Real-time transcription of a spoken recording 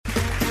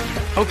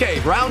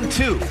Okay, round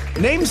two.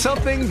 Name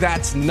something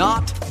that's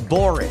not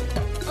boring.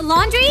 A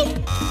laundry?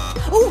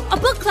 Ooh, a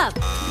book club.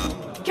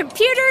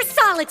 Computer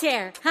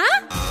solitaire,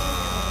 huh?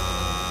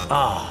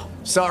 Ah,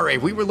 sorry,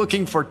 we were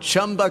looking for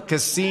Chumba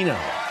Casino.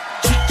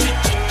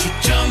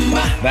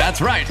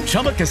 That's right,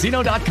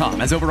 ChumbaCasino.com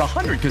has over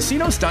 100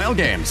 casino-style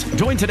games.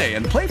 Join today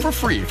and play for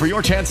free for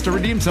your chance to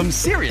redeem some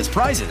serious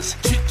prizes.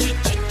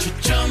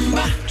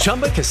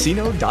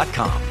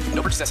 ChumbaCasino.com.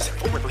 No purchase necessary.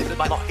 Void where prohibited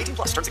by law. 18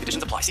 plus terms and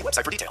conditions apply. See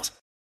website for details.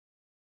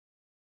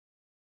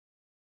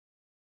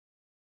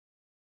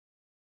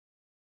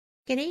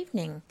 Good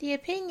evening. The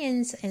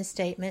opinions and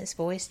statements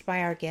voiced by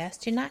our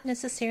guests do not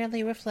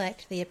necessarily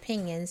reflect the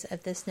opinions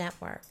of this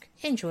network.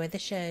 Enjoy the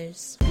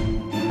shows.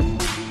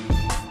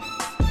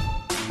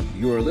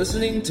 You are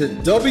listening to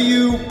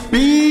WBHM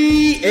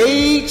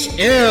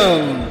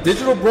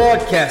Digital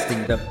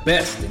Broadcasting, the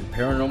best in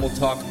paranormal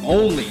talk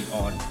only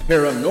on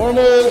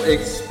Paranormal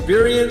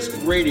Experience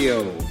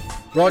Radio.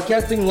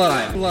 Broadcasting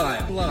live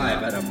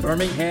out of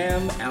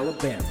Birmingham,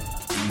 Alabama.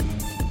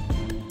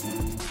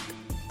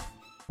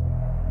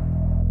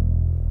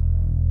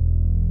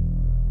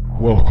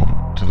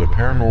 Welcome to the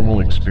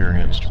Paranormal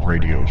Experience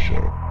Radio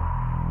Show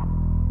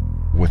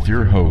with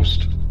your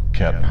host,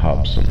 Captain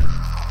Hobson.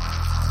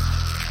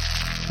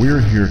 We are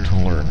here to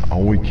learn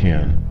all we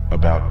can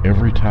about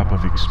every type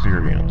of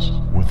experience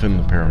within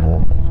the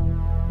paranormal.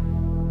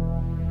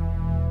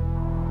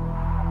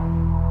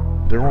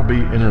 There will be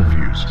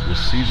interviews with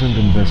seasoned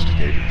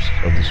investigators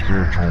of the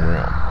spiritual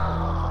realm,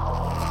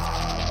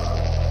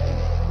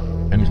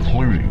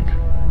 including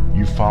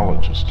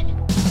ufologists,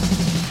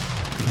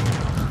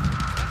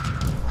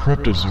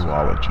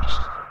 cryptozoologists,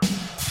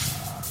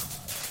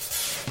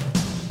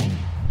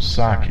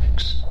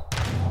 psychics,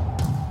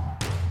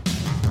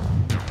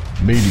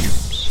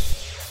 mediums,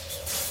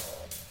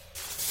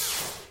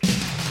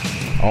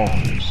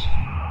 authors,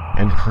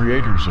 and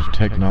creators of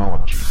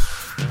technology,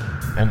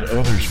 and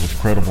others with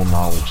credible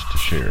knowledge to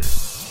share.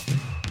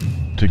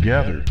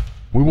 Together,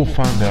 we will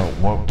find out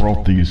what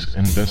brought these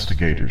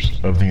investigators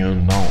of the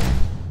unknown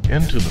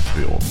into the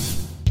field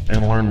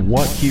and learn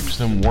what keeps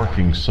them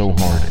working so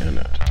hard in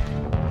it.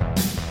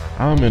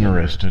 I'm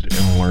interested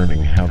in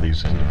learning how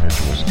these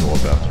individuals go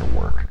about their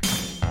work,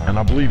 and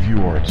I believe you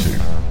are too.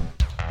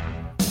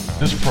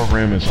 This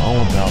program is all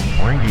about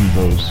bringing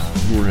those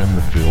who are in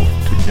the field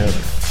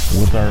together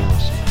with our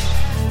listeners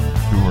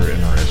who are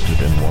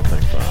interested in what they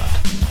find.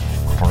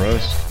 For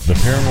us, the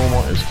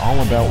paranormal is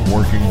all about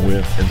working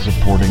with and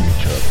supporting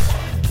each other.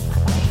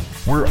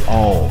 We're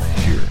all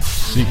here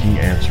seeking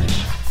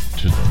answers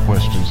to the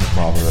questions that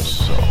bother us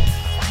so.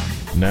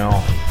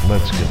 Now,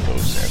 let's get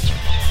those answers.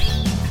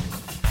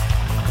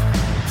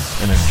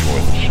 And enjoy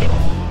the show.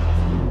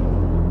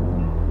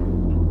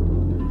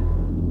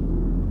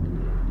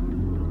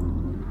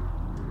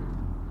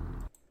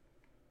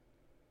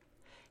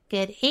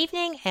 Good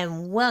evening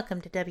and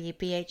welcome to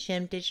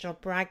WBHM Digital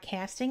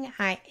Broadcasting.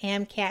 I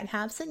am Kat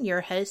Hobson,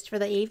 your host for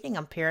the evening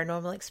on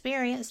Paranormal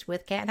Experience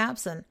with Kat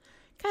Hobson.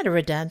 Kind of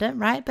redundant,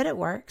 right? But it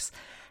works.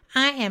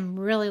 I am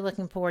really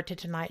looking forward to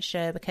tonight's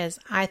show because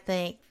I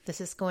think this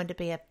is going to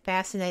be a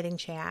fascinating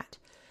chat.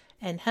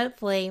 And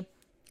hopefully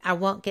I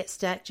won't get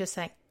stuck just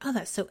saying, oh,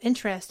 that's so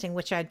interesting,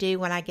 which I do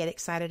when I get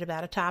excited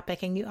about a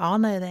topic, and you all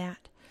know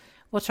that.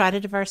 We'll try to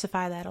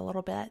diversify that a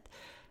little bit.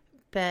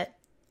 But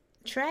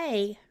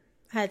Trey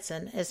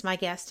Hudson is my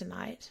guest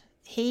tonight.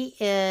 He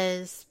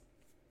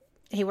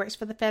works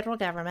for the federal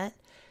government.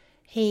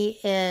 He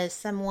is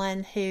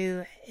someone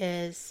who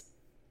is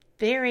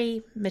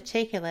very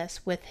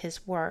meticulous with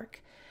his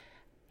work.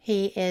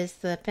 He is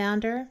the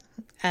founder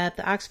of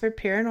the Oxford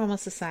Paranormal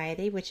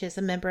Society, which is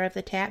a member of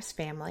the Taps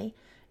family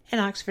in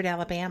Oxford,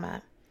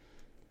 Alabama.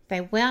 They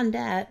wound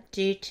up,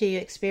 due to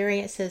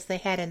experiences they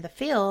had in the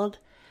field,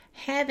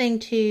 having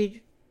to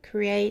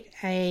create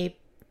a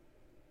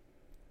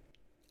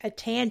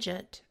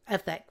tangent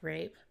of that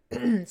group,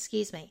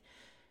 excuse me,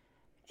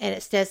 and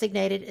it's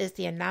designated as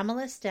the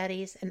Anomalous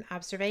Studies and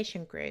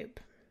Observation Group.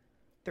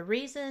 The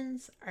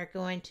reasons are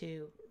going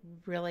to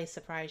really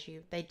surprise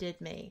you. They did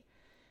me,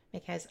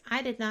 because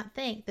I did not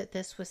think that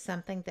this was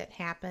something that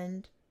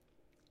happened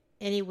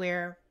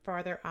anywhere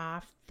farther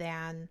off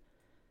than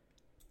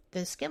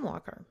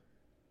Skinwalker.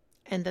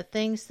 And the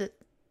things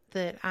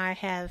that I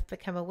have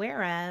become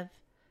aware of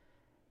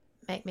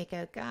make me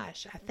go,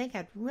 gosh, I think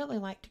I'd really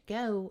like to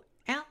go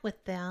out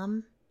with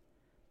them,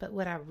 but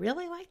would I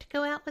really like to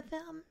go out with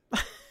them?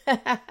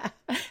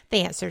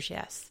 The answer is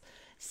yes.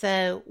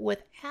 So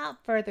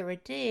without further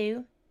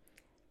ado,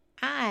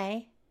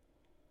 I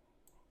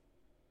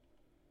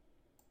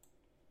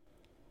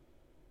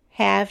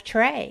have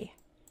Trey.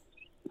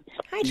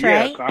 Hi,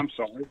 Trey. Yes, I'm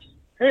sorry.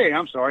 Hey,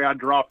 I'm sorry. I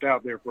dropped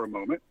out there for a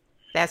moment.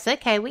 That's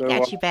okay. We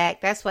got you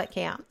back. That's what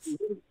counts.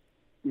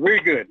 Very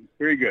good.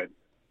 Very good.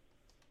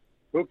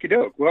 Okie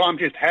doke. Well, I'm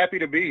just happy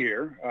to be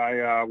here.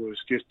 I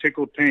was just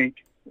tickled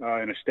pink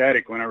and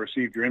ecstatic when I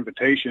received your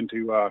invitation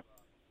to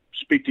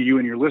speak to you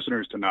and your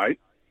listeners tonight.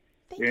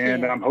 Thank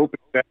and you. I'm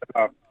hoping that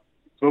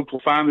folks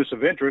will find this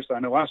of interest. I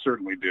know I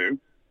certainly do.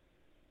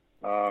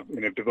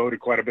 and have devoted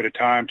quite a bit of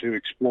time to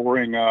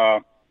exploring,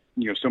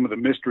 some of the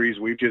mysteries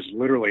we've just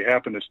literally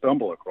happened to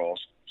stumble across.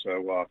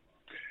 So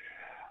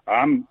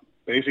I'm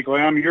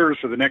yours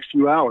for the next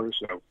few hours.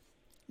 So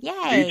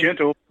Yay. be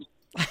gentle.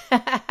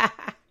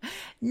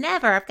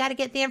 Never. I've got to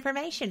get the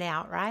information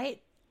out,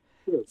 right?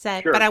 Sure.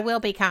 But I will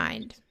be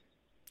kind.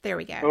 There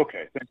we go.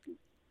 Okay, thank you.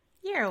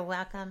 You're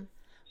welcome.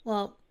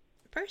 Well,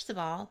 first of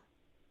all,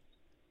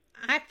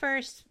 I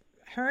first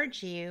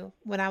heard you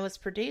when I was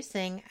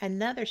producing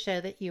another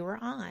show that you were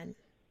on.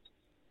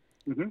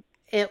 Mm-hmm.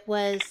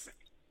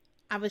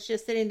 I was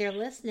just sitting there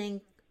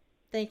listening,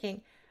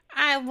 thinking,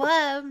 I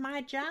love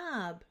my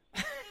job,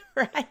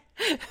 right?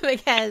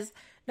 Because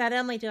not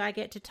only do I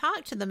get to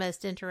talk to the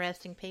most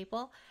interesting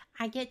people,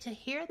 I get to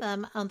hear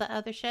them on the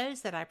other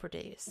shows that I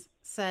produce.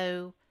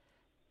 So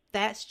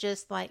that's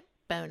just like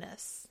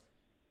bonus,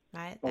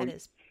 right? That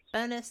is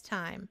bonus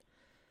time.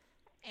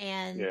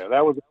 And yeah,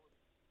 that was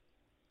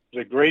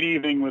a great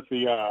evening with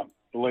the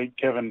late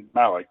Kevin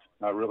Malik.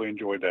 I really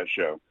enjoyed that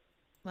show.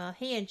 Well,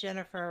 he and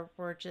Jennifer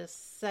were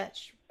just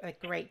such a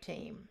great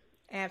team.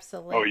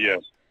 Absolutely. Oh,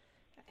 yes.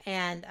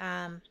 And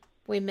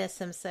we miss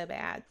him so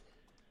bad.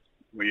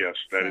 Well, yes,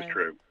 that is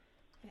true.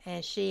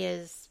 And she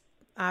is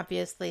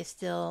obviously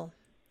still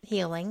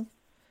healing.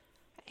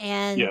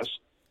 And yes,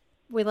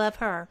 we love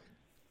her.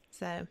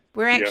 So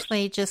we're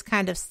actually just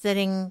kind of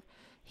sitting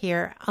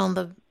here on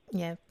the,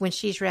 when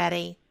she's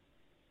ready,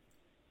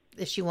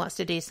 if she wants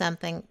to do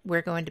something,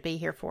 we're going to be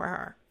here for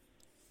her.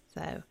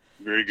 So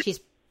very good.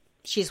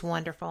 She's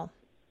wonderful.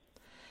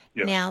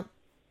 Yes. Now,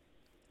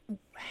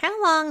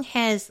 how long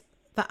has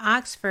the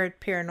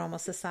Oxford Paranormal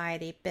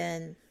Society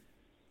been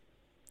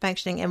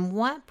functioning, and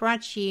what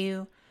brought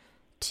you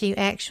to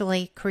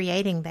actually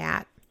creating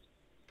that?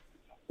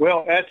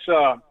 Well, that's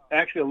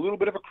actually a little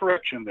bit of a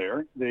correction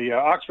there. The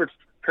Oxford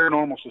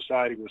Paranormal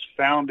Society was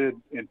founded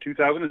in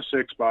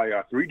 2006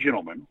 by three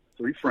gentlemen,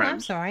 three friends. Oh,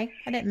 I'm sorry.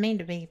 I didn't mean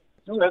to be.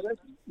 No,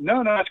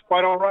 that's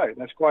quite all right.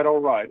 That's quite all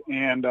right.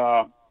 And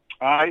I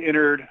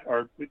entered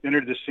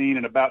the scene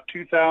in about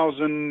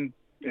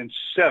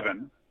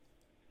 2007.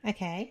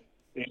 Okay.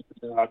 And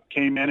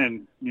came in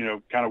and,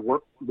 kind of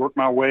worked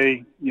my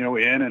way,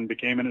 in and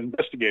became an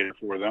investigator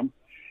for them.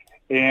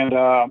 And,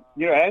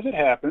 as it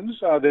happens,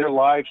 their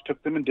lives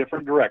took them in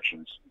different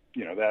directions.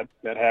 That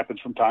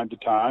happens from time to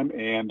time.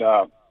 And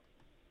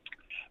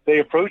they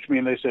approached me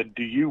and they said,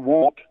 do you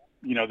want,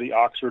 the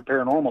Oxford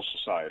Paranormal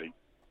Society?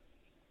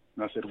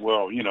 And I said,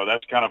 well,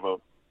 that's kind of a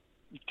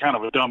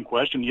dumb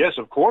question. Yes,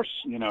 of course,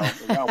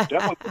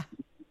 definitely.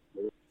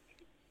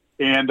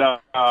 And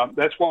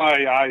that's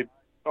why I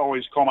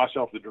always call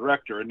myself the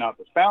director and not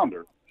the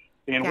founder.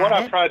 And what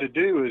I've tried to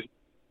do is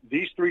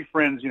these three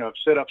friends, have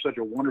set up such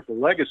a wonderful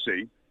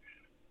legacy.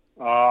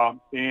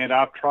 And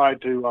I've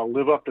tried to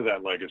live up to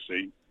that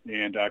legacy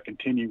and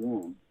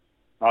continue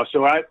on.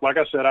 So like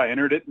I said, I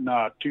entered it in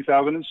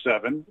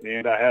 2007,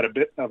 and I had a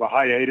bit of a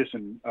hiatus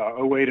in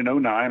 08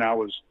 and 09. I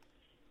was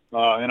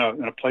in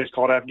a place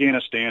called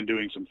Afghanistan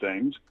doing some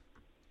things,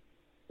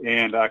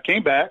 and I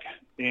came back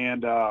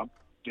and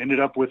ended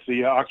up with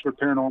the Oxford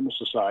Paranormal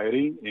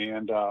Society.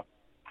 And the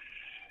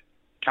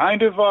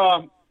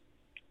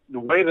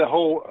way the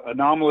whole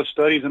Anomalous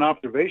Studies and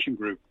Observation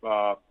Group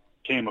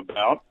came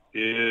about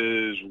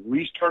is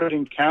we started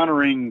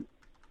encountering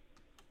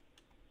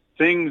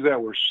things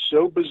that were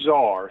so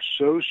bizarre,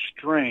 so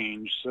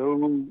strange,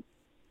 so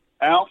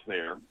out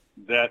there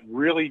that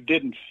really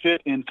didn't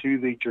fit into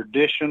the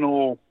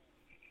traditional,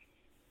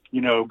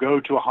 go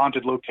to a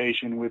haunted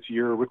location with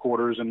your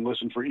recorders and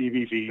listen for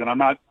EVPs. And I'm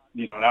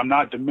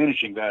not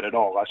diminishing that at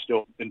all. I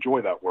still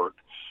enjoy that work.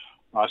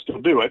 I still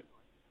do it.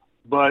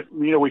 But,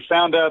 we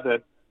found out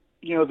that,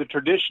 the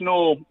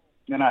traditional,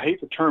 and I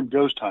hate the term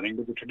ghost hunting,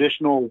 but the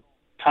traditional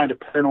kind of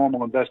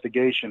paranormal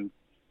investigation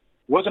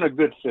wasn't a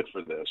good fit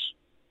for this.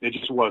 It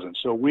just wasn't.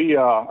 So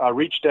I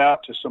reached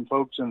out to some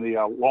folks in the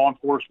law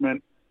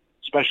enforcement,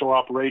 special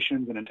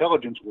operations, and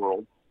intelligence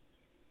world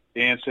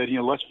and said,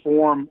 let's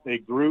form a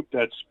group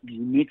that's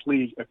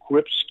uniquely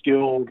equipped,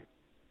 skilled,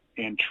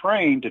 and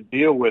trained to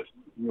deal with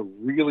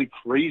really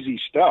crazy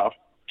stuff.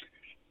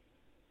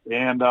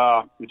 And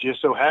it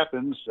just so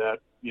happens that,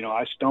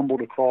 I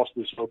stumbled across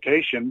this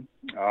location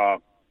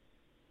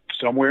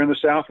somewhere in the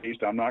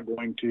Southeast. I'm not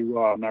going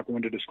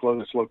to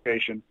disclose this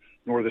location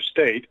nor the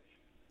state,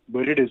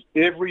 but it is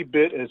every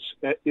bit as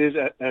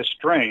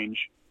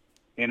strange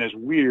and as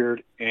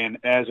weird and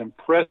as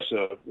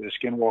impressive as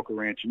Skinwalker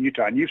Ranch in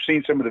Utah. And you've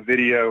seen some of the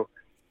video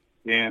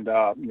and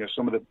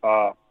some of the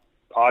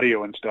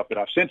audio and stuff that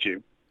I've sent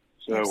you.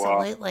 So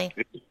absolutely,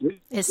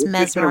 it's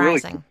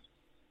mesmerizing.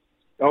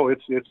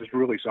 It's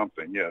really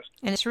something. Yes,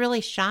 and it's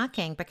really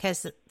shocking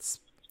because it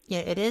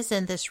is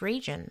in this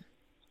region.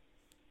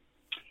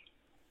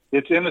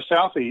 It's in the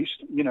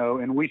Southeast,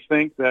 and we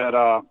think that,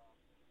 I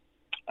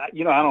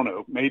don't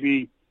know,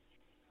 maybe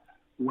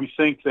we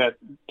think that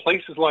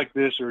places like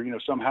this are,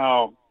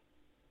 somehow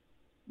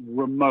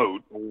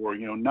remote or,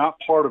 not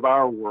part of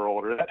our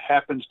world, or that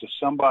happens to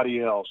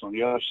somebody else on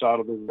the other side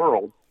of the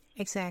world.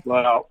 Exactly.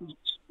 But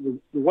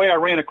the way I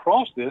ran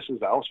across this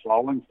is I was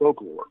following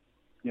folklore,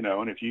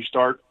 and if you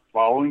start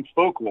following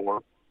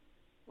folklore,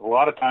 a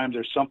lot of times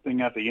there's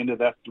something at the end of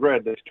that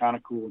thread that's kind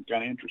of cool and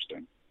kind of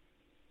interesting.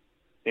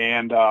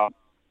 And I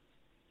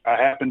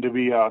happened to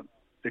be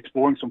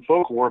exploring some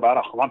folklore about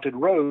a haunted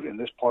road in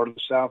this part of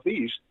the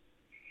Southeast,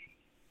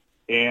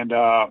 and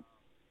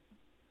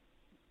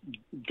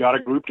got a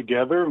group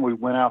together, and we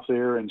went out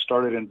there and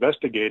started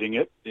investigating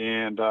it.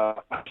 And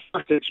my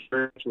first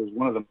experience was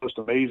one of the most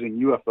amazing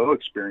UFO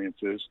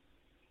experiences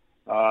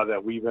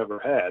that we've ever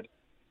had,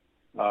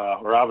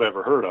 or I've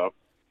ever heard of.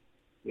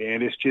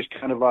 And it's just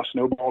kind of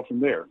snowballed from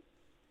there.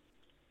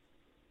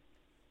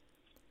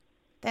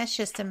 That's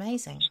just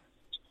amazing.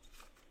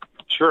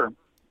 Sure.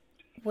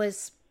 Can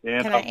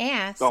I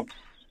ask?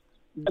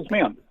 Yes,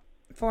 ma'am.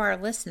 For our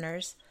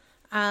listeners,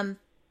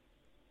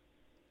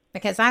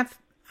 because I've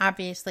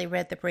obviously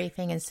read the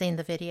briefing and seen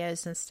the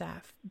videos and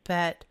stuff,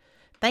 but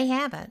they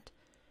haven't.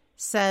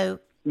 So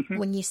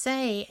when you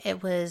say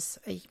it was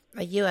a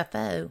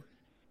UFO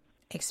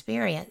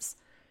experience,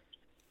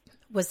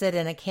 was it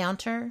an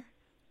encounter?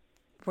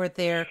 Were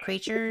there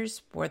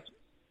creatures?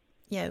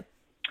 Can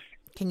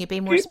you be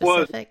more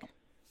specific?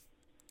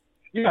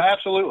 Yeah,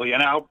 absolutely.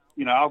 And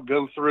I'll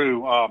go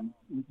through,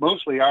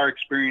 mostly our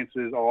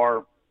experiences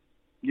are,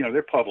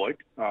 they're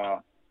public.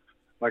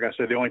 Like I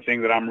said, the only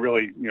thing that I'm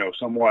really,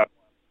 somewhat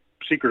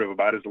secretive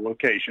about is the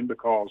location,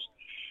 because,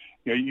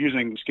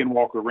 using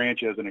Skinwalker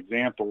Ranch as an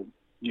example,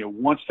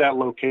 once that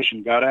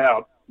location got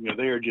out,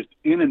 they are just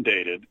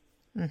inundated,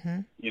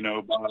 by,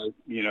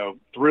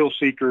 thrill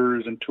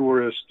seekers and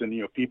tourists and,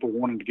 people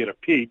wanting to get a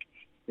peek.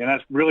 And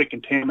that really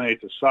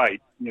contaminates the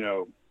site,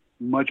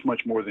 much,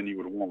 much more than you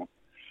would want.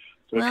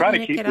 So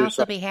it could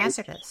also be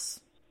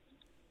hazardous.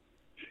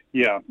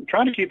 Yeah,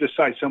 trying to keep the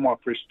site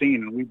somewhat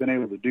pristine, and we've been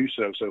able to do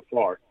so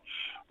far.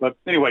 But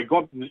anyway,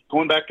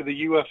 going back to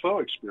the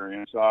UFO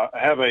experience, I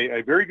have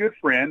a very good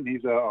friend.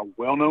 He's a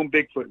well-known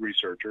Bigfoot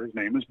researcher. His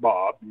name is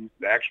Bob. He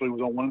actually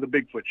was on one of the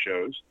Bigfoot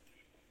shows.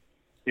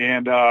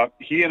 And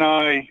he and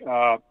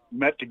I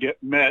met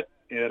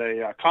at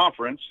a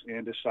conference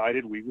and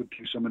decided we would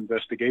do some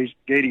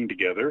investigating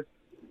together.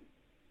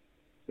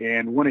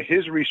 And one of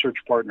his research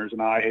partners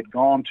and I had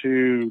gone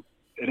to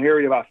an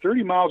area about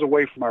 30 miles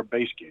away from our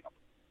base camp,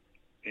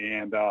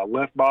 and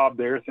left Bob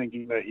there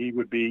thinking that he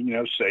would be,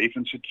 safe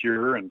and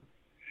secure, and,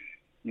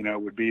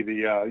 would be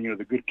the,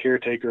 the good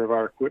caretaker of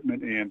our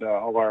equipment and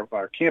of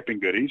our camping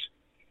goodies.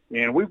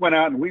 And we went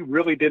out, and we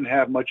really didn't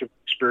have much of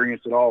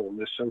experience at all on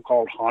this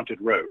so-called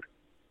haunted road.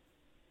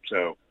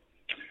 So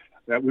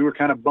that we were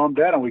kind of bummed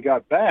out, and we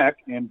got back,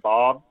 and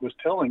Bob was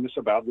telling us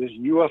about this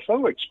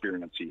UFO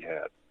experience he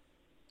had.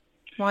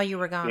 While you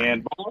were gone.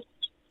 And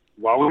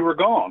while we were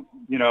gone,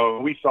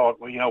 we thought,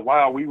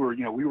 wow, we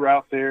were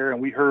out there,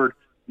 and we heard,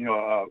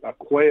 a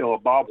quail, a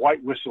bob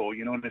white whistle,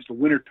 and it's the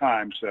winter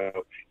time.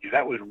 So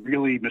that was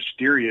really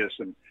mysterious.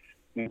 And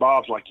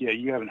Bob's like, yeah,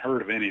 you haven't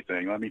heard of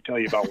anything. Let me tell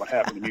you about what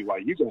happened to me while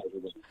you guys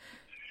were there.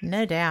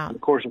 No doubt. And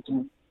of course,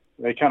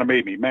 they kind of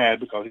made me mad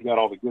because he got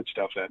all the good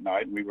stuff that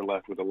night, and we were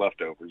left with the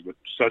leftovers, but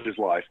such is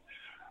life.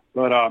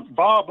 But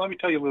Bob, let me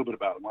tell you a little bit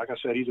about him. Like I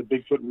said, he's a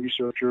Bigfoot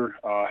researcher,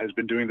 has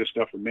been doing this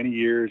stuff for many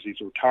years.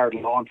 He's a retired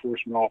law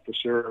enforcement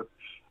officer.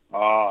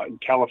 In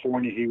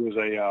California, he was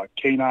a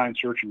canine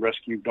search and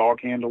rescue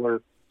dog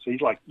handler. So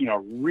he's like,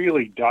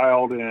 really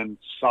dialed in,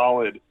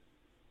 solid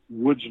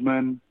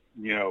woodsman,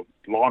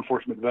 law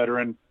enforcement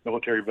veteran,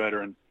 military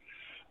veteran,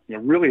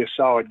 really a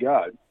solid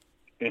guy.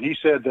 And he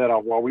said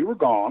that while we were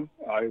gone,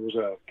 it was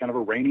a kind of a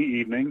rainy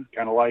evening,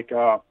 kind of like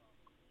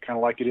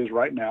it is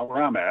right now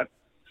where I'm at.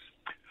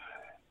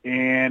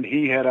 And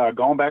he had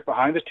gone back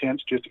behind the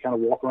tents just to kind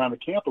of walk around the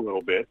camp a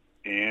little bit,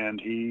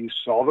 and he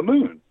saw the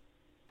moon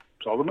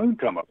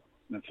come up.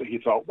 And so he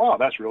thought, wow,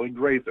 that's really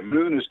great. The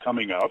moon is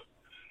coming up.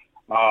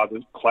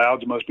 The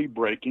clouds must be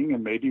breaking,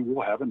 and maybe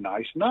we'll have a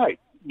nice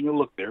night.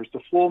 Look, there's the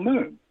full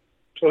moon.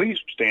 So he's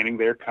standing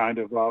there kind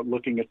of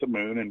looking at the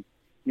moon and,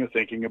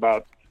 thinking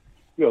about,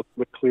 the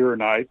clearer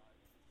night.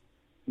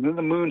 And then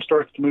the moon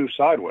starts to move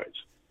sideways.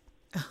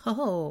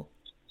 Oh,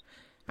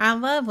 I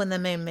love when the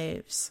moon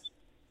moves.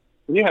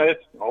 Yeah,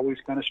 it's always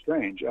kind of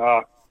strange.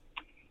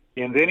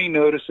 And then he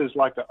notices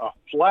like a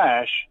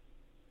flash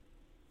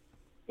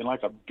and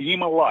like a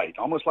beam of light,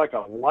 almost like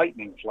a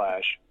lightning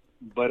flash,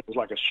 but it was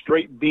like a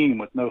straight beam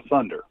with no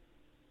thunder.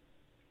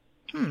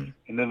 And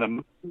then the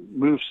moon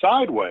moved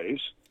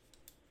sideways.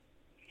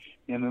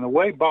 And then the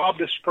way Bob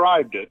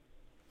described it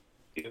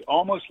is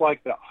almost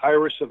like the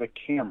iris of a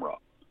camera.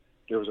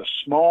 There was a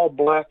small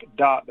black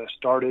dot that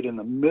started in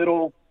the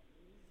middle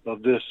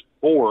of this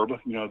orb,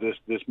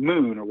 this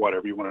moon or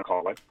whatever you want to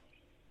call it.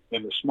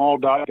 And the small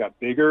dot got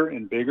bigger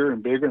and bigger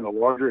and bigger, and the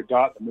larger it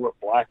got, the more it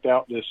blacked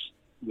out this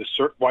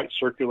white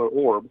circular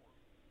orb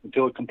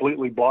until it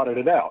completely blotted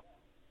it out.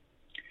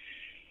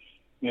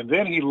 And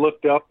then he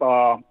looked up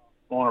on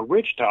a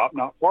ridgetop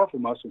not far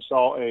from us and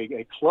saw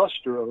a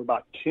cluster of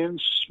about 10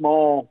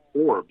 small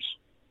orbs,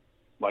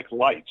 like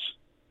lights,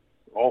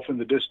 off in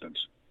the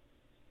distance.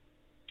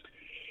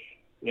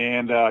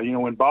 And,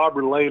 when Bob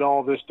relayed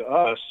all this to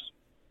us,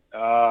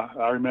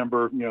 I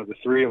remember, the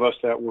three of us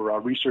that were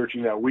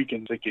researching that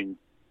weekend thinking,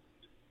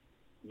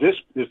 this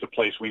is the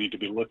place we need to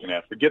be looking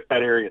at. Forget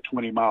that area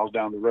 20 miles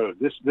down the road.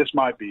 This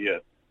might be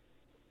it.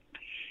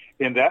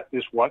 And that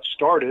is what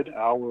started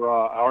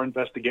our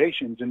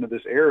investigations into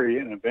this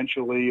area, and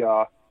eventually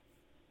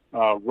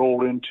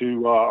rolled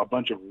into a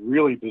bunch of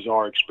really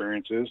bizarre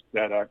experiences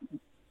that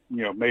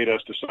made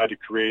us decide to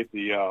create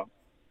the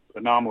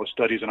Anomalous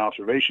Studies and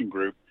Observation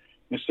Group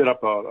and set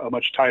up a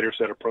much tighter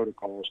set of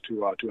protocols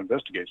to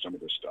investigate some of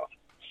this stuff.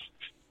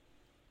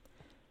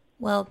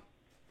 Well,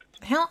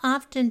 how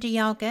often do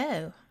y'all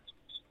go?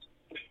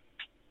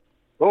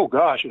 Oh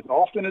gosh, as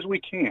often as we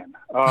can.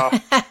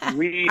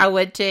 I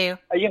would too.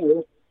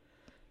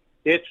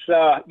 It's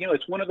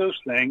one of those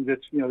things.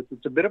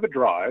 It's a bit of a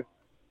drive.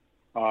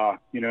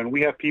 And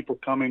we have people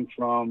coming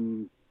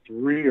from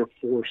 3 or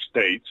 4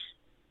 states.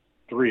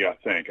 3, I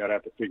think. I'd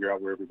have to figure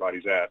out where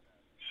everybody's at.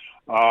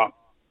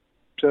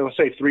 So let's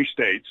say 3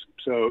 states.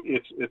 So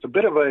it's a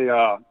bit of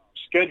a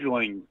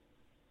scheduling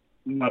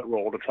nut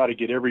roll to try to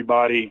get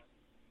everybody,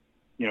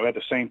 at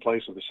the same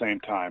place at the same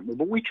time.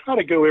 But we try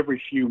to go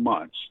every few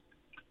months.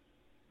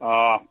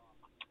 But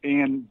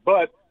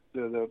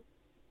the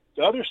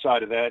other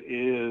side of that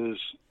is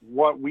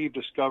what we've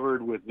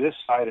discovered with this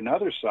site and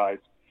other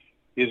sites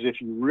is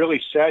if you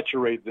really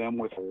saturate them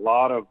with a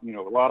lot of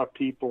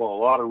people, a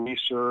lot of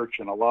research,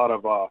 and a lot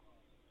of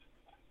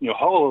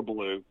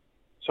hullabaloo,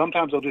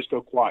 sometimes they'll just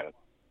go quiet,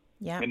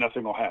 and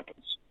nothing will happen.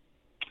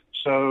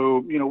 So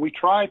we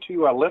try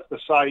to let the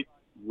site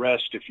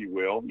rest, if you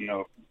will,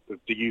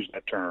 to use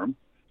that term,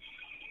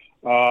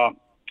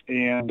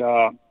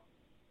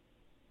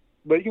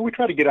 But we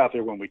try to get out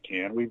there when we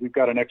can. We've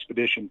got an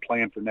expedition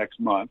planned for next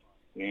month,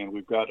 and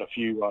we've got a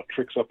few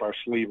tricks up our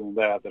sleeve on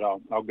that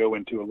I'll go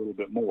into a little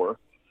bit more.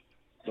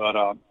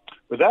 But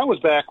that was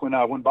back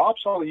when Bob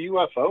saw the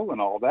UFO and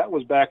all. That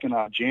was back in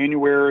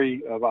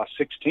January of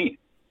 16.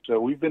 So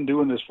we've been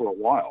doing this for a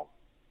while.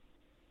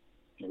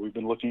 We've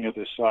been looking at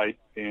this site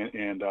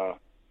and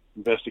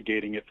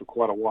investigating it for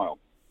quite a while.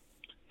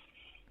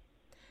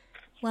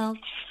 Well,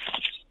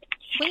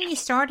 when you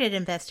started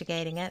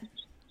investigating it,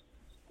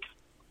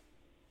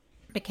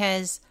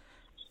 because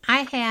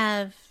I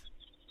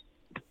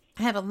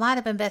have a lot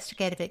of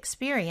investigative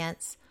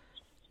experience,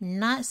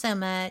 not so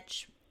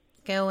much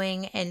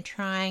going and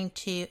trying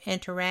to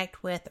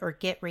interact with or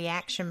get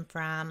reaction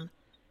from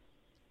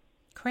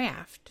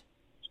craft.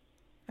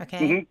 Okay?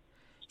 Mm-hmm.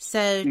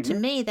 So to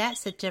me,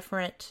 that's a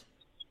different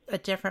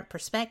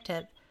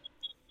perspective.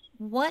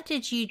 What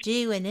did you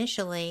do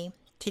initially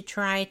to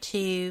try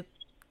to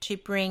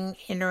bring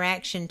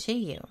interaction to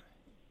you?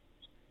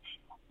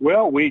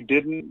 Well, we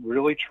didn't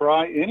really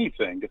try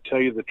anything, to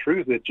tell you the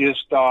truth. It just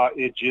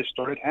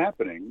started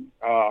happening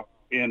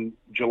in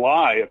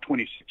July of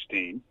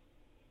 2016,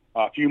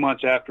 a few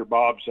months after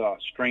Bob's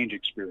strange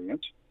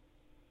experience.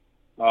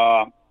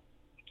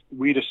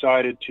 We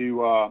decided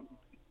to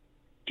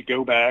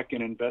go back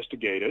and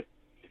investigate it,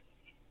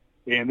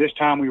 and this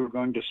time we were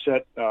going to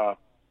set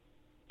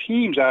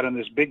teams out in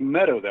this big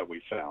meadow that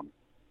we found.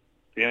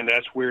 And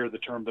that's where the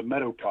term the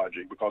Meadow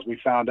Project, because we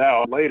found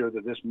out later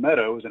that this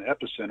meadow is an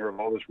epicenter of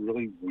all this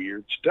really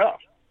weird stuff.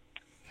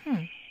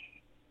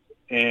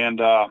 And,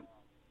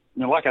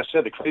 like I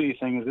said, the crazy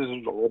thing is this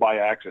is all by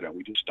accident.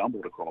 We just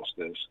stumbled across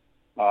this.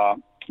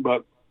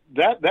 But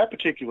that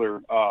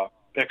particular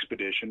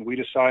expedition, we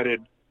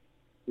decided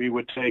we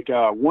would take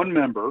one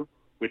member,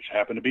 which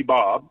happened to be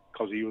Bob,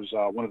 because he was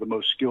one of the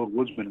most skilled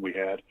woodsmen we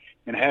had,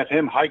 and have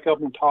him hike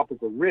up on top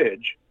of a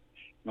ridge.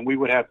 And we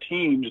would have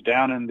teams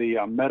down in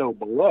the meadow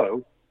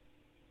below.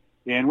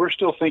 And we're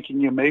still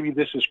thinking, maybe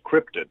this is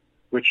cryptid,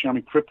 which,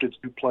 cryptids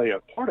do play a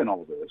part in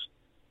all of this.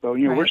 So,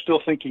 right. We're still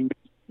thinking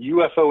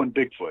UFO and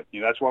Bigfoot.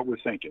 That's what we're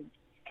thinking.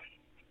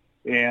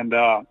 And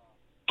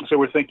so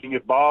we're thinking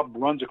if Bob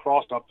runs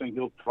across something,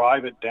 he'll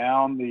drive it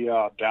down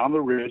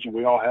the ridge, and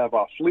we all have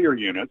FLIR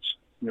units,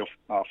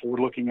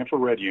 forward-looking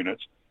infrared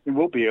units, and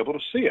we'll be able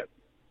to see it.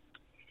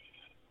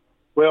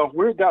 Well,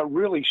 where it got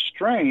really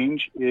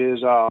strange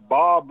is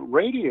Bob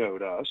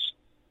radioed us,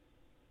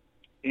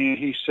 and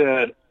he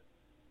said,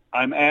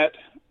 I'm at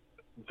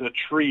the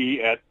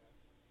tree at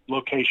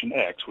location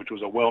X, which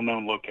was a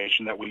well-known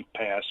location that we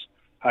pass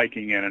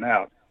hiking in and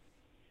out.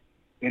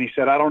 And he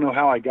said, I don't know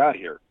how I got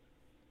here.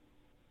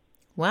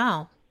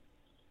 Wow.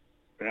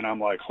 And I'm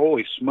like,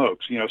 holy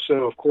smokes.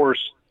 So, of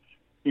course,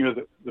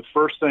 the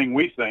first thing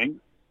we think,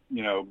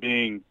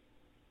 being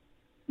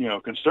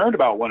concerned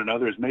about one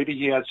another is maybe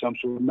he had some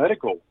sort of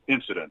medical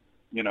incident,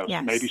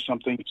 yes. Maybe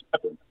something's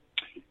happened.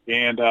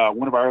 And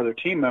one of our other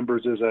team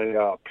members is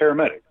a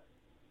paramedic.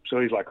 So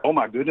he's like, oh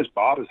my goodness,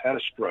 Bob has had a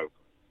stroke.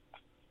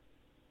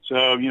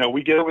 So,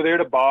 we get over there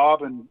to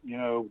Bob and,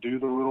 do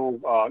the little,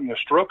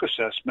 stroke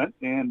assessment,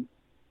 and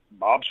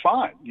Bob's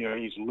fine.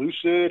 He's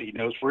lucid. He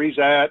knows where he's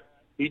at.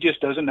 He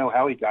just doesn't know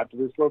how he got to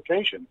this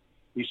location.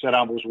 He said,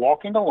 I was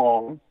walking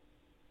along,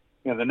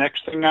 and the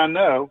next thing I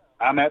know,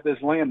 I'm at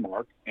this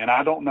landmark, and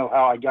I don't know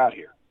how I got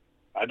here.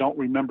 I don't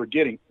remember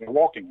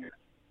walking here.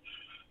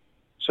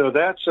 So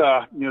that's,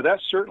 that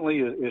certainly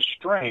is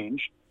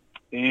strange.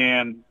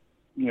 And,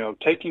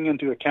 taking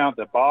into account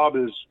that Bob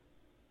is,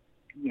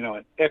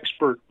 an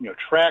expert,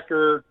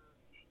 tracker,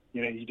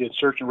 he did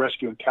search and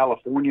rescue in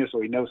California, so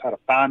he knows how to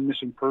find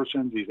missing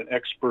persons. He's an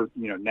expert,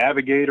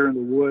 navigator in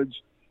the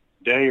woods,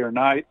 day or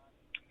night.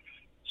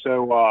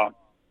 So,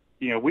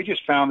 we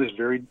just found this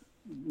very,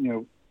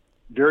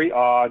 very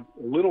odd,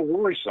 a little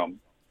worrisome.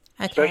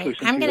 Okay,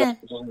 I'm gonna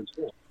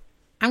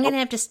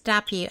have to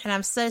stop you, and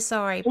I'm so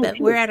sorry, but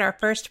we're at our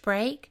first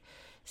break,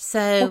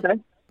 so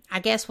I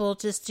guess we'll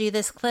just do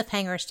this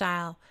cliffhanger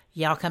style.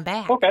 Y'all come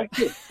back. Okay.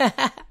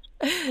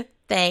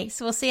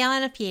 Thanks. We'll see y'all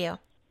in a few.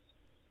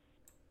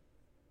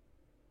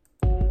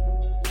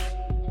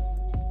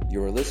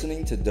 You are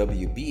listening to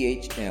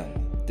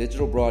WBHM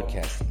Digital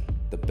Broadcasting,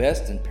 the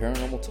best in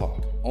paranormal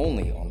talk,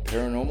 only on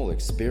Paranormal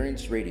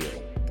Experience Radio,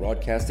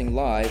 broadcasting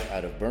live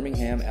out of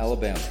Birmingham,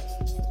 Alabama.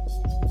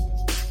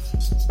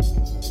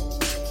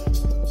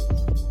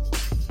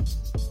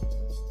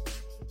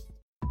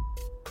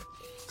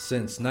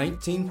 Since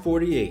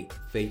 1948,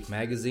 Fate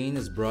Magazine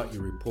has brought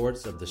you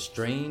reports of the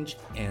strange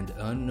and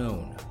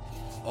unknown,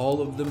 all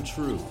of them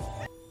true.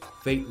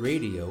 Fate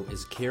Radio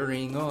is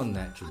carrying on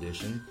that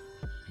tradition,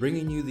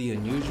 bringing you the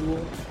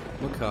unusual,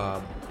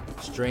 macabre,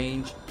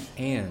 strange,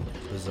 and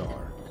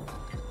bizarre.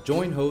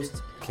 Join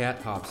host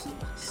Kat Hobson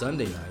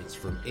Sunday nights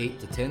from 8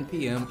 to 10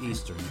 p.m.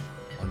 Eastern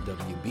on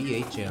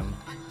WBHM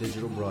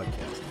Digital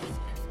Broadcasting.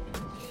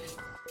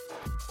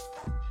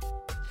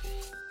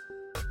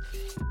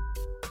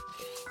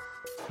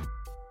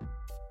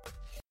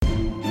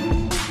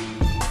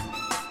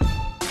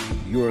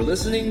 You are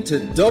listening to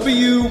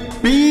WBHM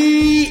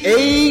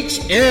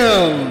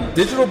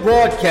Digital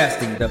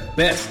Broadcasting, the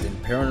best in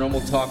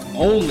paranormal talk,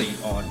 only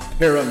on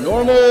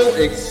Paranormal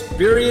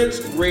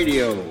Experience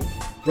Radio.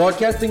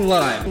 Broadcasting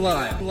live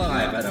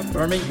out of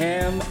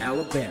Birmingham,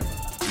 Alabama.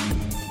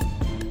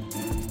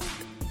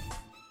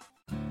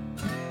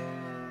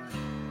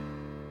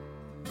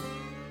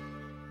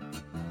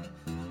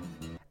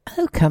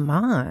 Oh, come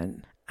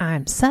on.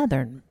 I'm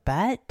Southern,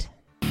 but...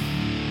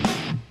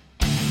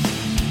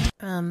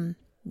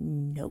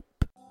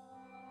 Nope.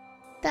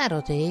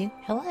 That'll do.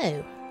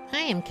 Hello. I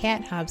am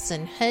Kat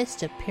Hobson,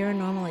 host of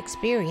Paranormal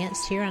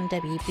Experience here on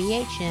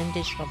WBHM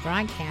Digital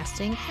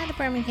Broadcasting out of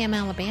Birmingham,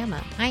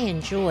 Alabama. I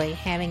enjoy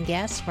having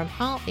guests from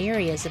all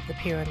areas of the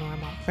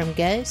paranormal, from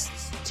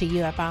ghosts to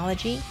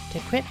ufology to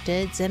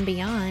cryptids and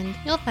beyond.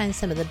 You'll find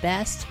some of the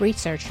best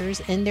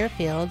researchers in their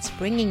fields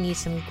bringing you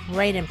some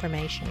great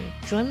information.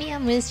 Join me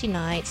on Wednesday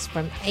nights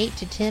from 8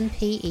 to 10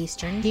 p.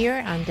 Eastern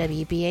here on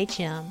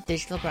WBHM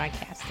Digital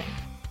Broadcasting.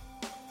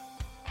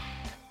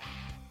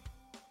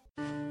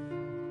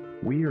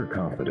 We are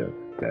confident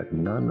that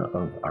none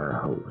of our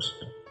hosts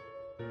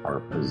are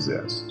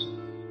possessed.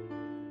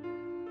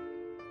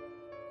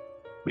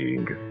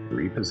 Being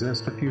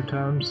repossessed a few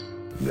times?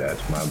 That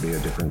might be a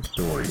different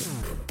story.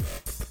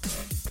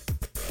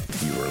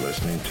 You are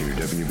listening to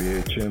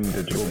WBHM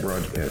Digital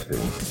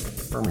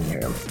Broadcasting,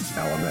 Birmingham,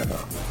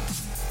 Alabama.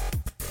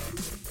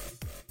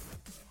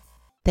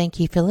 Thank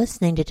you for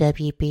listening to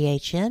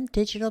WBHM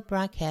Digital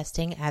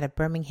Broadcasting out of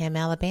Birmingham,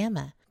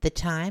 Alabama. The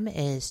time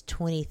is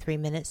 23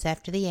 minutes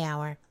after the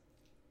hour.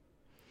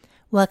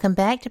 Welcome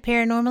back to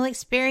Paranormal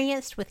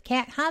Experience with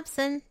Kat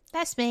Hobson.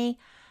 That's me.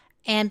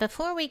 And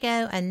before we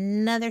go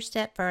another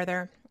step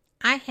further,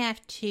 I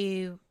have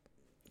to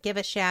give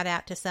a shout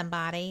out to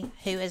somebody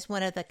who is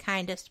one of the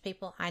kindest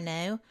people I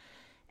know.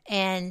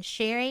 And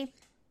Sherry,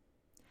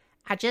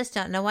 I just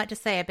don't know what to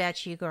say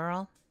about you,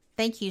 girl.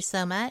 Thank you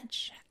so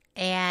much.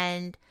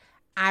 And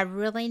I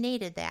really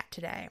needed that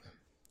today.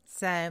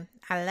 So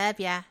I love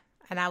ya.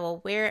 And I will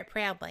wear it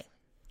proudly.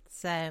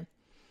 So,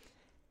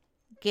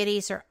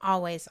 goodies are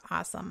always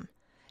awesome.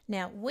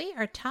 Now, we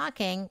are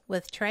talking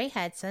with Trey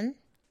Hudson,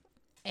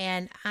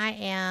 and I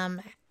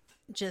am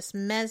just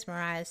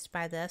mesmerized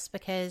by this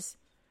because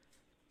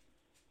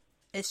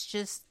it's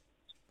just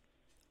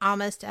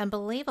almost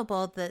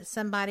unbelievable that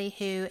somebody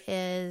who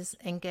is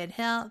in good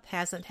health,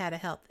 hasn't had a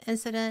health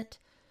incident,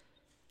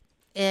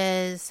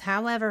 is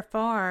however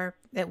far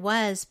it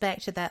was back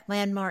to that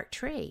landmark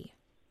tree.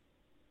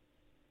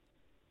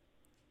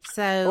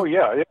 So,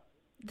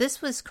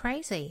 this was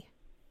crazy.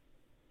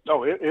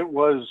 No, it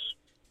was,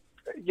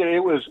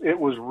 it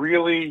was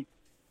really,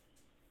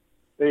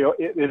 and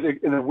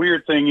the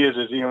weird thing is,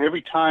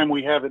 every time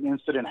we have an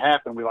incident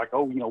happen, we're like,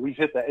 we've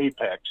hit the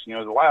apex,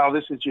 wow,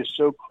 this is just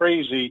so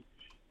crazy.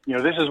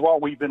 This is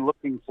what we've been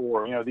looking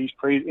for, these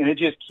crazy, and it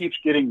just keeps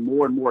getting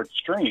more and more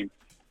extreme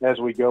as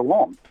we go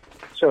on.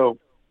 So,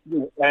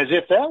 as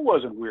if that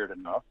wasn't weird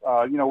enough,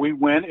 we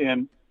went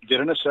and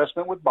did an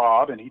assessment with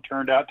Bob, and he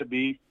turned out to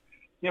be,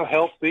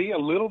 healthy, a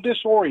little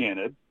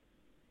disoriented.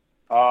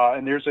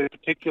 And there's a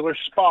particular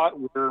spot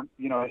where,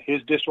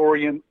 his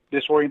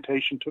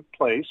disorientation took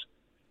place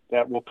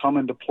that will come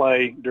into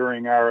play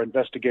during our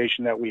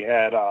investigation that we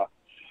had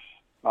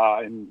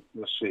in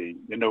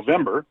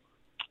November,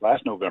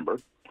 last November.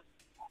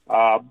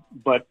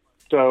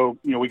 So,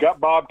 we got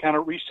Bob kind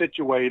of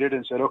resituated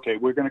and said, okay,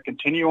 we're going to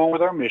continue on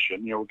with our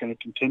mission. We're going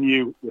to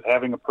continue with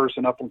having a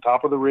person up on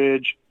top of the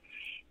ridge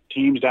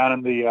teams down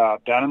in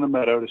the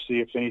meadow to see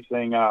if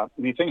anything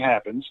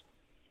happens.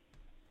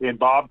 And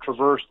Bob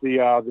traversed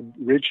the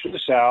ridge to the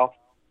south,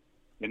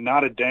 and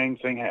not a dang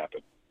thing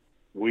happened.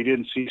 We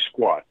didn't see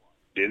squat.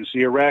 Didn't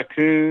see a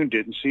raccoon.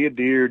 Didn't see a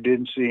deer.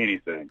 Didn't see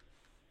anything.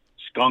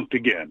 Skunked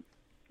again.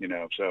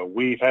 So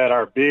we've had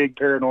our big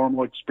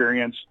paranormal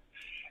experience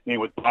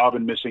with Bob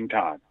and missing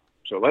time.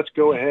 So let's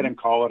go ahead and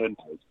call it a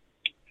night.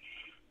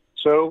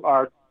 So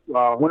our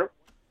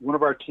one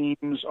of our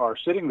teams are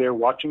sitting there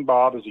watching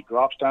Bob as he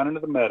drops down into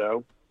the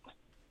meadow,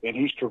 and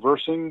he's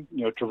traversing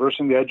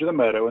the edge of the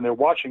meadow, and they're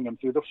watching him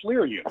through the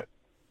FLIR unit.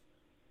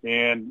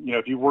 And,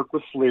 if you work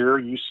with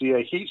FLIR, you see a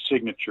heat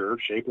signature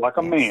shaped like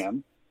a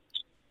man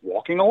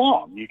walking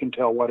along. You can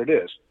tell what it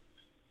is.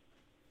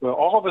 Well,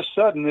 all of a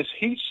sudden, this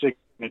heat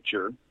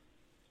signature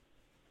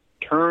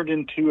turned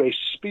into a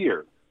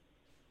spear,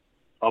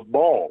 a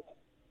ball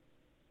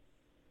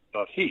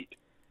of heat,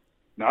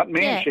 not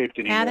man-shaped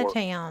anymore. Out of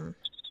town.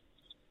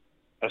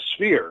 A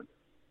sphere.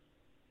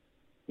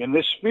 And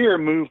this sphere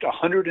moved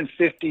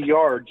 150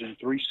 yards in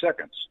 3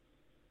 seconds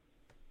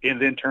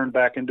and then turned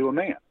back into a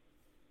man.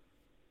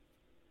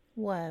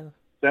 Whoa.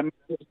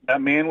 That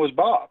man was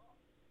Bob.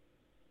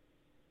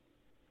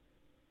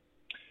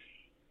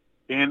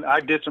 And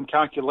I did some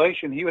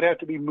calculation. He would have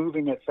to be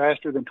moving at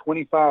faster than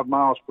 25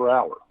 miles per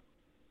hour.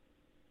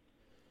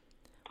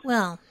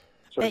 Well,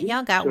 bet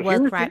y'all got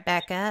woke right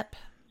back up.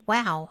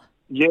 Wow.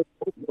 Yeah.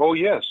 Oh,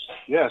 yes.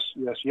 Yes,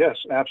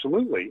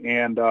 absolutely.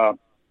 And,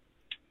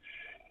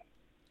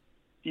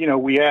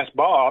 we asked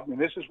Bob, and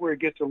this is where it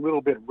gets a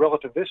little bit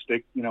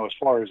relativistic, as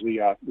far as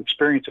the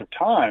experience of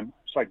time.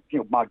 It's like,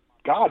 my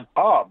God,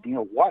 Bob,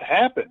 what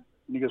happened?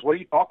 And he goes, what are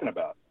you talking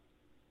about?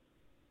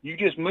 You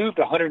just moved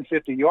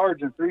 150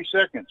 yards in 3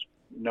 seconds.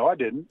 No, I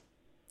didn't.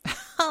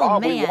 Oh,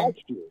 Bob, man. we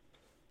watched you.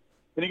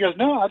 And he goes,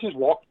 no, I just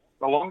walked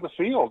along the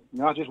field.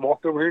 I just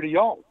walked over here to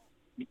y'all.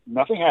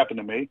 Nothing happened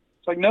to me.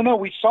 It's like, no,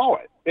 we saw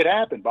it. It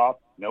happened, Bob.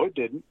 No, it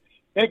didn't.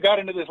 And it got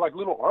into this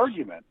little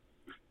argument,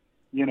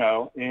 and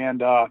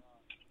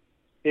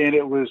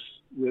it was,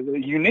 the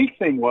unique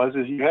thing was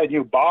you had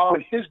Bob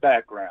and his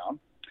background,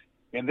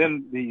 and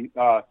then the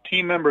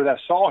team member that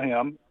saw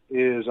him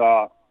is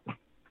a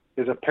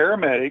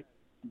paramedic,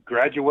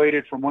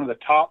 graduated from one of the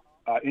top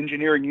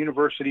engineering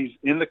universities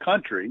in the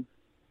country,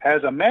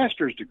 has a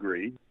master's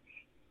degree,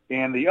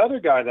 and the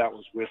other guy that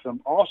was with him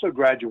also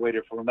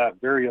graduated from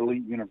that very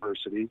elite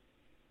university,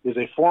 is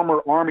a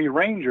former Army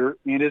Ranger,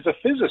 and is a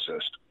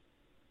physicist.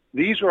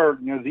 These are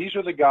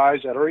the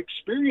guys that are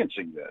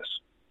experiencing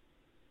this.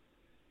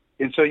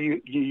 And so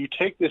you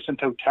take this in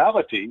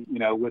totality,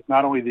 with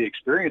not only the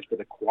experience, but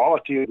the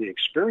quality of the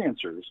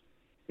experiencers,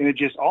 and it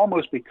just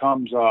almost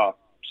becomes so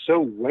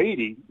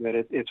weighty that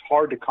it's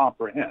hard to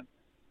comprehend.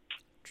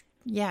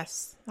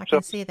 Yes, I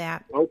can see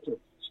that. Okay.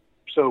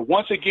 So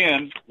once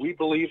again, we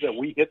believe that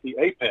we hit the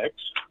apex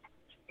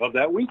of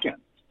that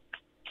weekend.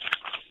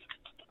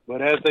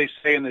 But as they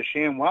say in the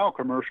ShamWow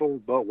commercial,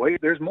 but wait,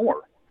 there's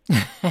more.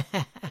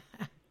 I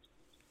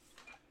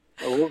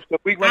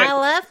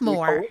love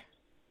more.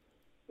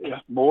 Yeah,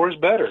 more is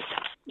better,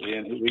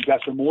 and we've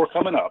got some more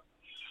coming up.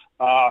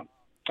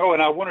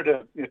 And I wanted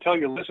to tell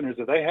your listeners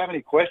that they have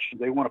any questions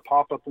they want to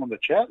pop up on the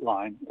chat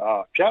line,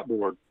 chat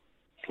board,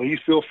 please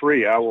feel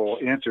free. I will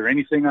answer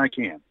anything I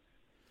can.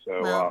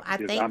 So, well, I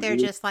think they're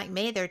just like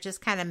me. They're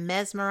just kind of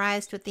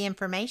mesmerized with the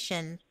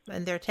information,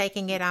 and they're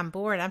taking it on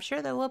board. I'm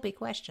sure there will be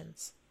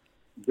questions.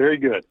 Very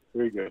good.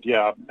 Very good.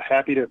 Yeah, I'm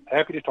happy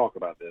to talk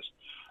about this.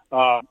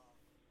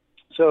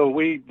 So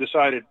we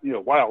decided,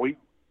 wow, we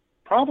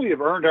probably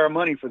have earned our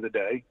money for the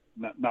day.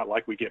 Not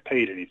like we get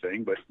paid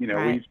anything, but,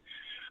 right.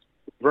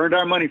 We've earned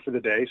our money for the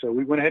day. So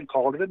we went ahead and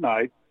called it a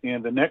night.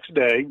 And the next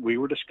day we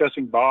were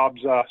discussing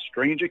Bob's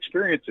strange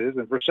experiences.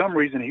 And for some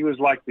reason, he was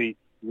like the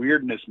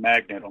weirdness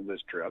magnet on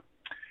this trip.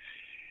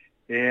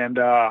 And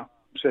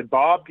said,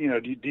 Bob,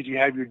 did you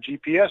have your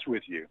GPS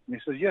with you? And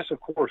he says, yes, of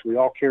course. We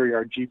all carry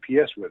our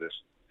GPS with us,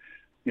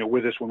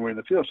 with us when we're in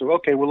the field. So,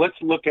 okay, well, let's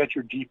look at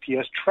your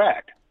GPS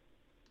track,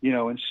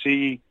 and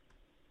see,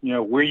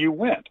 where you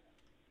went.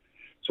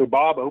 So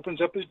Bob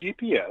opens up his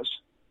GPS,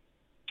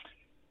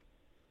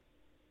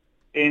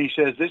 and he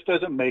says, this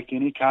doesn't make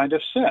any kind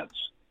of sense.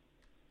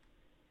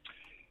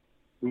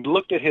 We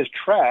looked at his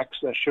tracks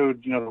that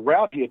showed, the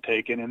route he had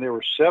taken, and there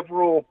were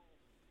several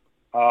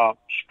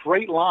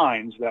straight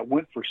lines that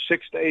went for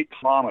 6 to 8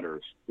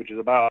 kilometers, which is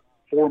about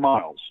 4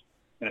 miles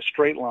in a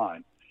straight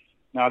line.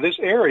 Now, this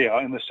area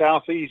in the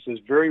southeast is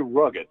very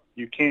rugged.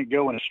 You can't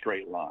go in a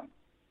straight line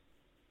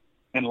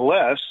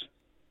unless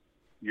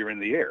you're in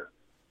the air.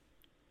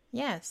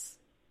 Yes.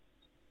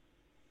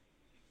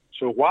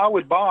 So why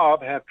would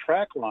Bob have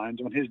track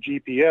lines on his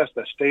GPS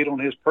that stayed on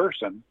his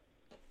person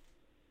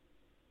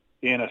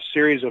in a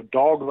series of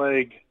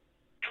dogleg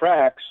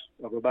tracks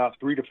of about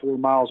 3 to 4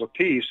 miles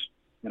apiece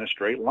in a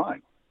straight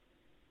line?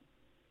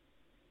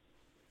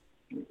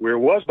 Where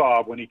was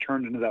Bob when he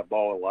turned into that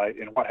ball of light,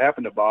 and what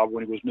happened to Bob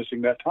when he was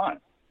missing that time?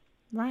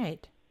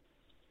 Right.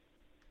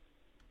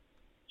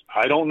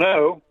 I don't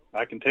know.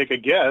 I can take a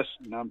guess,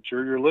 and I'm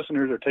sure your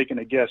listeners are taking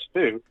a guess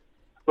too.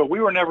 but we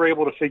were never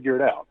able to figure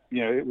it out.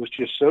 It was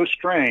just so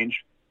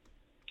strange.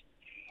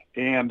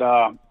 And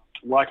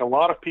like a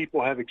lot of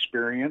people have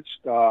experienced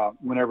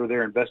whenever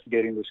they're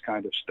investigating this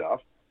kind of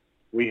stuff,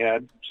 we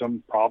had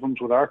some problems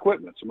with our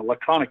equipment, some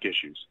electronic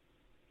issues.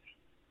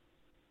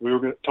 We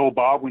were told,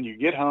 Bob, when you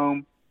get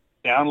home,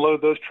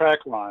 download those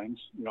track lines,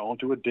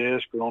 onto a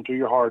disk or onto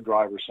your hard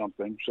drive or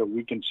something, so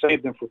we can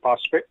save them for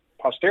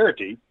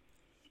posterity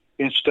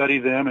and study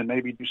them and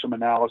maybe do some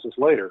analysis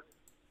later.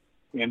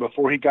 And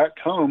before he got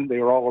home, they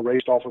were all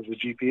erased off of the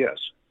GPS.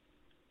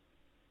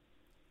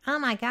 Oh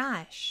my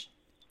gosh.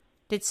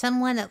 Did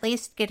someone at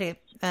least get a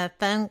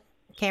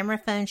camera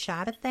phone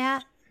shot at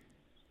that?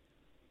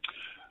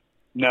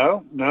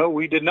 No,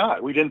 we did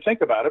not. We didn't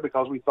think about it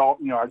because we thought,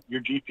 your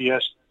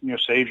GPS,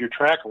 saves your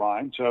track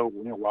line. So,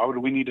 why would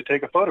we need to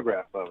take a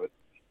photograph of it?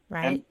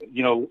 Right.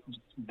 And,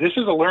 this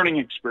is a learning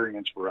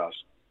experience for us.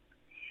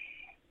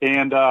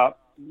 And,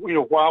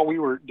 while we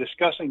were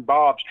discussing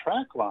Bob's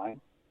track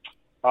line,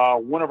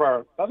 one of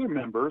our other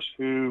members,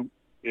 who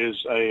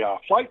is a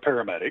flight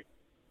paramedic,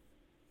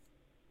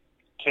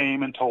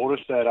 came and told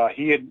us that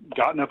he had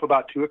gotten up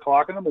about 2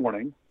 o'clock in the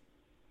morning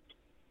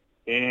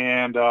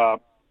and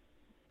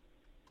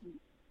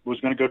was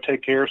going to go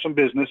take care of some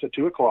business at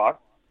 2 o'clock.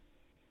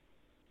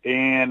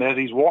 And as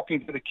he's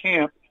walking to the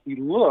camp, he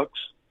looks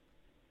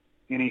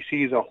and he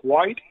sees a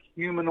white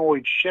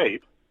humanoid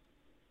shape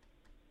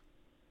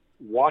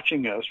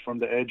watching us from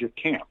the edge of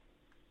camp.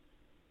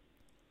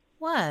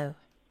 Whoa.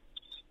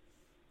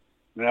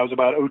 And that was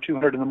about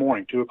 0200 in the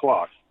morning, 2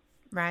 o'clock.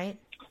 Right.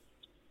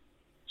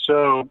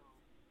 So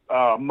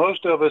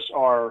most of us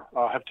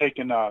have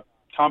taken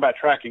combat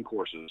tracking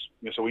courses,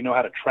 so we know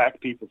how to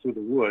track people through the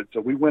woods. So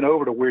we went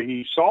over to where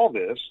he saw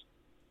this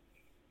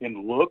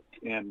and looked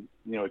and,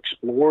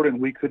 explored,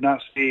 and we could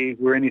not see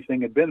where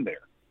anything had been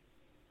there.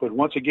 But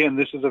once again,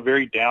 this is a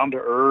very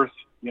down-to-earth,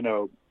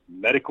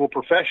 medical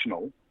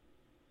professional.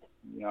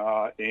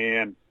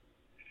 And,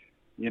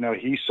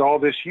 he saw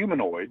this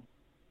humanoid,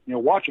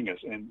 watching us.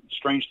 And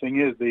strange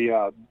thing is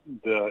the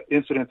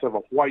incidence of a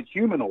white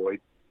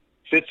humanoid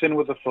fits in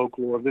with the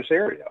folklore of this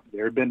area.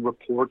 There have been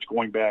reports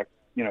going back,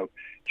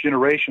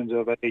 generations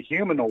of a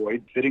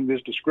humanoid fitting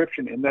this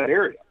description in that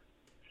area.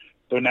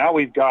 So now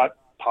we've got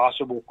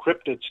possible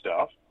cryptid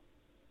stuff.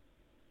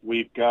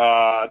 We've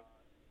got,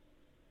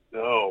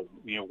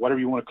 whatever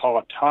you want to call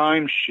it,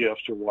 time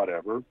shifts or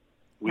whatever.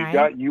 We've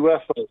got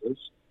UFOs.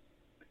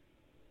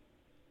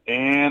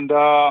 And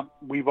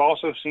we've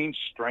also seen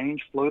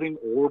strange floating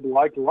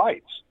orb-like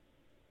lights.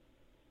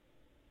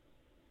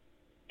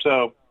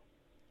 So,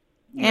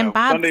 and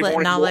Bob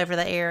flitting all over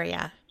the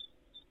area.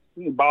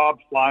 Bob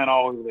flying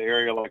all over the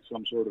area like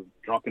some sort of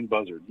drunken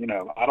buzzard.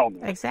 I don't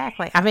know.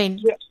 Exactly. I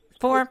mean,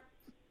 4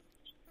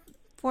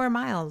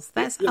 miles.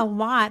 That's a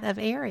lot of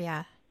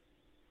area.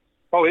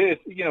 Oh,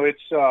 it's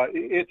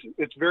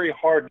very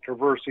hard to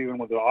traverse even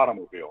with an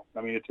automobile.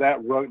 I mean, it's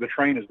that the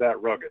train is that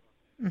rugged.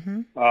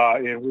 Mm-hmm.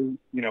 And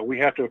we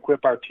have to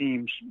equip our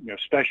teams,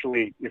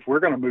 especially if we're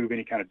going to move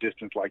any kind of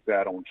distance like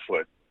that on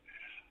foot.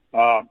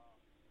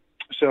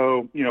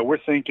 So, we're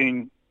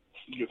thinking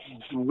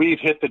we've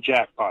hit the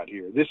jackpot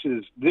here. This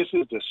is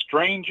the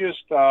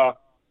strangest, the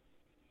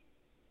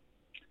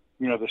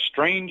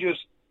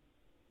strangest,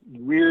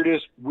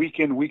 weirdest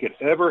weekend we could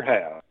ever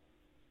have.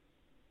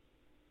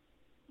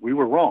 We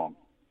were wrong.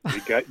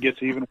 It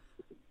gets even.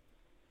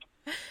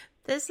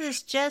 This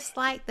is just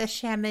like the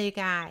Shamu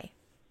guy.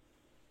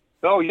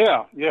 Oh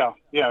yeah.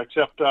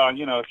 Except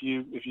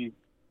if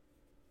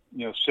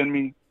you send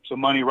me some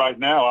money right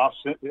now, I'll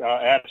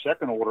add a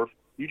second order.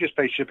 You just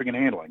pay shipping and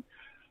handling.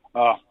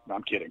 No,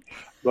 I'm kidding.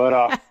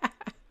 But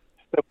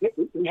so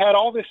we had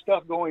all this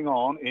stuff going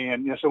on,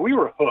 and so we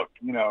were hooked.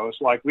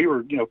 It's like we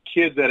were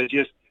kids that had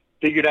just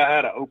figured out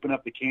how to open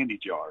up the candy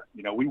jar.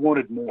 We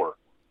wanted more.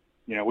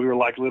 We were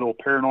like little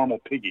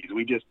paranormal piggies.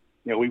 We just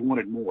we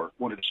wanted more,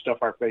 wanted to stuff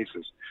our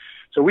faces.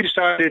 So we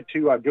decided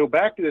to go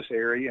back to this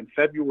area in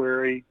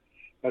February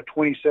of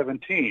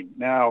 2017.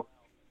 Now,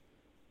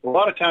 a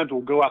lot of times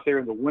we'll go out there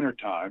in the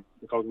wintertime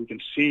because we can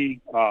see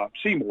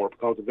more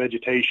because the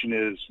vegetation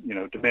is,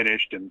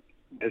 diminished and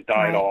has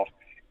died off.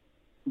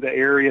 The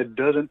area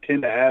doesn't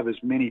tend to have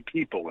as many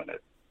people in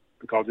it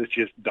because it's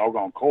just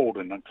doggone cold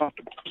and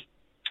uncomfortable.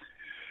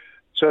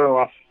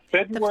 So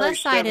February. The plus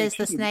side is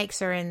the 17th,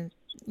 snakes are in,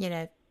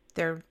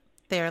 they're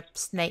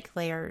snake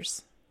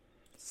layers.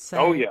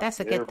 So that's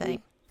a good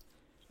thing.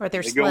 Or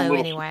they're slow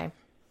anyway.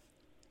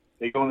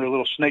 They go on their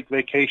little snake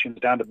vacations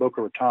down to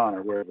Boca Raton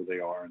or wherever they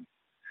are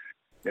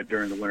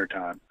during the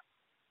wintertime.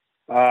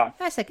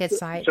 That's a good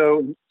sight. So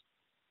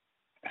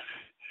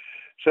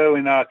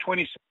in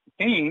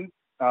 2017,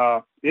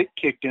 it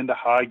kicked into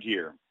high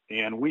gear,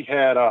 and we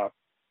had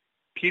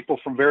people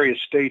from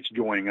various states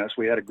joining us.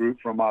 We had a group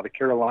from the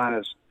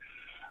Carolinas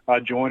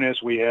join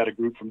us. We had a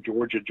group from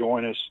Georgia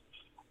join us.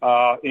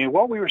 And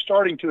what we were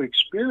starting to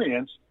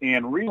experience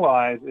and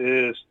realize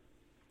is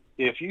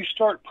if you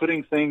start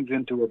putting things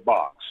into a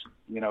box,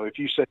 if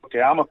you say,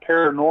 okay, I'm a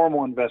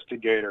paranormal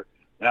investigator,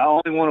 and I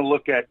only want to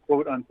look at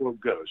quote-unquote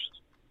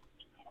ghosts,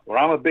 or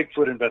I'm a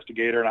Bigfoot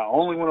investigator and I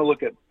only want to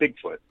look at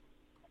Bigfoot,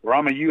 or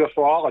I'm a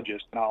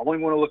UFOologist and I only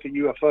want to look at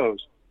UFOs,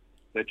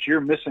 that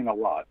you're missing a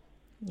lot.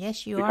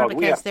 Yes, you are,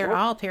 because they're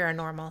all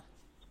paranormal.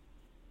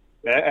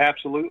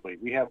 Absolutely.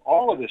 We have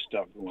all of this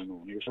stuff going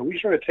on here. So we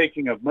started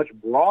taking a much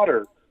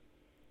broader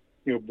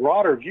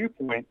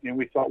viewpoint, and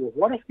we thought, well,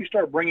 what if we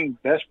start bringing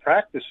best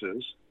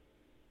practices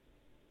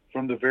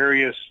from the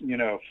various,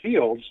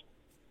 fields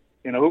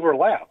and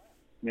overlap?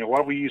 Why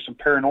don't we use some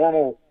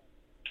paranormal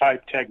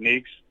type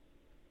techniques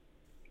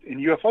in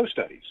UFO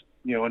studies,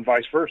 and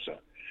vice versa.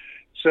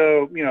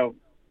 So,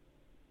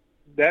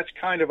 that's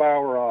kind of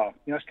our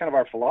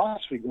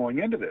philosophy going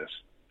into this.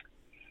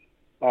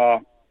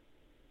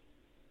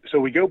 So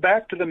we go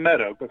back to the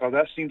Meadow because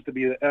that seems to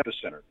be the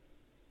epicenter,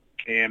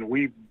 and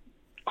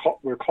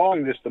we're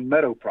calling this the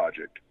Meadow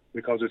Project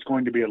because it's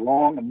going to be a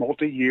long,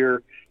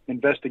 multi-year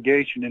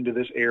investigation into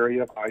this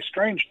area of high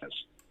strangeness.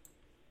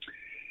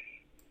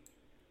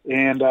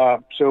 And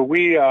so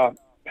we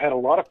had a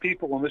lot of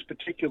people on this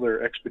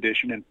particular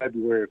expedition in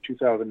February of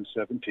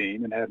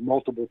 2017 and had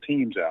multiple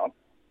teams out.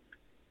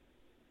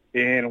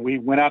 And we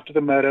went out to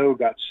the Meadow,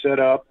 got set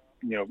up,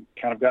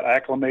 kind of got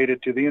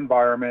acclimated to the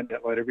environment,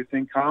 let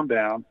everything calm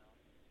down.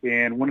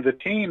 And one of the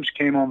teams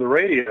came on the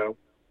radio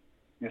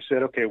and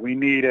said, okay, we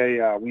need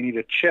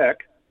a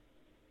check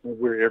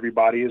where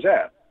everybody is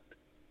at.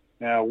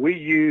 Now, we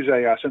use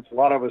since a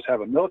lot of us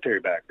have a military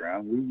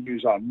background, we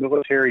use a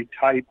military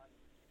type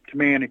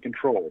command and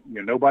control.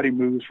 Nobody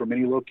moves from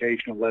any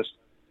location unless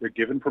they're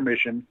given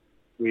permission.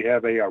 We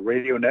have a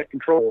radio net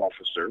control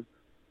officer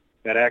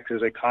that acts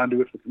as a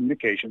conduit for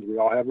communications. We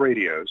all have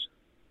radios.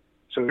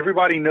 So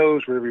everybody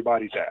knows where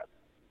everybody's at.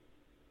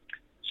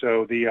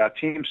 So the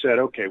team said,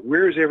 okay,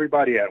 where's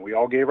everybody at? We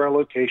all gave our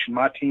location.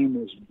 My team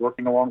was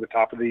working along the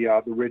top of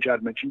the ridge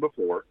I'd mentioned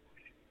before,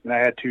 and I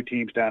had two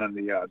teams down in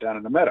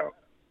the Meadow.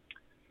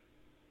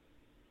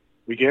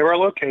 We gave our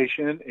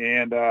location,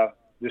 and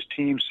this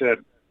team said,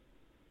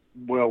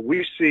 well,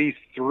 we see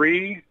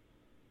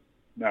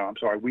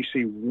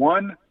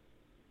one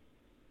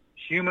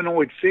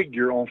humanoid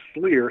figure on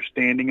FLIR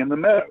standing in the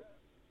Meadow.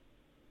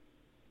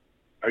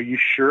 Are you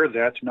sure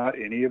that's not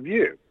any of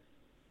you?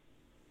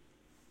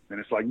 And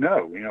it's like,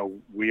 no,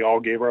 we all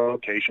gave our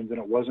locations and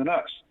it wasn't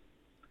us.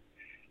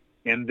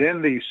 And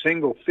then the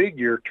single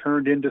figure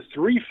turned into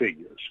three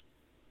figures.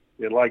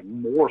 It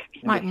morphed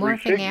into like three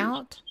morphing figures.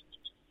 out?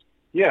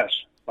 Yes.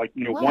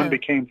 One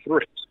became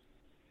three.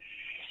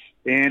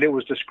 And it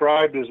was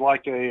described as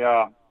like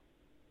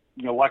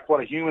like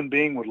what a human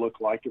being would look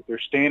like if they're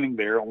standing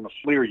there on a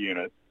FLIR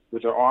unit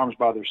with their arms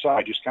by their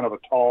side, just kind of a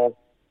tall,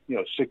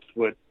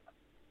 6.5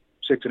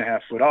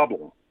 foot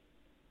oblong.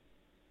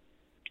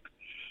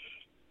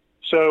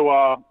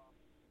 So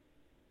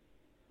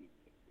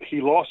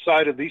he lost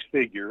sight of these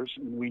figures,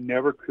 and we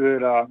never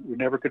could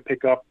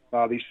pick up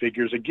these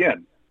figures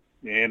again.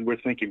 And we're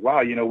thinking,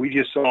 wow, we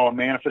just saw a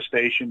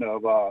manifestation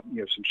of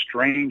some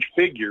strange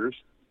figures,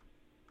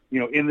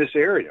 in this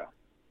area.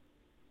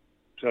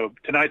 So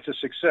tonight's a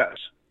success.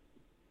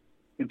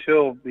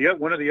 Until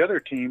one of the other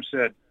teams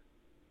said,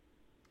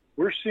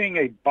 we're seeing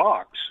a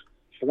box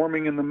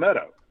forming in the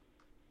Meadow.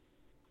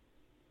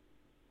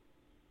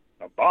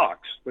 A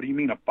box? What do you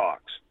mean a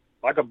box?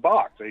 Like a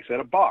box. They said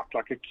a box,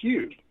 like a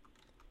cube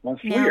on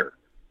FLIR. Now,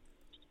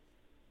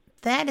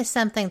 that is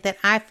something that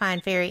I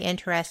find very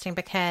interesting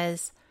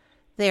because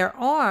there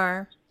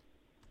are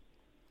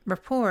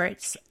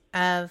reports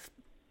of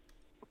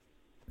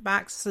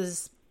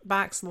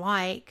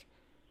box-like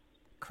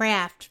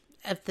craft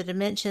of the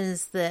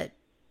dimensions that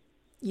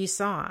you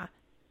saw,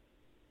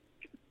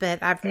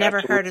 but I've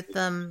never heard of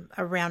them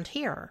around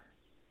here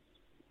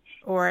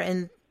or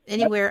in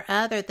anywhere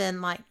other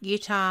than like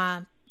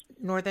Utah,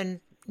 northern,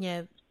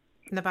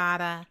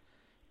 Nevada,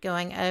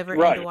 going over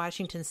into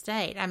Washington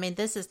State. I mean,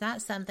 this is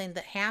not something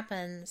that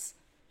happens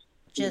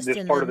just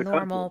in the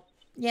normal. Country.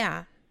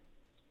 Yeah.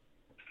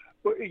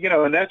 Well,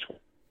 and that's what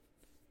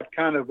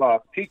kind of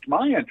piqued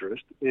my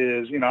interest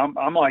is,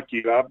 I'm like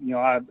you.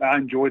 I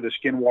enjoy the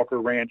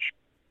Skinwalker Ranch,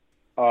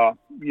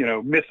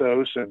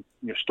 mythos and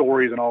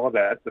stories and all of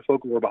that, the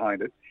folklore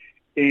behind it.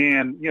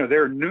 And,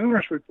 there are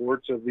numerous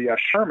reports of the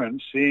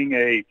Shermans seeing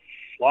a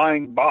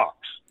flying box,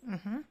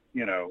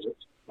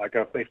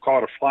 they call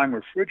it a flying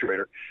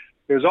refrigerator.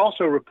 There's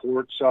also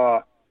reports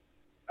out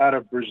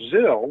of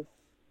Brazil,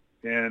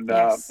 and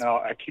yes. Now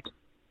I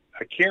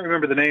can't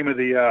remember the name of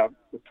the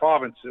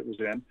province it was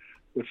in,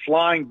 with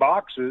flying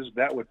boxes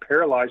that would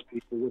paralyze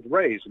people with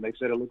rays, and they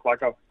said it looked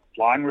like a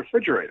flying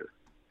refrigerator.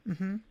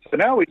 Mm-hmm. So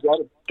now we've got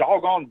a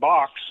doggone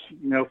box,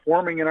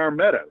 forming in our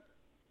Meadow.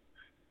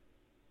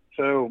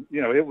 So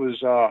it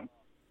was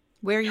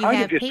where you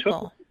have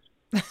people.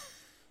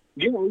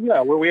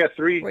 Where we had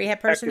three. Where you have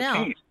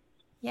personnel. Teams.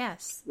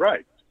 Yes.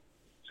 Right.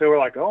 So we're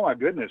like, oh my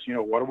goodness,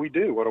 what do we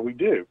do? What do we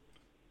do?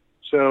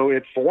 So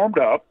it formed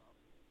up,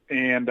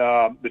 and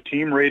the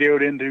team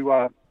radioed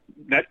into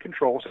net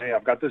control, saying, hey,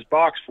 I've got this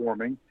box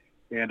forming,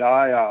 and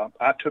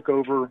I took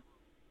over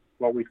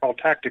what we call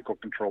tactical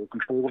control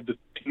of the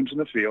teams in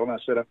the field. And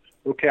I said,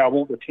 okay, I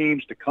want the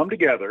teams to come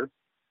together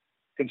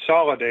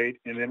consolidate,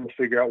 and then we'll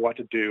figure out what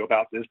to do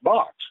about this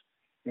box.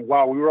 And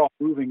while we were all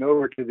moving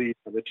over to the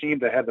team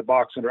that had the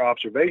box under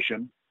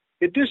observation,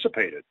 it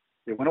dissipated.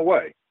 It went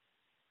away.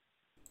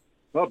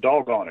 Well,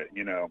 doggone it,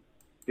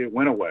 it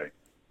went away.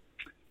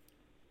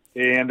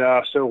 And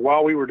so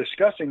while we were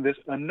discussing this,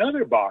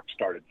 another box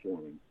started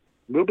forming,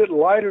 a little bit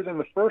lighter than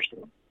the first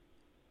one.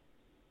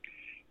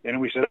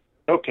 And we said,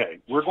 okay,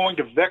 we're going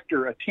to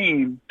vector a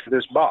team to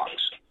this box.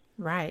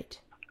 Right.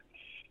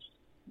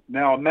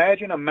 Now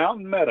imagine a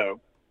mountain meadow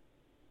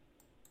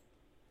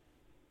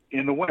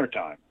in the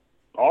wintertime.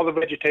 All the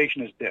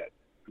vegetation is dead.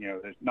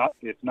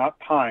 It's not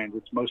pines,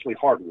 it's mostly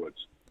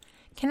hardwoods.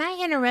 Can I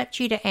interrupt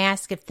you to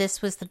ask if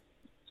this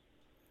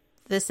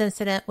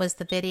incident was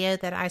the video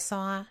that I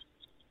saw?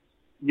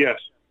 Yes.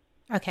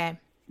 Okay.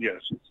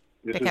 Yes.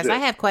 Because I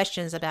have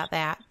questions about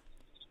that.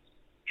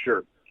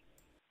 Sure.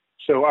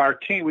 So our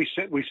team, we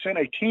sent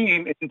a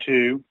team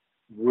into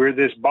where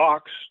this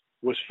box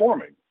was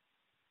forming.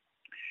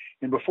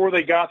 And before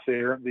they got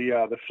there,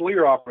 the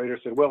FLIR operator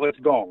said, well, it's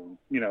gone.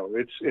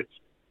 It's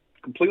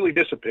completely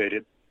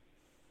dissipated.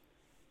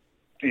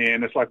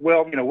 And it's like,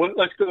 well,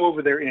 let's go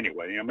over there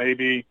anyway.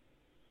 Maybe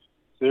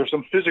there's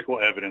some physical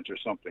evidence or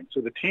something.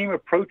 So the team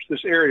approached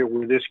this area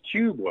where this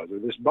cube was, or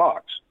this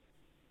box.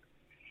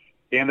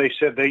 And they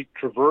said they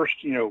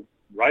traversed,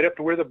 right up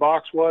to where the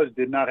box was,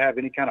 did not have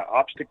any kind of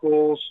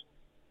obstacles.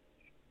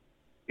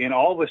 And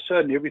all of a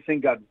sudden,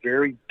 everything got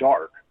very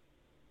dark.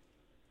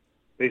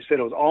 They said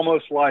it was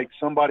almost like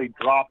somebody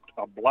dropped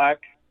a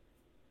black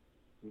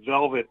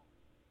velvet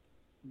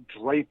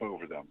drape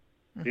over them.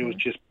 Mm-hmm. It was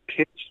just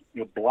pitch,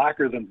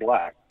 blacker than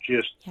black,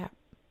 just,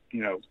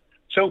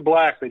 so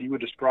black that you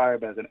would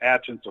describe as an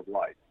absence of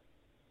light.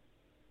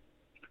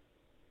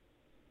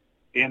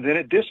 And then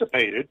it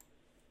dissipated,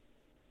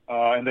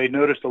 and they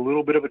noticed a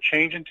little bit of a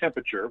change in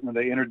temperature when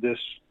they entered this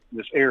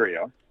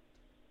area.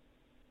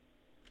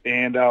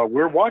 And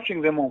we're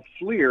watching them on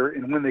FLIR,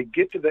 and when they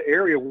get to the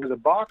area where the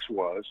box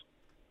was,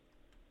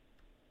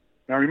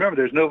 now remember,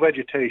 there's no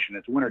vegetation.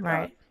 It's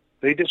wintertime.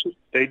 Right.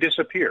 They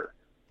disappear.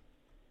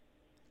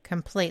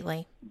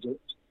 Completely.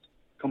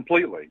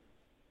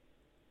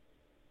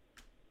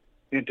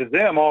 And to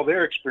them, all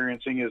they're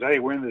experiencing is, hey,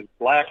 we're in this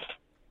black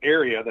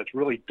area that's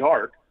really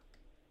dark,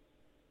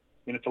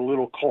 and it's a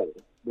little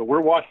cold. But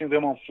we're watching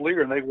them on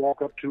FLIR, and they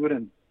walk up to it,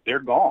 and they're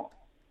gone.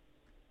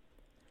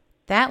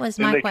 That was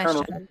my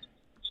question.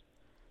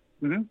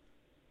 Mm-hmm.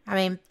 I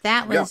mean,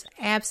 that was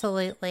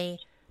absolutely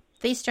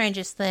the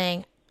strangest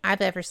thing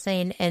I've ever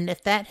seen. And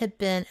if that had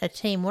been a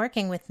team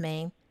working with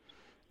me,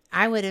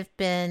 I would have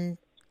been,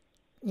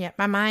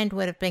 my mind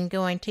would have been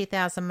going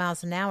 2,000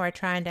 miles an hour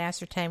trying to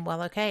ascertain,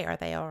 well, okay, are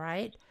they all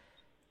right?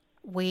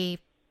 We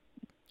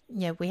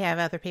have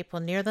other people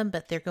near them,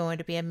 but they're going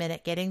to be a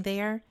minute getting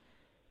there.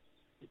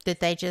 Did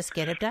they just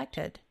get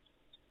abducted?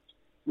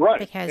 Right.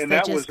 Because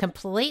they just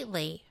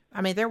completely,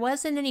 there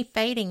wasn't any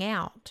fading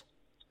out.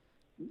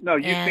 No,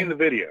 you've seen the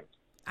video.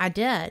 I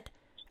did.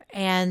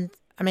 And,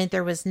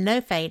 there was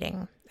no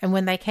fading. And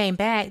when they came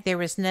back, there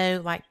was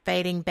no,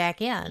 fading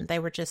back in. They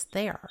were just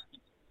there.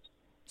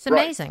 It's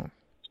amazing.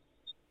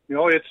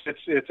 Right.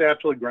 It's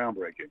absolutely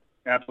groundbreaking.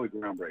 Absolutely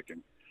groundbreaking.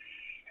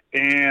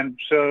 And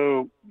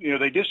so,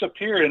 they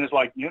disappeared, and it's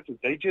like, did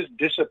they just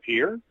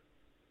disappear?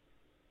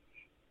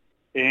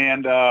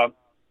 And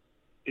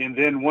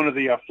then one of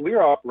the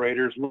FLIR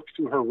operators looks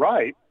to her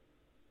right,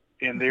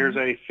 and there's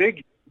a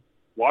figure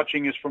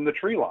watching us from the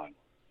tree line.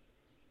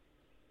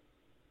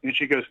 And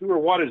she goes, who or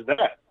what is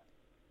that?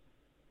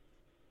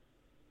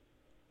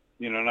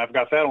 And I've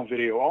got that on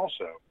video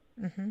also.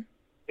 Mm-hmm.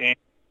 And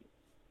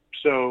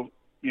so,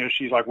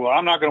 she's like, well,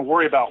 I'm not going to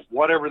worry about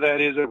whatever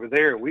that is over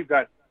there. We've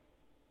got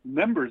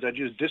members that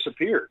just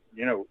disappeared.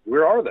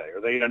 Where are they?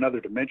 Are they in another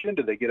dimension?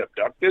 Did they get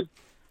abducted?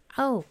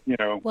 Oh,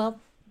 well,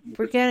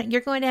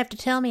 you're going to have to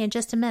tell me in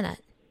just a minute,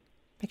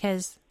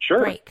 because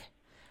break.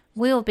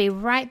 We will be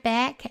right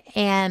back.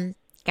 And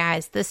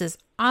guys, this is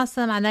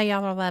awesome. I know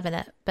y'all are loving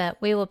it,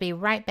 but we will be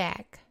right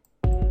back.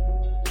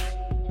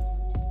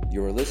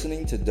 You're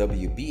listening to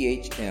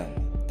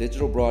WBHM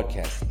Digital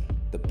Broadcasting,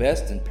 the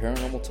best in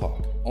paranormal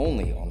talk,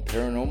 only on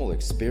Paranormal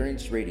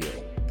Experience Radio,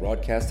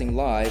 broadcasting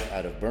live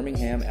out of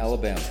Birmingham,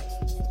 Alabama.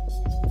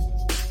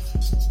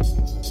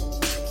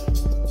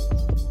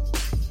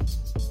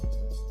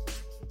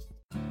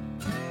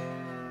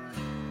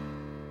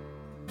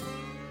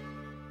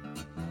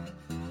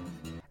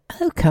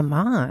 Oh, come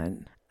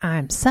on.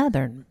 I'm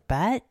Southern,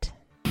 but...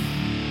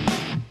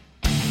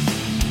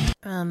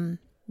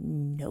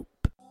 Nope.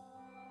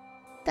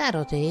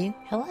 That'll do.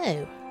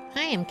 Hello.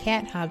 I am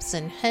Kat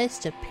Hobson,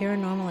 host of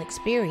Paranormal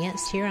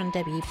Experience here on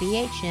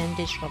WBHM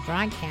Digital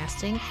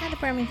Broadcasting out of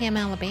Birmingham,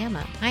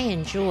 Alabama. I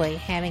enjoy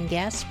having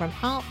guests from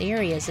all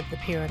areas of the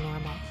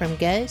paranormal, from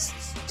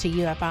ghosts to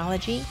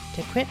ufology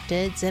to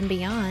cryptids and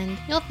beyond.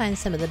 You'll find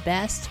some of the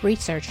best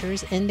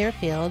researchers in their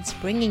fields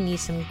bringing you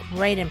some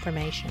great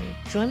information.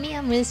 Join me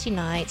on Wednesday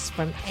nights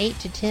from 8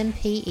 to 10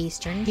 p.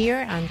 Eastern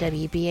here on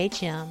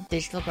WBHM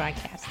Digital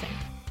Broadcasting.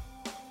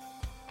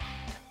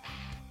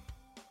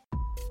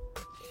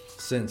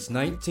 Since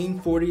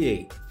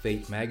 1948,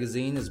 Fate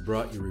Magazine has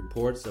brought you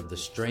reports of the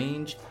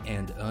strange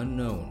and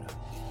unknown,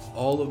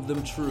 all of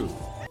them true.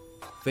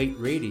 Fate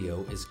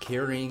Radio is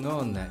carrying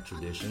on that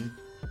tradition,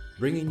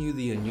 bringing you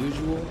the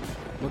unusual,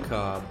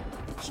 macabre,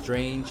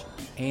 strange,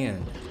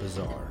 and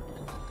bizarre.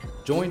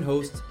 Join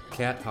host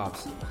Kat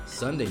Hobson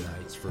Sunday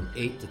nights from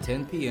 8 to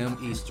 10 p.m.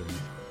 Eastern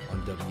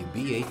on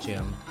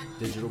WBHM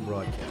Digital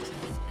Broadcasting.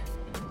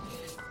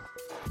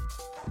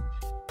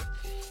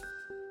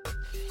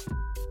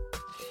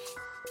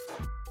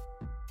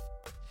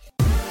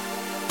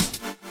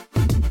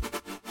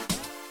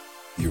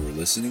 You're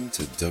listening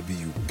to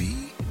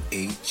WBHM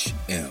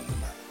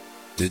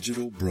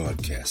Digital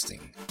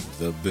Broadcasting,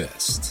 the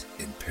best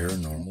in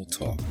paranormal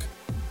talk,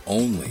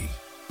 only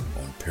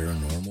on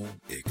Paranormal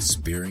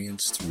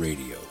Experienced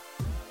Radio,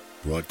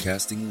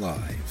 broadcasting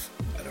live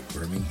out of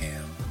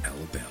Birmingham,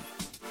 Alabama.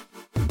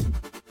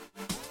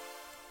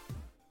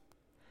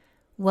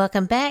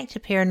 Welcome back to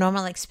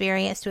Paranormal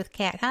Experienced with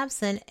Kat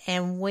Hobson,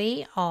 and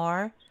we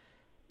are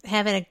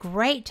having a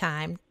great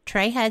time.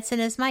 Trey Hudson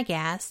is my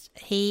guest.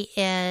 He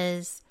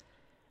is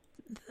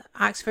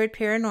Oxford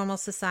Paranormal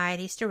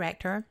Society's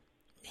director.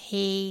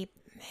 He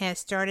has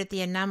started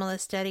the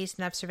Anomalous Studies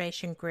and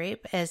Observation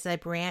Group as a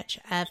branch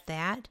of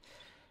that.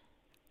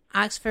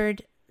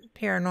 Oxford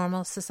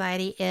Paranormal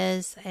Society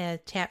is a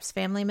TAPS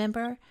family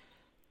member.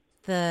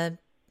 The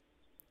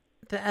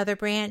other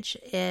branch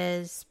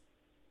is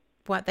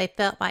what they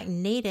felt like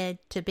needed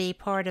to be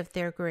part of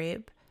their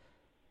group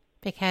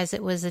because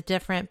it was a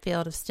different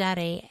field of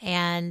study.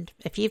 And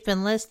if you've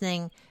been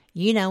listening,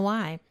 you know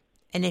why.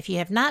 And if you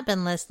have not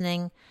been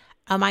listening,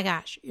 oh my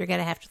gosh, you're going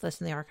to have to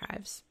listen to the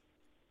archives.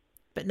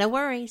 But no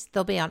worries,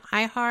 they'll be on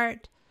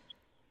iHeart,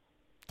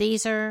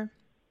 Deezer,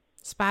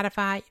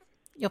 Spotify.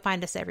 You'll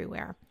find us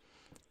everywhere.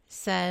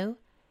 So,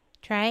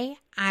 Trey,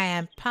 I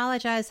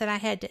apologize that I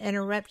had to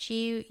interrupt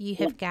you. You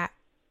have got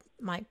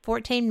like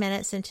 14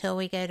 minutes until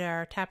we go to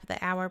our top of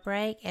the hour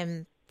break.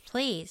 And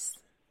please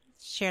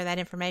share that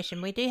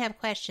information. We do have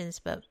questions,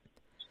 but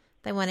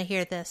they want to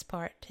hear this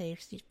part too.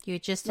 You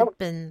just have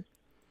been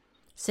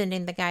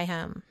sending the guy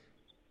home.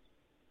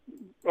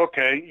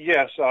 Okay.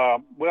 Yes.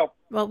 Well,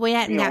 we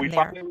hadn't gotten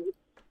there.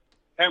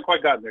 Haven't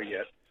quite gotten there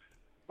yet.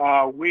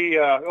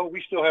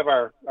 We still have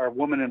our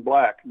woman in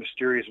black,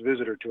 mysterious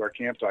visitor to our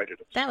campsite.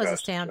 That was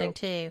astounding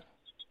too.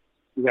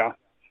 Yeah.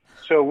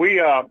 So we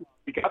got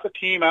the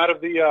team out of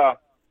the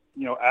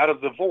out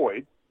of the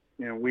void.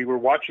 We were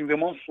watching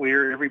them on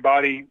FLIR.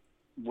 Everybody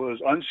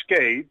was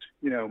unscathed.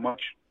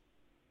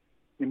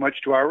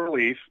 Much to our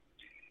relief.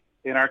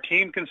 And our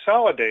team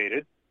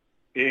consolidated,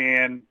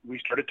 and we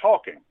started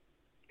talking.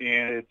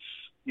 And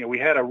we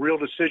had a real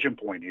decision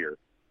point here.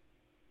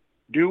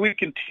 Do we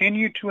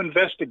continue to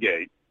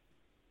investigate,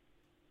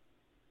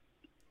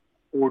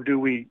 or do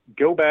we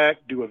go back,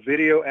 do a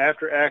video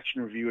after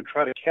action review, and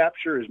try to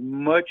capture as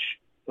much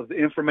of the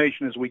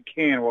information as we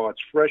can while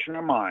it's fresh in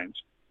our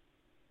minds,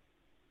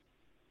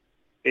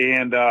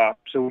 and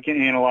so we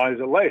can analyze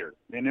it later?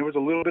 And there was a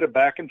little bit of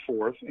back and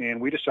forth,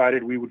 and we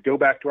decided we would go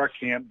back to our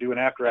camp, do an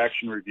after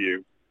action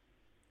review,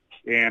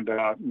 and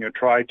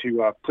try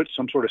to put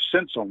some sort of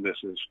sense on this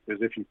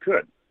as if you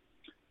could.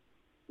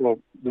 Well,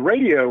 the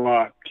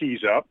radio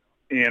keys up,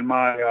 and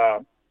my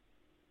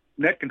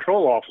net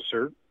control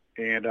officer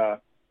and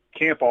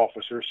camp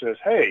officer says,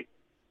 "Hey,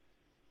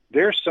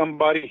 there's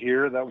somebody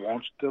here that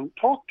wants to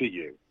talk to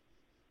you,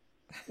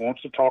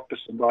 wants to talk to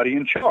somebody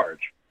in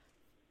charge."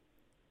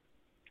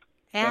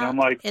 Out and I'm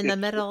like, in the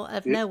middle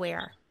of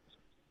nowhere.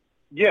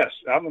 Yes,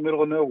 out in the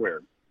middle of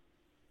nowhere.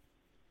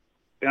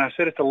 And I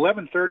said, it's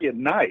 11:30 at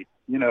night,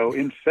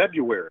 in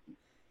February.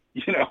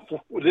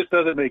 This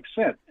doesn't make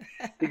sense.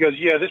 He goes,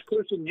 yeah, this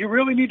person, you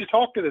really need to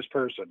talk to this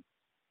person.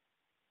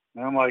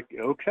 And I'm like,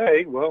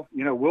 okay, well,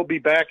 we'll be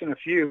back in a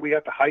few. We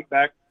have to hike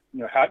back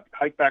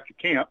to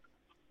camp,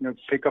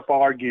 pick up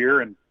all our gear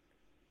and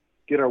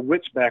get our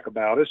wits back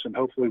about us. And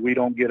hopefully we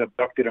don't get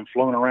abducted and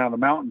flown around the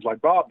mountains like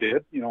Bob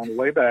did, on the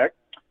way back.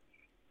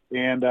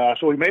 And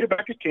so we made it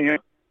back to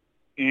camp.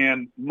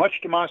 And much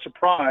to my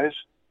surprise,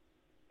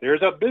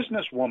 there's a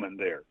businesswoman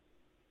there.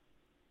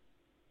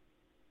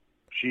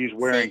 She's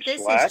wearing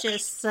slacks. This is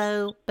just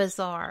so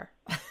bizarre.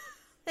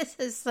 This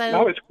is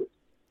so it's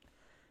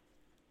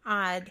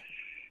odd.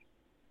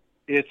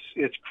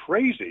 It's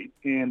crazy.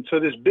 And so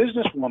this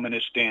businesswoman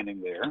is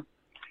standing there,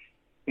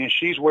 and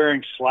she's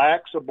wearing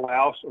slacks, a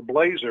blouse, a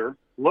blazer,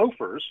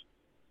 loafers,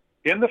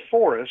 in the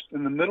forest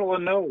in the middle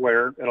of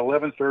nowhere at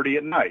 11:30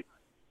 at night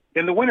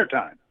in the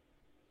wintertime.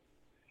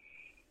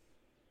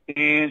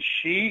 And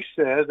she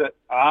says that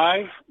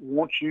I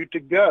want you to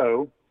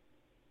go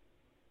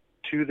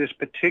to this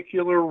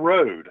particular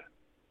road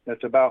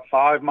that's about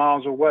 5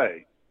 miles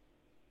away.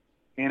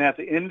 And at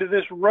the end of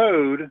this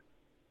road,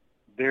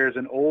 there's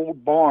an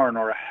old barn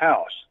or a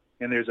house,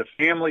 and there's a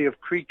family of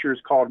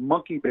creatures called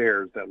monkey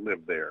bears that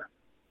live there.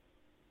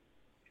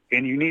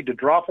 And you need to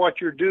drop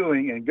what you're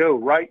doing and go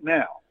right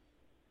now.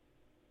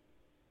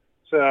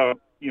 So,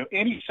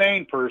 any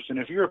sane person,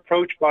 if you're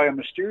approached by a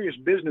mysterious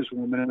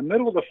businesswoman in the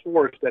middle of the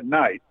forest at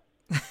night,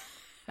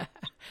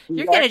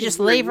 You're going to just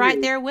leave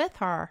right there with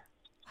her.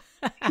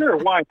 Sure,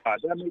 why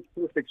not? That makes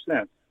perfect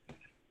sense.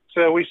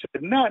 So we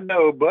said, not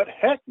no, but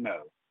heck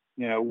no.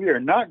 We are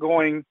not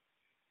going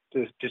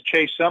to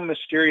chase some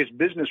mysterious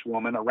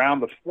businesswoman around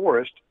the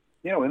forest,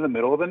 in the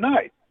middle of the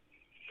night.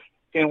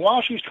 And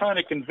while she's trying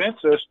to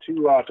convince us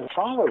to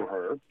follow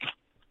her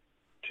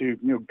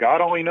to,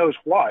 God only knows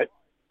what,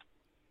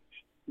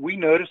 we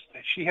notice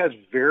that she has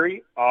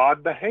very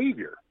odd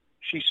behavior.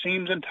 She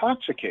seems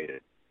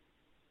intoxicated.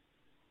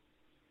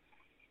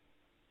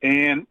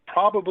 And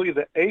probably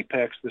the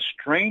apex, the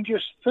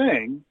strangest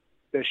thing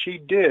that she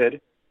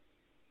did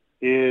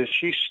is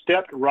she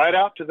stepped right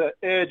out to the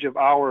edge of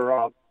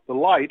the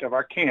light of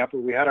our camp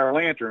where we had our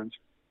lanterns.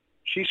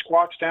 She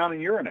squats down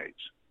and urinates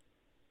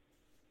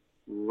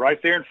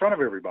right there in front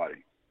of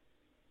everybody.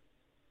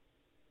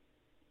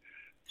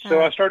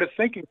 So I started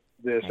thinking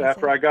this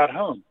after I got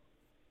home.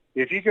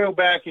 If you go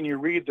back and you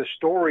read the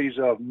stories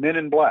of men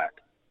in black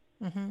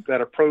that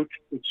approach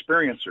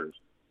experiencers,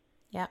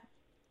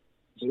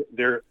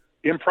 they're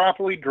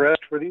improperly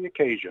dressed for the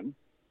occasion.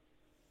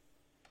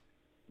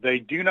 They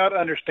do not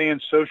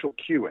understand social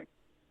cueing.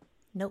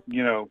 Nope.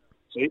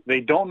 They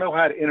don't know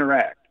how to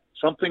interact.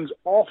 Something's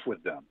off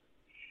with them.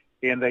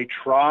 And they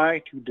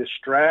try to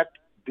distract,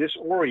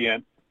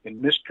 disorient,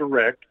 and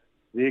misdirect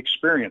the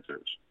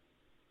experiencers.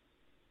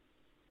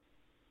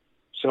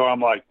 So I'm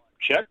like,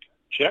 check,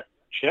 check,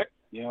 check.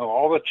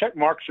 All the check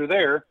marks are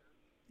there.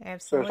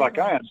 Absolutely. So it's like,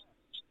 I am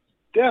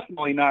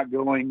definitely not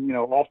going,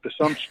 off to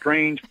some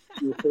strange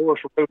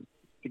forest road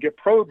to get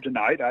probed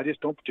tonight. I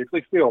just don't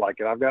particularly feel like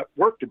it. I've got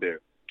work to do.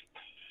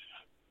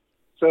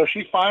 So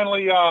she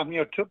finally,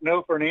 took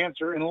no for an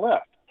answer and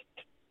left.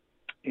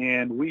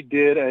 And we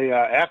did a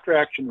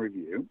after-action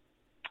review,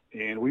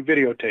 and we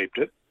videotaped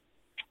it.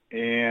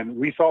 And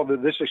we thought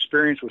that this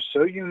experience was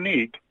so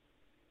unique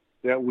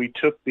that we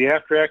took the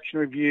after-action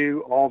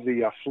review, all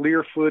the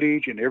FLIR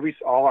footage, and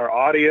all our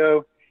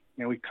audio,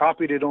 and we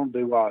copied it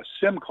onto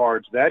SIM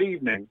cards that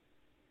evening.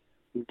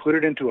 We put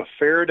it into a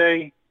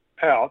Faraday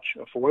pouch,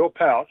 a foil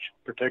pouch,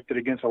 protected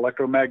against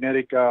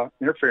electromagnetic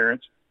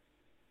interference,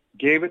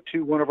 gave it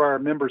to one of our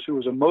members who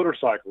was a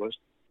motorcyclist,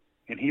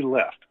 and he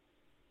left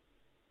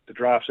to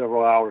drive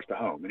several hours to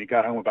home. And he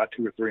got home about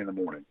 2 or 3 in the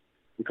morning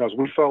because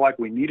we felt like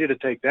we needed to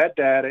take that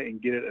data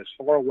and get it as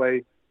far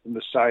away from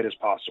the site as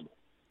possible.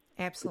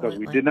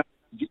 Absolutely. Because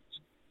we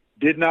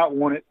did not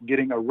want it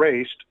getting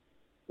erased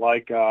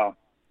like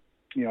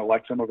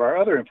some of our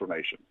other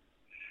information.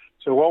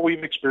 So what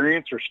we've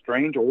experienced are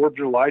strange orbs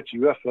or lights,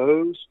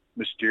 UFOs,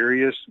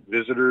 mysterious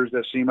visitors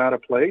that seem out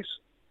of place,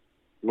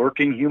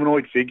 lurking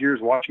humanoid figures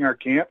watching our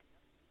camp,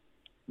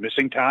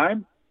 missing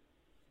time,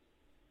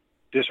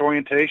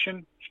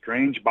 disorientation,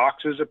 strange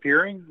boxes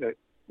appearing,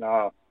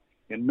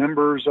 and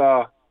members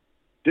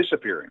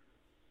disappearing.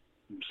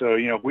 So,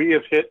 we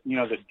have hit,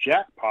 the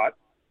jackpot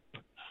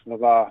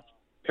of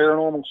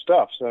paranormal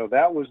stuff. So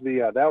that was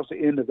the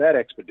end of that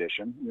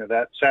expedition.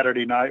 That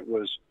Saturday night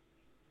was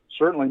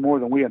certainly more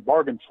than we had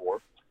bargained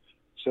for.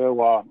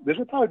 So this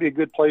would probably be a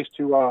good place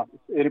to,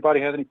 if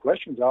anybody has any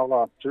questions,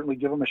 I'll certainly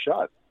give them a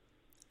shot.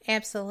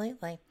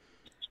 Absolutely.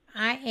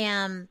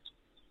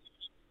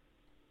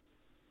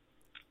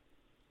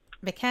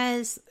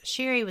 Because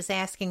Sherry was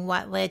asking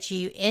what led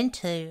you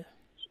into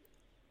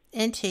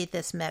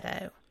this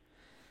meadow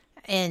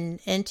and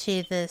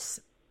into this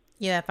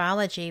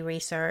ufology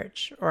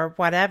research or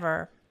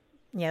whatever,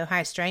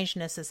 high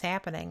strangeness is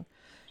happening.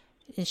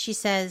 And she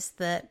says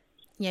that,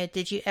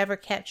 did you ever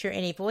capture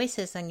any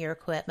voices on your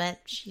equipment?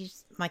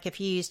 She's like, if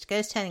you used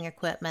ghost hunting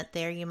equipment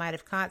there, you might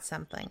have caught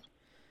something.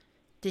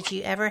 Did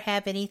you ever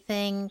have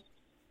anything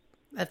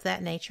of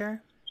that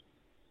nature?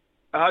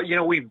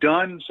 We've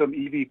done some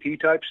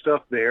EVP type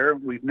stuff there.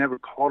 We've never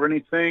caught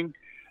anything.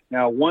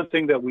 Now, one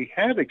thing that we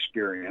have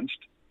experienced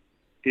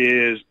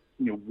is,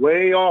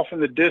 way off in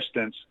the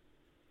distance,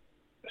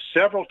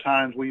 several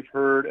times we've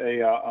heard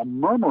a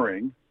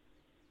murmuring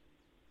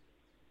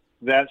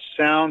that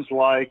sounds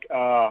like,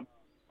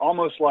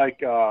 almost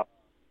like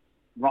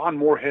Ron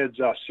Moorhead's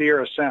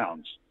Sierra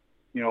Sounds,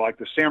 like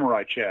the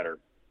samurai chatter,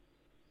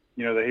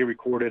 that he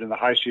recorded in the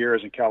high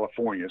Sierras in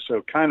California.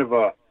 So kind of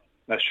a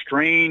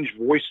strange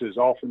voices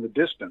off in the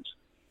distance.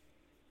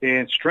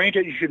 And strange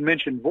that you should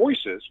mention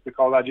voices,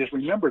 because I just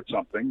remembered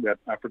something that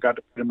I forgot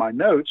to put in my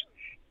notes,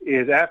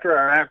 is after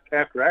our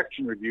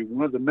after-action review,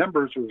 one of the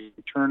members was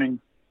returning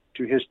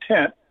to his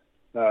tent,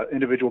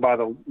 individual by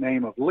the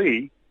name of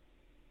Lee,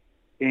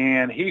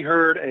 and he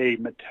heard a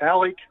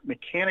metallic,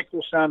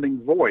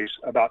 mechanical-sounding voice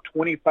about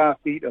 25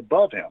 feet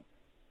above him,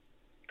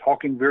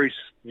 talking very,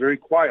 very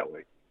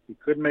quietly. He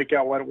couldn't make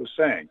out what it was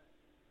saying.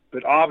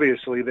 But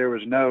obviously there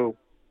was no,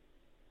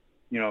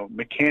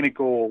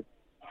 mechanical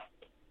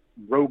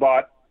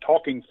robot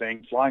talking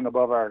thing flying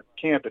above our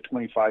camp at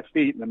 25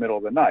 feet in the middle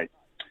of the night.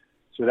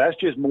 So that's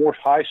just more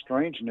high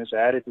strangeness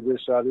added to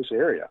this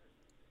area.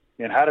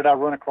 And how did I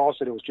run across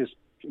it? It was just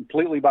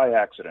completely by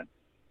accident.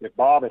 If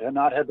Bob had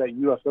not had that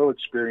UFO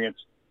experience,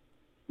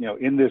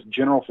 in this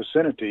general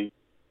vicinity,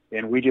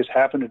 and we just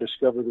happened to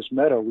discover this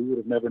meadow, we would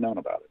have never known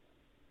about it.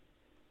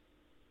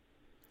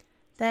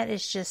 That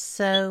is just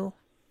so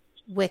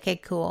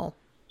wicked cool.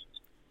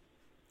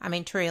 I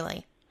mean,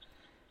 truly.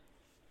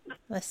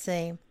 Let's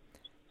see.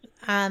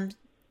 I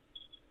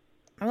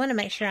want to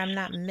make sure I'm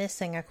not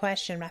missing a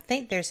question. I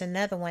think there's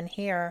another one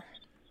here.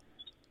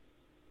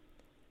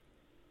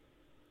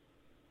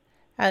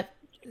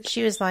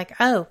 She was like,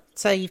 oh,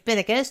 so you've been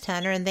a ghost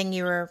hunter and then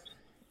you were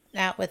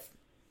out with,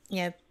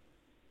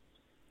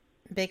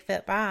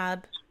 Bigfoot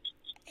Bob,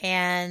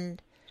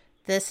 and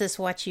this is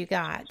what you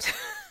got.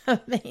 I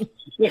mean,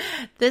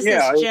 this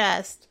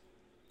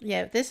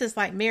is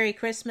like Merry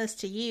Christmas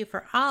to you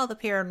for all the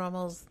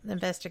paranormal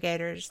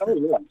investigators.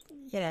 Oh,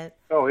 yeah.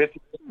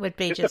 Would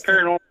be it's just the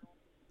paranormal.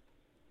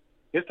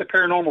 It's the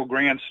paranormal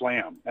grand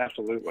slam.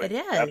 Absolutely. It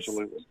is.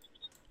 Absolutely.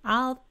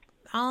 All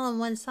on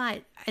one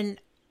side.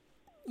 And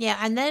yeah,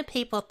 I know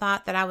people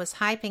thought that I was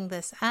hyping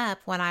this up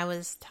when I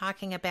was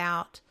talking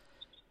about,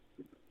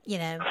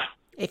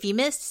 if you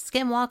missed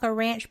Skinwalker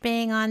Ranch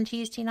being on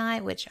Tuesday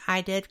night, which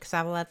I did because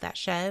I love that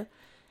show,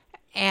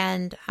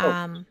 and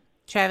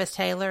Travis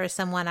Taylor is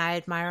someone I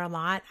admire a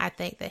lot. I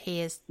think that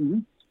he is,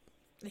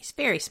 he's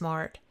very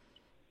smart,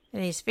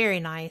 and he's very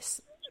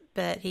nice,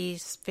 but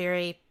he's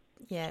very,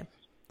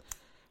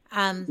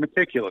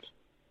 meticulous.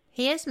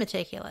 He is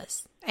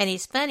meticulous, and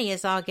he's funny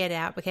as all get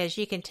out because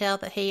you can tell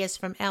that he is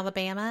from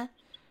Alabama.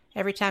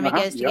 Every time he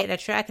goes to get in a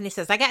truck and he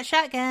says, "I got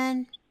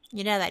shotgun,"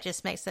 that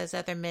just makes those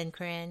other men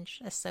cringe.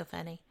 That's so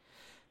funny.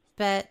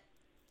 But,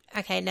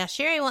 okay, now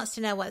Sherry wants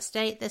to know what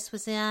state this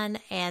was in,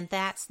 and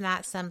that's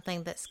not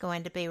something that's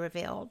going to be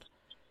revealed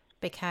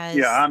because...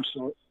 Yeah, I'm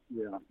sorry.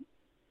 Yeah.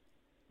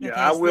 Yeah,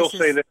 I will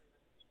say that.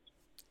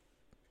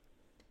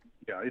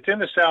 Yeah, it's in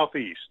the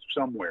southeast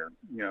somewhere,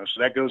 so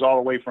that goes all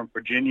the way from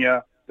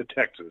Virginia to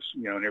Texas,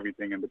 and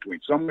everything in between,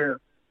 somewhere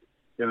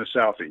in the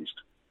southeast.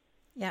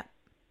 Yep.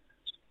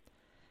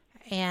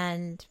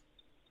 And,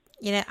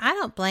 I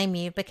don't blame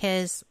you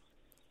because,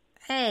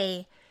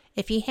 hey,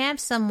 if you have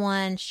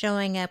someone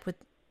showing up with,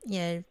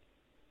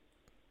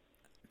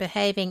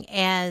 behaving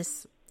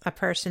as a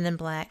person in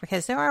black,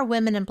 because there are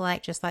women in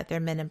black just like there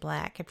are men in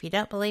black. If you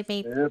don't believe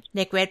me,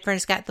 Nick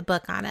Redfern's got the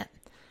book on it.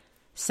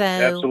 So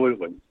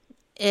absolutely.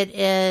 It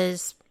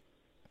is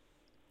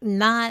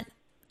not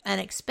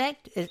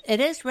unexpected. It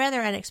is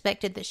rather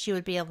unexpected that she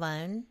would be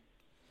alone.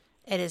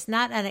 It is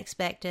not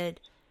unexpected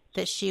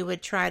that she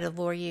would try to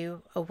lure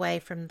you away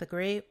from the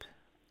group,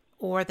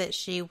 or that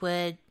she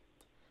would,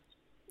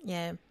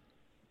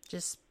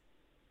 just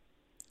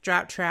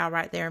drop trowel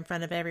right there in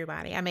front of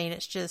everybody. I mean,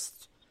 it's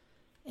just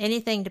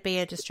anything to be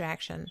a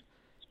distraction.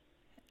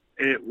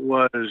 It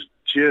was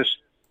just,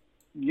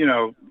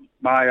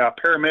 my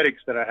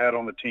paramedics that I had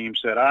on the team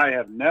said, I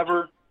have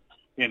never,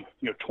 in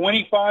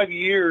 25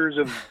 years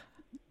of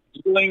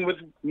dealing with,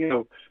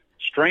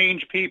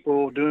 strange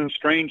people doing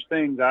strange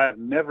things, I have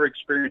never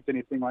experienced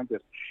anything like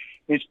this.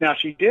 Now,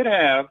 she did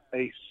have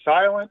a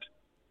silent,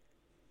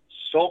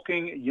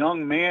 sulking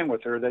young man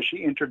with her that she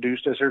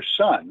introduced as her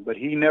son, but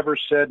he never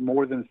said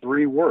more than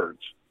 3 words.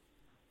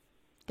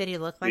 Did he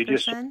look like her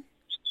son?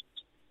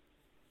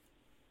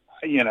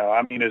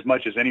 As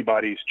much as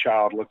anybody's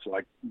child looks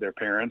like their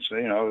parents,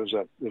 it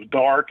was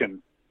dark,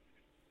 and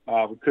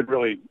we couldn't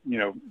really,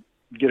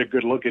 get a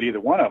good look at either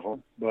one of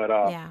them. But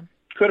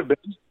could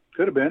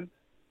have been.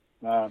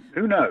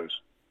 Who knows?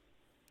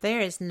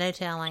 There is no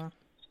telling.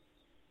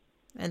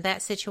 In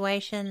that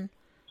situation,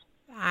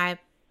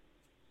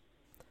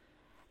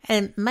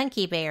 and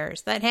monkey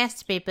bears, that has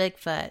to be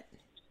Bigfoot.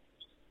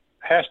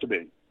 Has to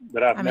be,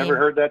 but I've never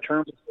heard that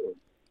term before.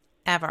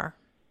 Ever.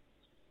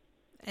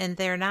 And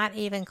they're not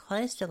even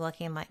close to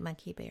looking like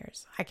monkey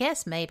bears. I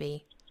guess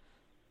maybe,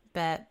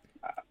 but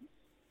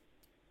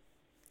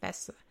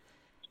that's...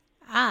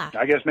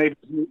 I guess maybe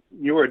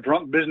you were a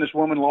drunk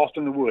businesswoman lost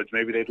in the woods.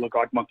 Maybe they'd look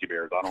like monkey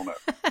bears. I don't know.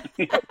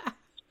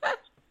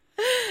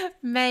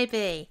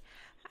 Maybe.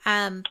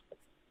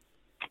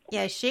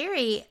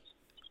 Sherry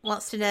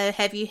wants to know,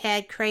 have you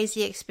had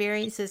crazy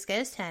experiences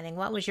ghost hunting?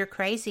 What was your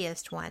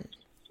craziest one?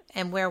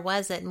 And where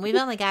was it? And we've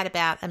only got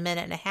about a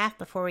minute and a half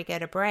before we go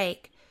to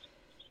break.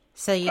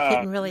 So you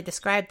couldn't really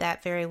describe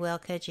that very well,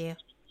 could you?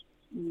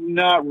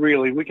 Not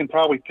really. We can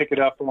probably pick it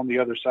up on the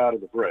other side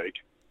of the break.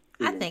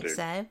 I think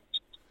so.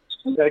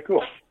 Okay,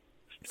 cool.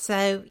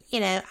 So,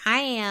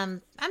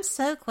 I'm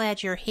so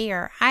glad you're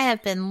here. I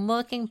have been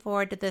looking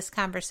forward to this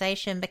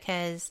conversation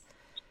because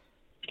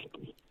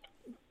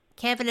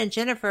Kevin and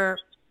Jennifer,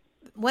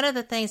 one of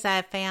the things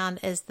I've found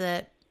is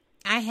that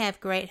I have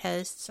great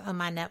hosts on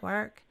my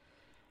network,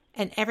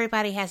 and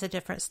everybody has a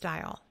different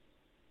style.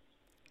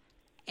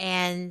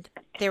 And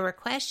there were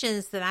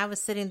questions that I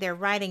was sitting there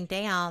writing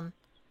down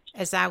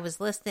as I was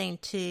listening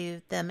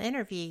to them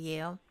interview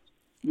you,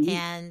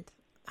 and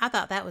I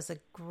thought that was a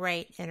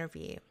great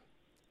interview.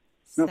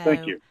 No,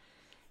 thank you.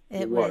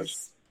 It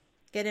was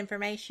good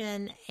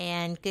information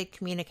and good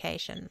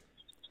communication.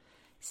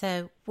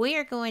 So we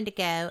are going to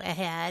go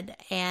ahead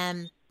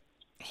and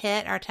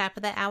hit our top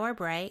of the hour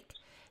break.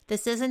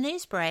 This is a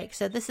news break,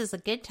 so this is a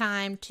good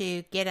time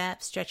to get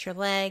up, stretch your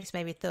legs,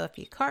 maybe throw a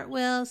few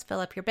cartwheels, fill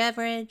up your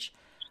beverage,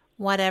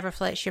 whatever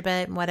floats your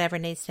boat and whatever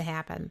needs to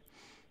happen.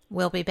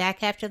 We'll be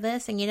back after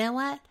this, and you know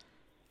what?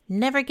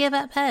 Never give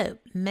up hope.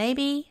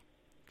 Maybe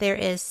there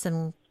is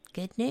some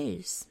good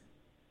news.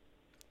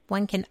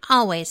 One can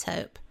always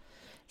hope.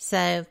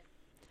 So,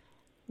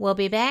 we'll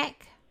be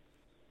back.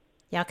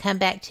 Y'all come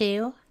back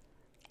too.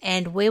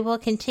 And we will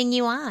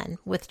continue on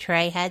with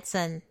Trey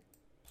Hudson.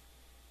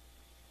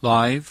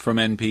 Live from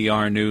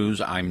NPR News,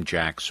 I'm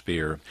Jack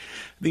Spear.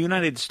 The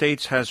United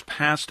States has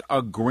passed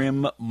a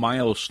grim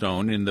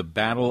milestone in the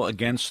battle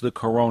against the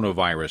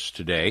coronavirus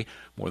today.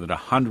 More than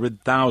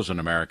 100,000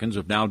 Americans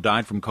have now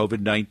died from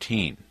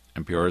COVID-19.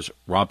 NPR's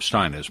Rob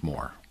Stein has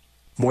more.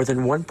 More than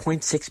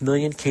 1.6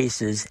 million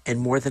cases and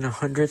more than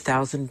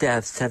 100,000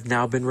 deaths have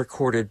now been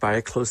recorded by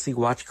a closely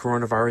watched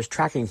coronavirus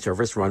tracking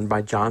service run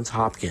by Johns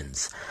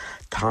Hopkins.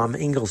 Tom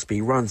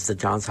Inglesby runs the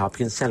Johns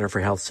Hopkins Center for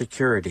Health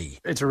Security.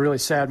 It's a really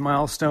sad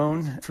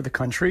milestone for the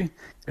country.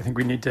 I think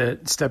we need to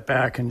step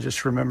back and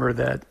just remember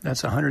that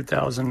that's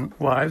 100,000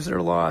 lives that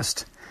are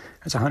lost.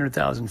 That's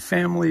 100,000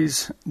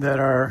 families that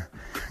are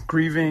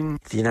grieving.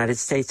 The United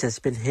States has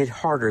been hit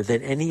harder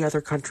than any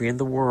other country in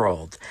the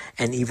world.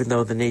 And even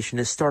though the nation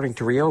is starting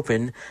to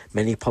reopen,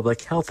 many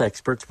public health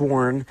experts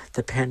warn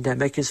the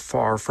pandemic is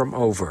far from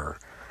over.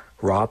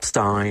 Rob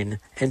Stein,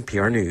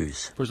 NPR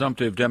News.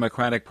 Presumptive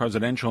Democratic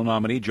presidential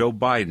nominee Joe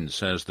Biden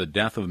says the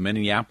death of a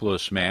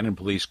Minneapolis man in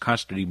police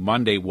custody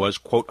Monday was,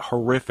 quote,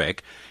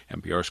 horrific.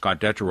 NPR's Scott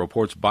Detcher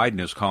reports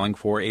Biden is calling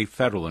for a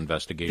federal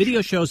investigation.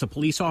 Video shows a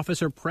police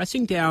officer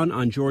pressing down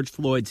on George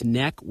Floyd's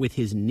neck with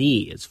his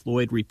knee as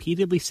Floyd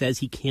repeatedly says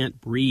he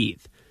can't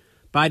breathe.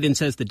 Biden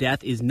says the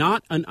death is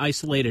not an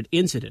isolated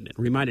incident and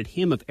reminded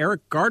him of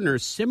Eric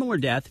Gardner's similar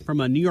death from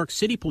a New York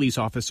City police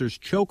officer's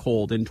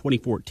chokehold in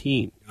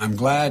 2014. I'm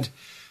glad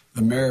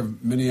the mayor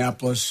of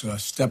Minneapolis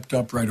stepped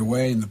up right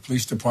away in the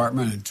police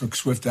department and took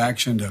swift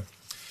action to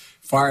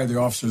fire the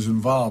officers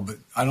involved. But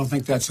I don't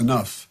think that's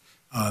enough.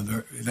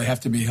 They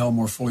have to be held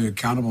more fully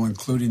accountable,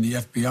 including the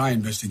FBI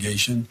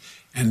investigation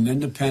and an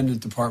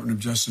independent Department of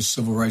Justice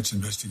civil rights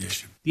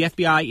investigation. The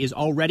FBI is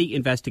already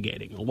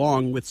investigating,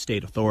 along with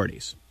state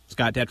authorities.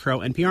 Scott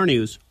Detrow, NPR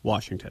News,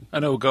 Washington. A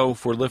no-go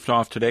for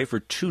liftoff today for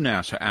two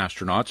NASA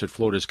astronauts at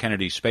Florida's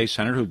Kennedy Space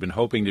Center who've been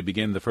hoping to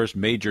begin the first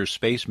major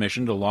space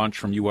mission to launch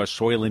from U.S.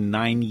 soil in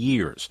 9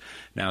 years.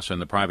 NASA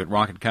and the private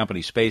rocket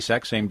company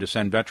SpaceX aim to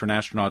send veteran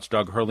astronauts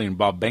Doug Hurley and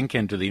Bob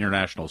Behnken to the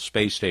International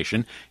Space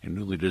Station in a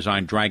newly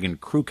designed Dragon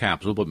crew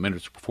capsule, but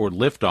minutes before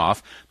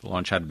liftoff, the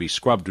launch had to be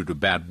scrubbed due to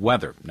bad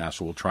weather.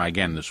 NASA will try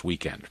again this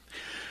weekend.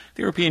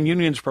 The European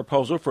Union's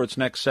proposal for its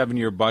next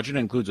 7-year budget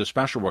includes a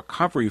special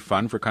recovery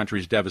fund for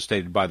countries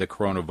devastated by the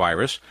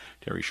coronavirus.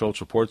 Terry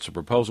Schultz reports the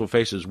proposal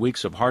faces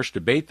weeks of harsh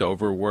debate, though,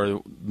 over where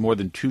more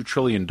than $2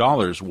 trillion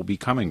will be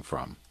coming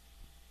from.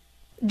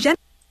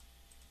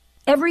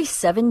 Every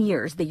 7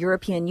 years, the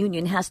European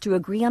Union has to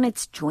agree on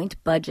its joint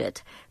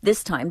budget.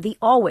 This time, the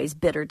always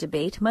bitter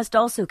debate must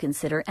also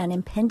consider an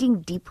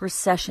impending deep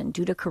recession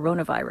due to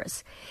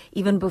coronavirus.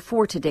 Even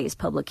before today's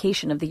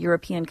publication of the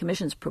European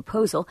Commission's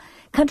proposal,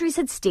 countries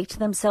had staked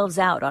themselves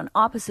out on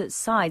opposite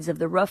sides of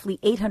the roughly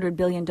 $800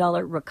 billion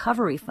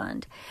recovery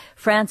fund.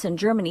 France and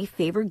Germany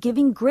favor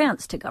giving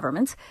grants to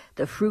governments.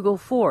 The frugal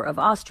four of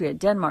Austria,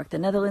 Denmark, the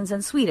Netherlands,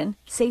 and Sweden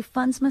say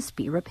funds must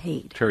be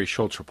repaid. Terry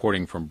Schultz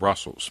reporting from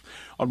Brussels.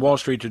 On Wall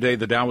Street today,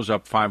 the Dow was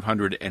up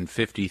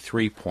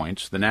 553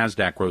 points. The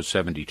Nasdaq rose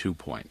 72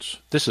 points.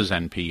 This is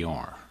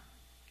NPR.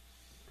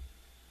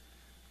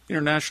 The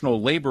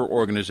International Labor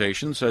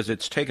Organization says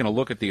it's taken a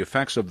look at the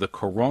effects of the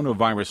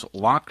coronavirus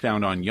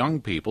lockdown on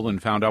young people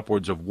and found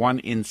upwards of 1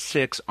 in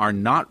 6 are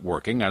not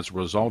working as a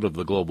result of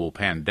the global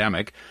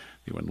pandemic.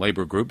 The UN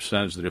Labor Group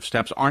says that if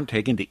steps aren't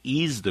taken to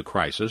ease the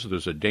crisis,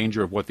 there's a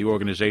danger of what the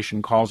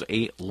organization calls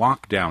a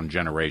lockdown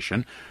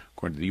generation.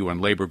 According to the UN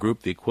Labor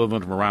Group, the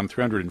equivalent of around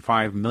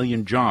 305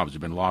 million jobs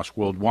have been lost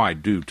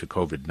worldwide due to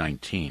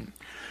COVID-19.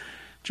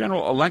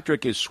 General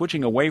Electric is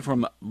switching away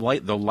from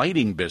the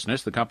lighting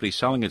business. The company is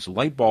selling its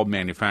light bulb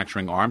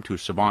manufacturing arm to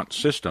Savant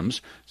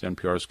Systems. As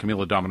NPR's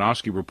Camila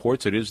Domonoski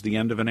reports, it is the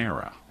end of an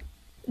era.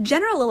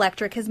 General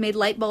Electric has made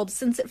light bulbs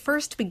since it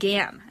first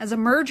began, as a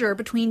merger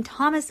between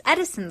Thomas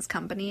Edison's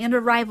company and a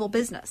rival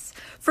business.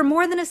 For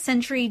more than a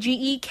century,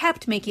 GE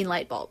kept making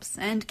light bulbs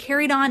and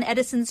carried on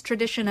Edison's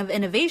tradition of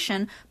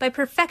innovation by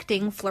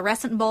perfecting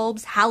fluorescent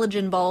bulbs,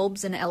 halogen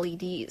bulbs, and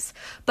LEDs.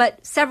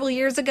 But several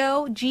years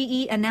ago,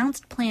 GE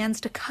announced plans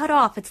to cut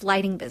off its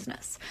lighting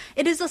business.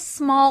 It is a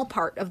small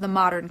part of the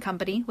modern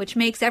company, which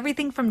makes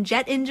everything from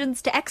jet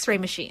engines to X-ray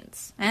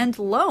machines, and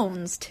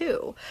loans,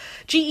 too.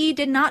 GE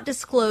did not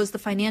disclose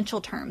the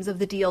financial terms of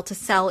the deal to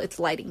sell its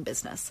lighting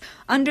business.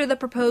 Under the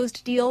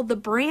proposed deal, the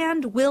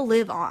brand will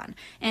live on,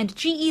 and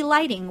GE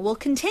Lighting will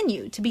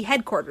continue to be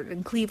headquartered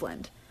in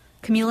Cleveland.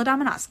 Camila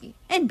Domonoski,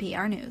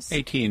 NPR News.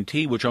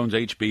 AT&T, which owns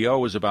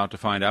HBO, is about to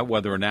find out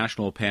whether a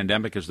national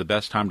pandemic is the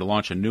best time to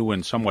launch a new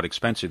and somewhat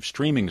expensive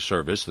streaming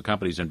service. The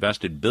company's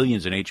invested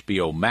billions in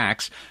HBO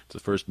Max. It's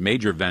the first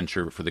major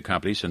venture for the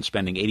company since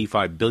spending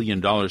 $85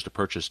 billion to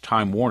purchase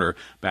Time Warner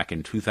back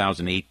in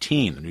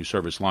 2018. The new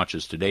service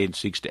launches today and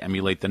seeks to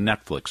emulate the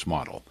Netflix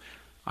model.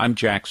 I'm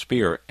Jack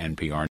Spear,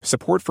 NPR.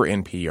 Support for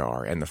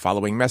NPR and the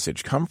following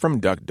message come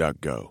from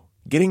DuckDuckGo.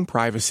 Getting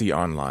privacy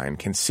online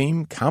can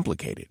seem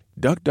complicated.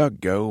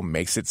 DuckDuckGo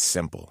makes it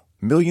simple.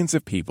 Millions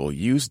of people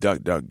use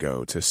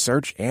DuckDuckGo to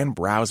search and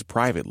browse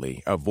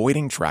privately,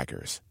 avoiding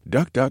trackers.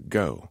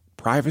 DuckDuckGo.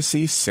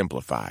 Privacy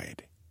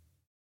simplified.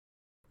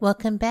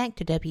 Welcome back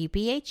to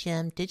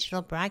WBHM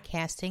Digital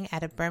Broadcasting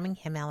out of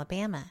Birmingham,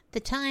 Alabama.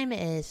 The time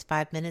is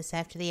 5 minutes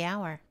after the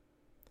hour.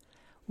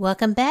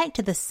 Welcome back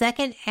to the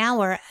second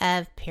hour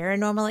of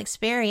Paranormal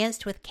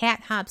Experienced with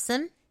Kat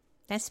Hobson.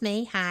 That's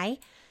me. Hi.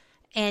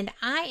 And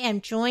I am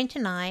joined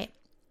tonight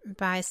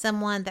by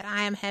someone that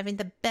I am having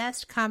the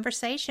best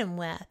conversation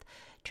with.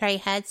 Trey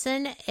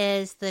Hudson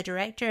is the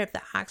director of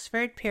the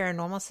Oxford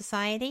Paranormal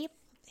Society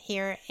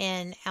here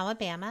in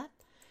Alabama.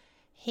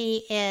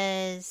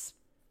 He's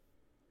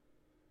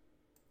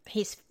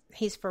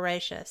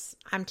ferocious.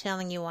 I'm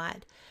telling you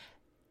what.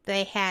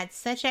 They had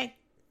such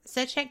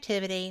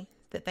activity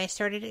that they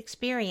started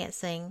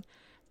experiencing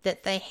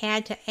that they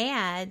had to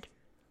add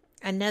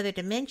another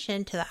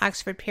dimension to the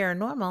Oxford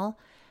Paranormal,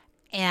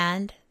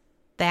 and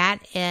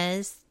that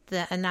is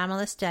the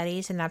Anomalous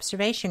Studies and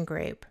Observation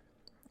Group.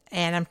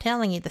 And I'm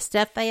telling you, the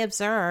stuff they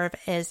observe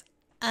is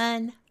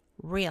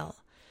unreal.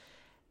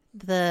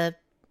 The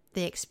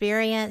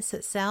experience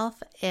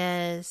itself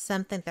is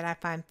something that I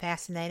find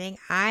fascinating.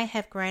 I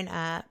have grown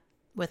up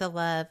with a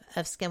love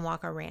of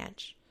Skinwalker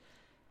Ranch.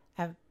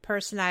 A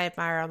person I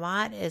admire a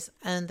lot is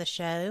on the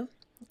show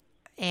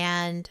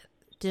and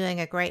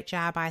doing a great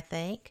job, I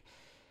think.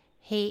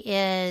 He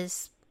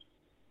has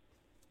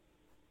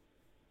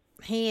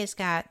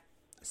got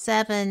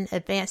 7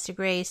 advanced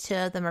degrees, 2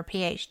 of them are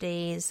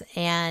PhDs,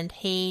 and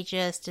he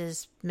just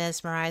is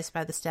mesmerized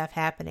by the stuff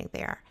happening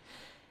there.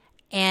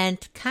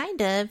 And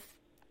kind of,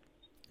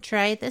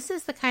 Trey, this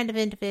is the kind of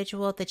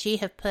individual that you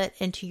have put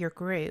into your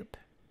group.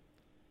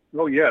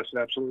 Oh, yes,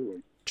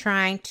 absolutely.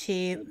 Trying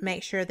to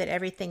make sure that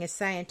everything is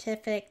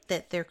scientific,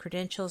 that their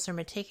credentials are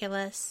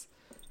meticulous,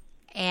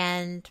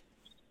 and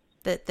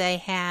that they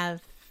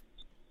have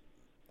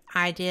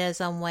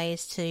ideas on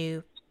ways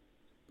to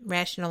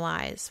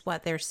rationalize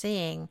what they're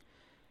seeing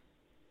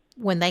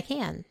when they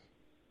can.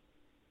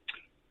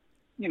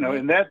 You know,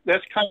 and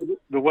that's kind of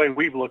the way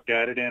we've looked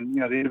at it. And, you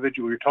know, the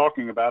individual you're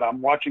talking about,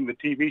 I'm watching the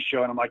TV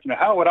show and I'm like, you know,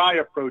 how would I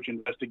approach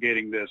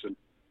investigating this? And,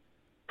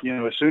 you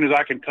know, as soon as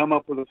I can come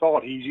up with a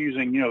thought, he's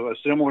using, you know, a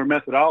similar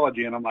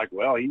methodology. And I'm like,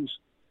 well, he's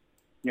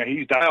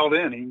dialed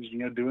in. He's, you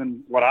know,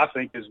 doing what I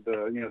think is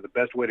the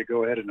best way to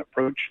go ahead and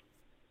approach,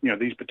 you know,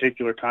 these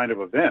particular kind of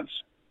events.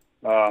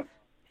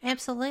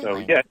 Absolutely. So,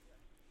 yeah,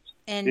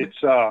 and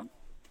it's,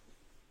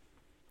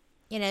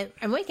 you know,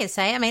 and we can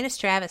say, I mean, it's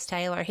Travis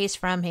Taylor. He's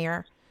from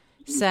here.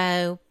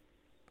 So,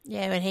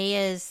 yeah, and he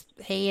is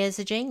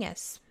a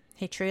genius.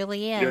 He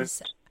truly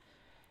is. Yes.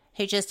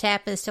 He just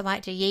happens to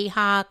like to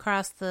yeehaw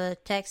across the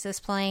Texas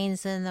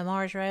plains in the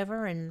Mars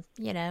rover and,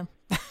 you know,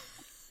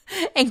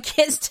 and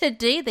gets to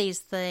do these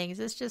things.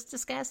 It's just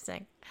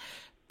disgusting.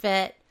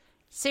 But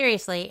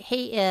seriously,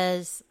 he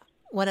is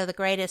one of the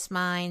greatest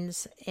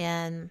minds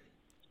in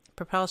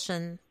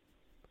propulsion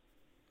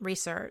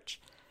research.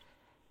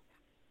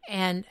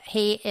 And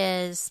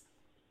he's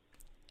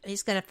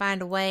going to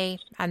find a way.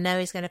 I know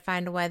he's going to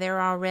find a way.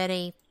 They're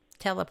already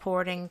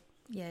teleporting,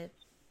 you know,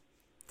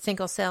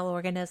 single-cell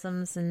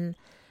organisms, and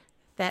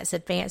that's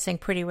advancing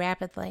pretty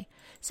rapidly.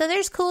 So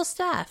there's cool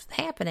stuff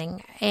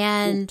happening,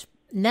 and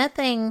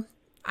nothing,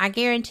 I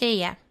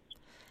guarantee you,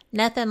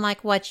 nothing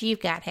like what you've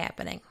got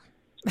happening.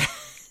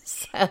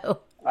 So,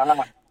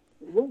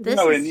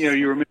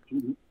 you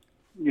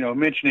were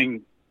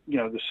mentioning, you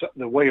know,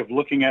 the way of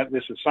looking at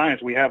this as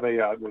science. We have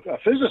a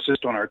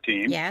physicist on our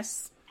team.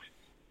 Yes.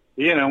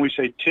 You know, we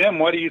say, Tim,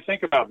 what do you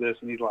think about this?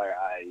 And he's like,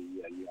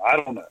 I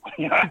don't know.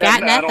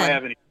 I don't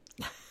have any.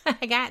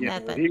 I got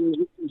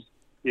nothing.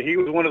 He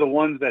was one of the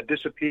ones that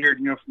disappeared,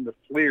 you know, from the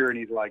FLIR, and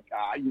he's like,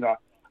 you know,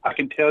 I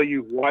can tell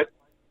you what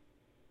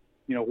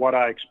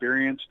I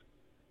experienced,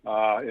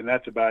 and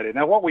that's about it.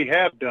 Now, what we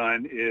have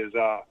done is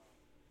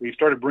we've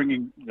started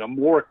bringing, you know,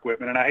 more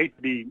equipment, and I hate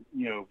to be,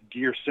 you know,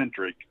 gear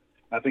centric.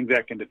 I think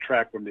that can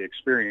detract from the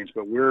experience,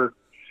 but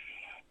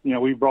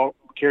we brought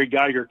Kerry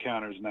Geiger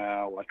counters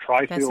now,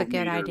 tri-field That's a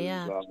good meters,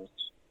 idea.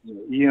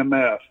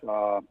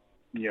 EMF,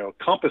 you know,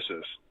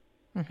 compasses,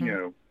 Mm-hmm. you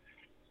know.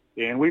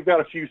 And we've got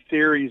a few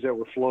theories that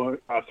we're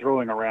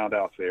throwing around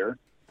out there.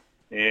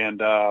 And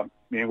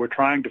we're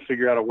trying to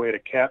figure out a way to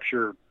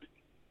capture,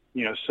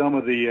 you know, some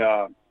of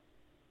the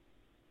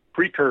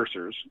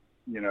precursors,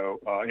 you know,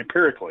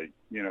 empirically.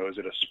 You know, is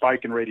it a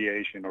spike in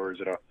radiation, or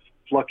is it a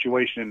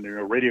fluctuation in, you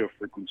know, radio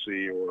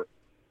frequency, or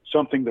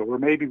something that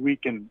maybe we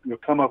can, you know,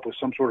 come up with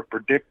some sort of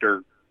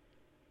predictor,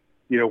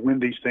 you know, when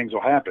these things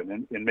will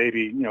happen, and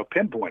maybe, you know,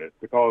 pinpoint it,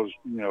 because,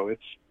 you know,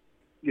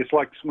 it's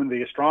like when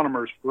the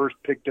astronomers first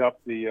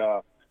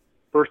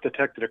first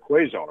detected a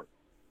quasar.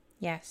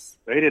 Yes.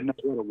 They didn't know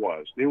what it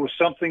was. It was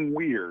something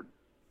weird.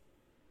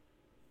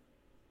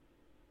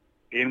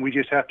 And we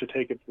just have to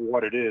take it for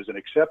what it is and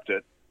accept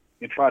it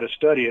and try to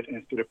study it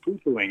instead of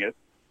poo-pooing it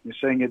and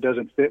saying it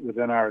doesn't fit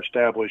within our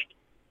established,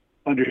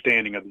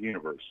 understanding of the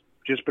universe.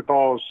 Just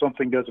because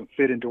something doesn't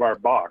fit into our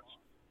box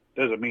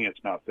doesn't mean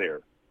it's not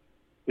there.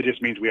 It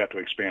just means we have to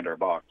expand our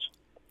box.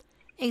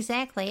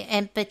 Exactly.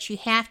 But you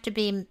have to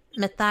be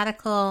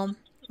methodical,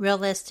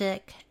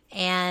 realistic,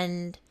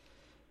 and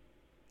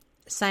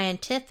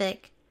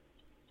scientific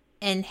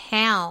in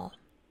how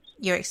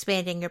you're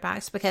expanding your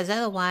box, because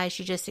otherwise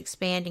you're just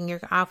expanding your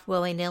off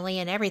willy-nilly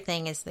and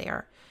everything is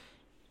there.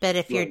 But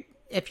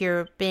if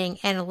you're being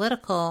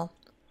analytical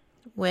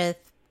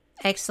with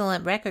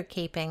excellent record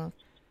keeping,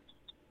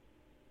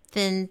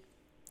 then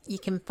you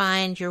can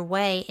find your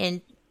way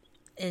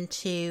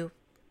into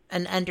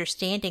an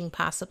understanding,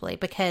 possibly,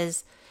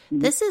 because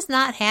this is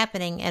not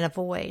happening in a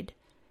void.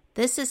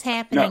 This is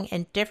happening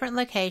in different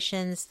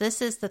locations. This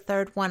is the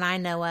third one I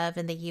know of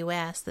in the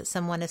U.S. that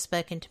someone has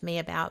spoken to me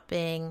about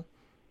being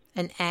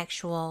an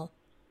actual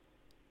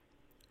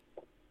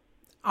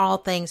all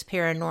things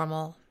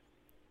paranormal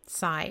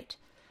site.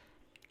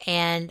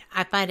 And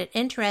I find it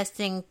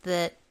interesting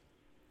that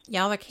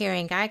y'all are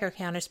carrying Geiger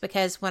counters,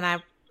 because when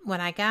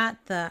I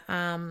got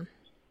the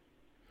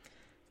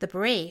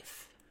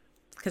brief,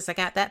 because I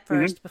got that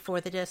first before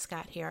the disc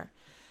got here,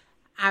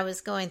 I was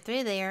going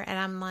through there and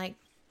I'm like,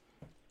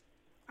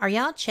 are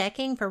y'all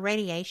checking for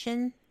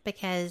radiation?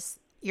 Because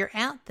you're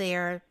out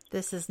there,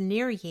 this is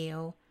near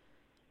you.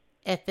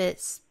 If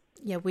it's,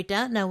 we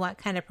don't know what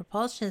kind of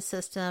propulsion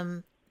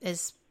system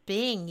is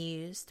being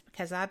used,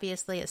 because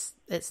obviously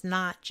it's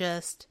not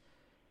just,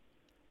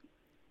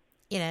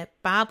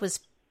 Bob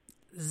was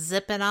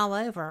zipping all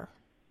over.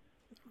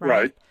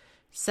 Right.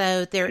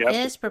 So there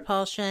is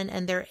propulsion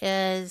and there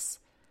is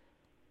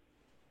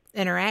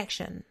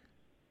interaction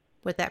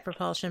with that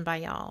propulsion by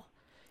y'all.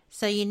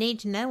 So you need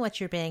to know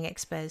what you're being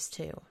exposed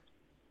to,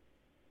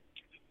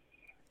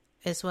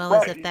 as well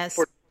as if that's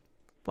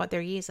what they're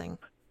using.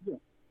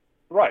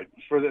 Right.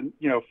 For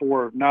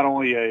for not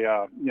only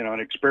a an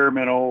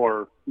experimental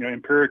or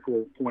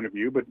empirical point of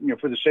view, but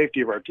for the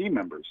safety of our team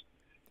members.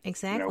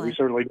 Exactly. We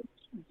certainly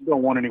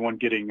don't want anyone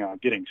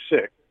getting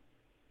sick.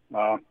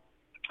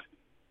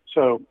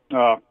 So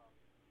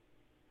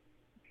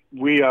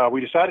we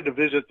decided to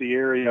visit the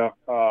area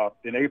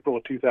in April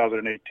of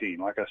 2018.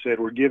 Like I said,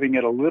 we're giving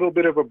it a little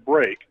bit of a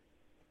break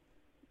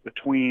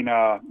between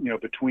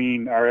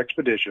our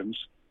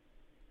expeditions,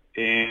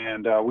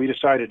 and we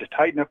decided to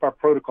tighten up our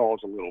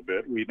protocols a little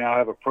bit. We now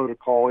have a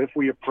protocol if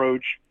we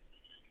approach,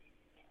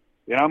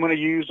 and I'm going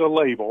to use a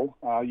label.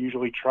 I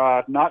usually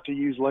try not to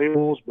use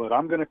labels, but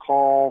I'm going to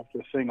call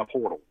the thing a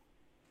portal,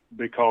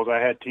 because I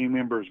had team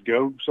members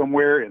go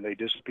somewhere and they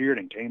disappeared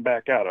and came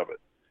back out of it.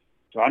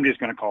 So I'm just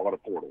going to call it a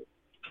portal,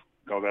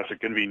 because that's a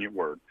convenient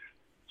word.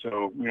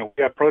 So, we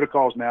have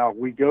protocols now.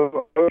 We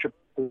go to a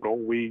portal,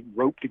 we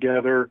rope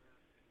together,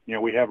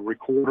 we have a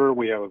recorder,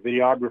 we have a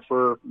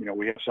videographer,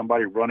 we have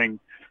somebody running,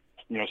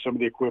 some of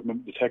the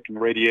equipment, detecting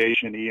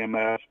radiation,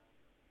 EMF,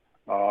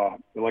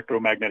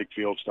 electromagnetic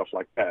field, stuff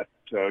like that.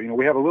 So,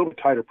 we have a little bit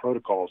tighter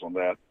protocols on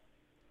that,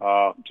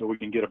 so we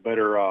can get a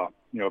better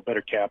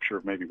capture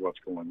of maybe what's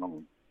going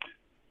on.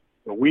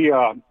 So we,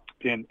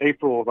 in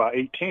April of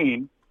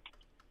 18,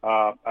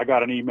 I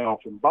got an email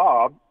from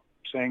Bob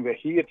saying that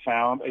he had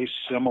found a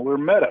similar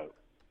meadow.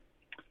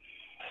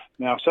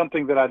 Now,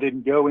 something that I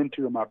didn't go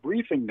into in my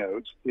briefing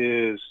notes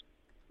is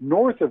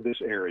north of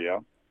this area,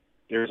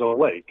 there's a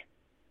lake.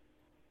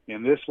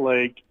 And this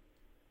lake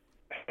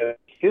has a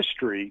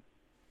history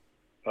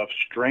of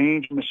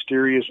strange,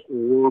 mysterious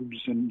orbs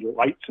and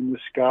lights in the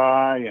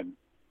sky and,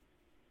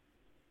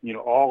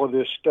 all of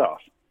this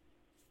stuff.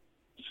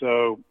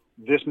 So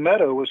this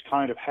meadow was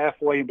kind of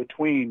halfway in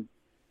between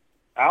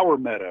our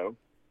meadow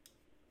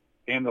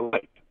and the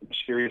lake, the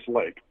mysterious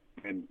lake.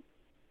 And,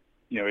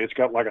 it's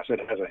got, like I said,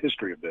 it has a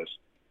history of this,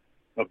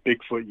 of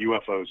Bigfoot,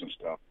 UFOs and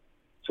stuff.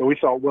 So we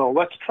thought, well,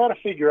 let's try to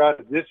figure out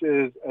if this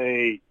is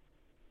a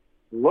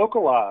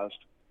localized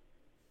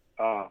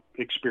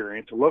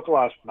experience, a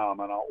localized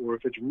phenomenon, or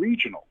if it's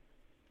regional,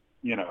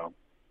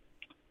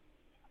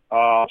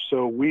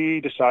 So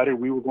we decided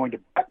we were going to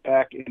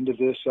backpack into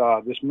this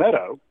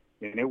meadow,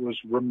 and it was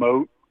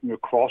remote,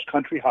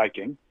 cross-country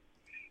hiking.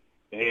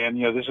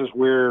 And, this is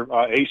where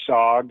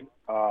ASOG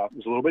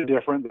is a little bit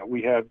different.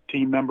 We have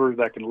team members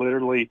that can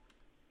literally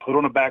put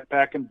on a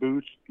backpack and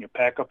boots,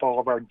 pack up all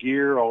of our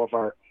gear, all of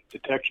our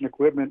detection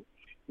equipment,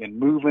 and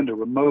move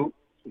into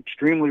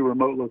extremely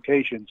remote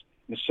locations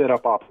and set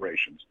up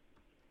operations.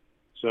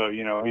 So,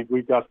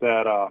 we've got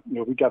that,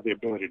 we've got the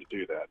ability to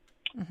do that.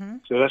 Mm-hmm.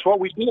 So that's what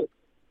we did.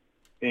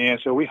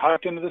 And so we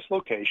hiked into this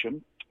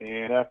location,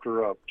 and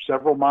after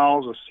several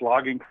miles of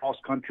slogging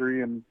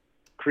cross-country and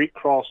creek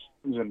crossings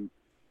and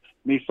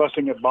me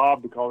fussing at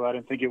Bob because I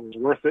didn't think it was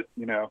worth it,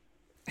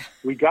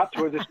 we got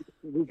to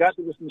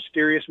this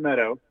mysterious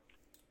meadow,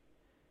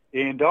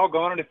 and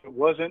doggone it if it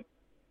wasn't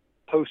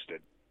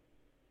posted.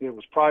 It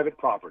was private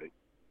property.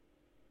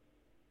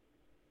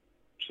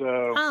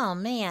 So, oh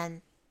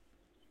man.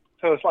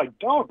 So it's like,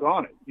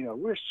 doggone it,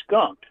 we're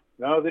skunked.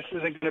 No, this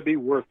isn't going to be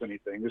worth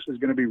anything. This is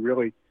going to be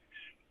really,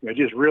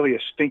 just really a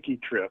stinky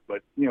trip.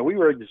 But, we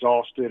were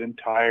exhausted and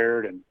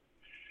tired and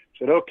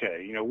said,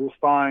 okay, we'll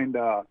find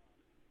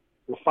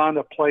we'll find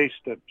a place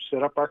to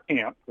set up our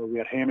camp where we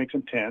had hammocks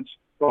and tents.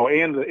 Oh,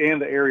 and the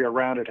area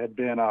around it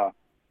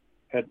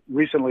had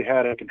recently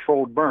had a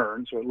controlled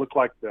burn, so it looked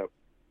like the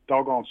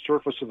doggone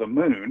surface of the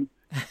moon.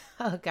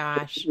 Oh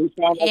gosh,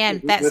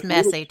 and that's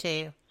messy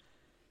too.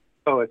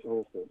 Oh, it's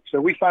awful. So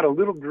we found a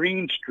little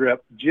green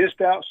strip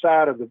just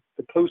outside of the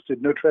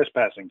posted no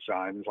trespassing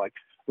sign. It's like,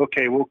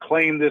 okay, we'll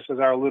claim this as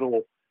our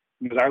little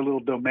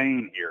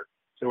domain here,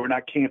 so we're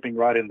not camping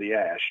right in the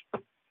ash.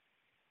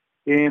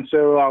 And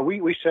so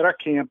we set our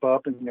camp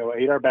up and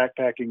ate our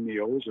backpacking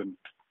meals and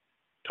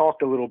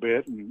talked a little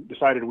bit and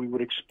decided we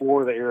would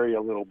explore the area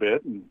a little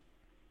bit, and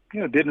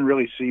didn't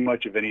really see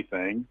much of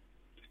anything,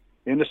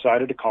 and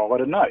decided to call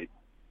it a night.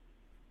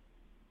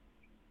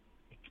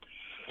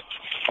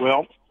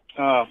 Well,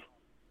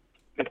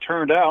 it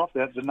turned out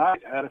that the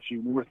night had a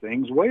few more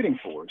things waiting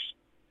for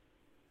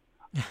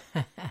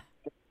us.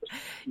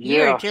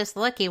 You're just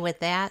lucky with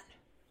that.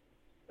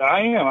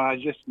 I am. I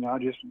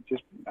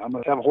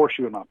must have a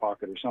horseshoe in my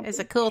pocket or something. It's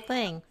a cool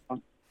thing.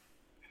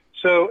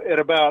 So at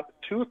about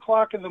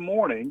 2:00 in the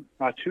morning,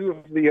 two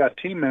of the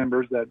team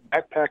members that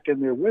backpacked in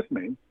there with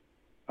me,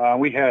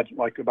 we had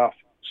like about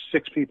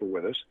 6 people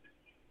with us.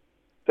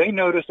 They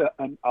noticed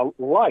a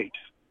light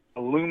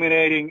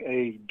illuminating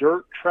a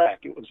dirt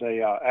track. It was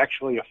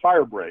actually a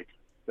fire break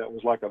that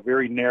was like a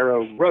very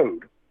narrow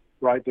road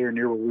right there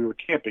near where we were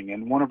camping.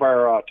 And one of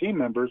our team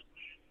members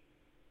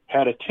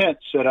had a tent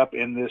set up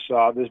in this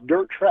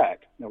dirt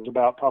track that was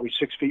about probably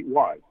 6 feet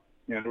wide.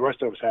 The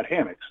rest of us had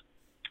hammocks.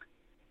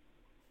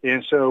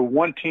 And so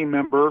one team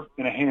member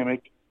in a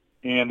hammock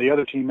and the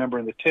other team member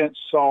in the tent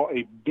saw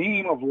a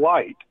beam of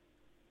light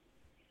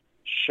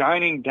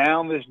shining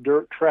down this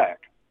dirt track,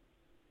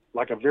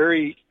 like a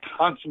very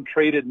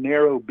concentrated,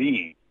 narrow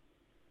beam.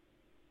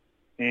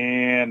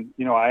 And,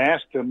 I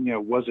asked them,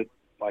 was it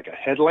like a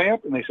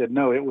headlamp? And they said,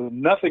 no, it was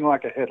nothing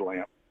like a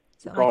headlamp.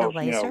 So like a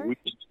laser?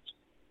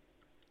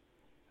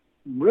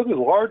 Really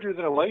larger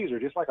than a laser,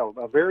 just like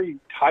a very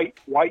tight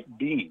white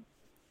beam.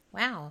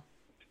 Wow.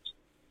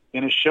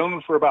 And it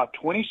shone for about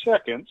 20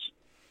 seconds.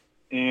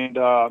 And,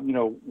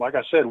 like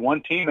I said,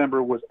 one team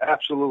member was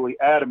absolutely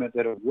adamant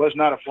that it was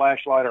not a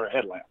flashlight or a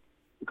headlamp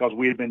because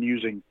we had been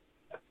using,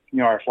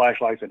 our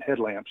flashlights and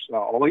headlamps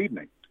all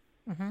evening.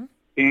 Mm-hmm.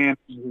 And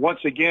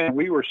once again,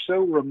 we were so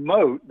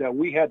remote that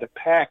we had to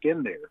pack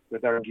in there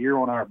with our gear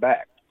on our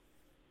back.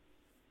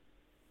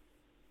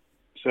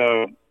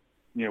 So,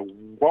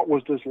 what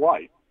was this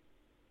light?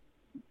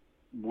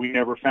 We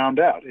never found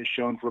out. It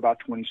shone for about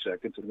 20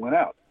 seconds and went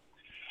out.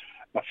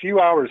 A few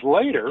hours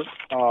later,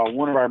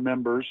 one of our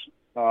members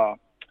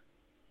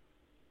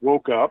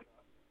woke up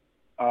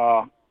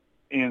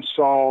and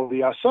saw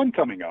the sun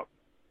coming up.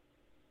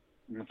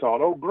 And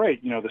thought, oh,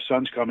 great, the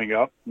sun's coming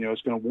up.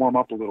 It's going to warm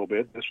up a little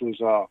bit. This was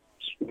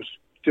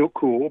still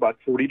cool, about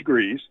 40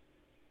 degrees,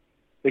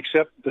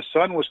 except the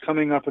sun was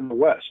coming up in the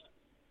west.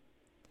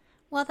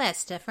 Well,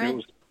 that's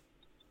different.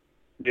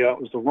 It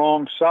was the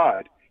wrong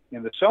side.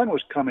 And the sun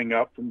was coming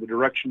up from the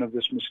direction of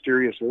this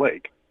mysterious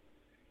lake.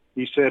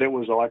 He said it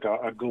was like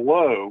a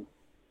glow,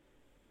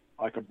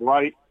 like a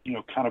bright,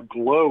 kind of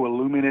glow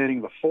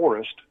illuminating the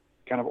forest,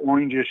 kind of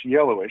orangish,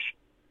 yellowish,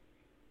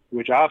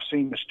 which I've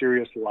seen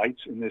mysterious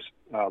lights in this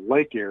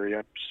lake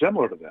area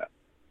similar to that.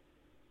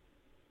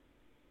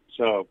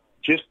 So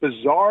just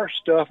bizarre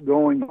stuff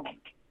going on.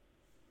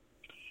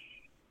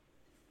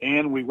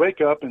 And we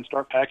wake up and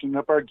start packing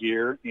up our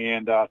gear,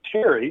 and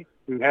Terry,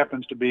 who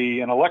happens to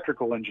be an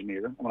electrical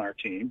engineer on our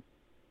team,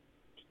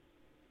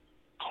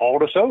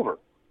 called us over.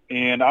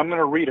 And I'm going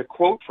to read a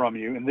quote from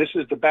you, and this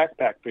is the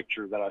backpack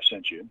picture that I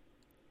sent you.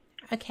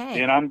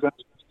 Okay. And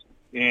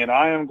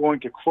I am going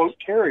to quote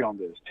Terry on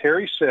this.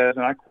 Terry said,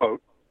 and I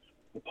quote,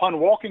 "Upon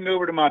walking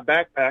over to my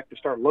backpack to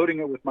start loading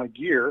it with my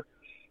gear,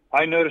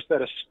 I noticed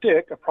that a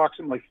stick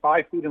approximately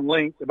 5 feet in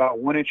length, about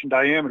 1 inch in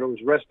diameter,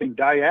 was resting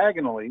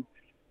diagonally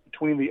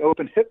between the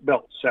open hip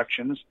belt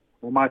sections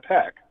of my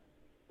pack.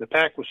 The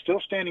pack was still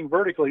standing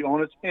vertically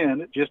on its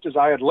end, just as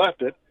I had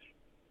left it,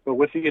 but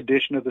with the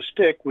addition of the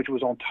stick, which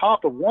was on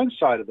top of one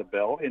side of the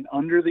belt and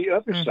under the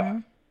other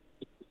side.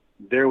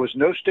 There was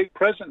no stick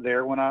present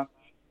there when I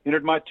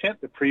entered my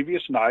tent the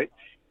previous night,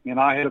 and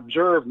I had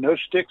observed no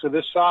sticks of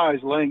this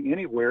size laying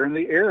anywhere in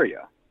the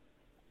area.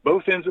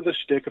 Both ends of the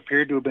stick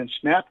appeared to have been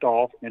snapped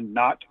off and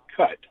not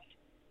cut.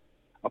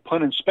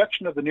 Upon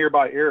inspection of the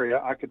nearby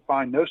area, I could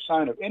find no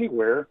sign of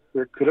anywhere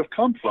where it could have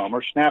come from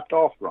or snapped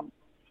off from.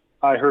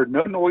 I heard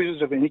no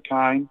noises of any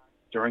kind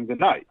during the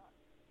night.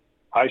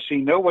 I see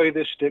no way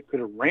this stick could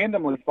have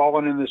randomly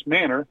fallen in this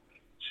manner,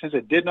 since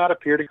it did not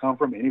appear to come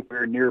from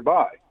anywhere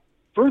nearby.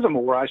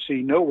 Furthermore, I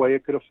see no way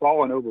it could have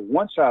fallen over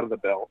one side of the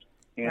belt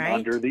and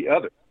under the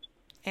other."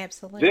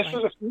 Absolutely.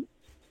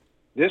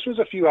 This was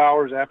a few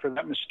hours after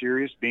that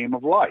mysterious beam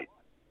of light.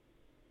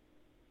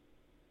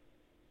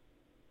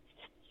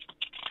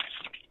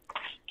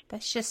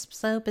 That's just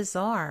so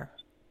bizarre.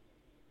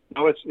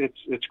 No,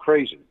 it's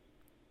crazy.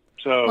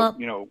 So,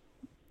 well,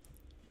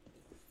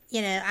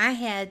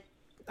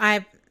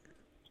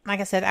 like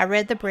I said, I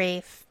read the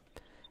brief,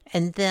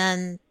 and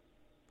then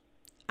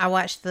I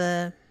watched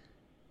the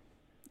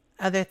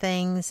other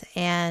things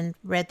and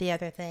read the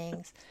other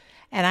things.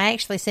 And I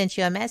actually sent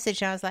you a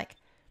message. I was like,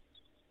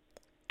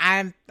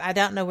 I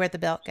don't know where the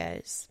belt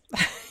goes,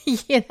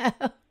 you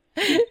know,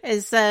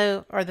 and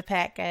so, or the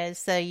pack goes.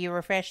 So you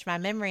refreshed my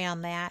memory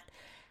on that.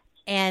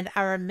 And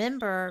I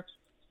remember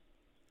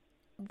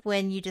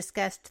when you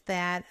discussed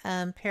that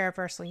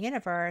Paraversal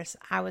Universe,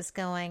 I was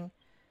going,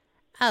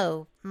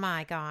 oh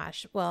my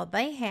gosh. Well,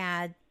 they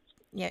had,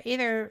 you know,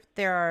 either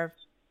there are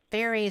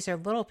fairies or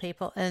little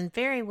people, and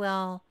very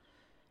well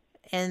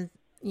in,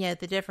 you know,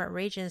 the different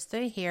regions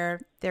through here,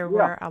 there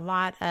were a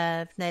lot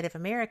of Native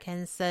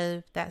Americans,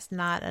 so that's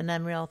not an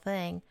unreal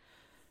thing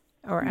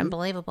or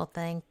unbelievable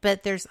thing.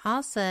 But there's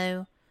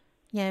also,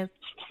 you know,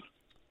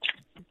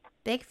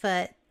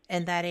 Bigfoot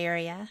in that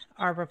area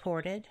are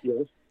reported.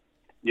 Yes.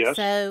 Yes.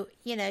 So,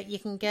 you know, you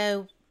can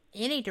go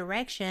any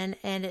direction,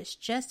 and it's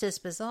just as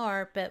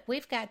bizarre, but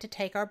we've got to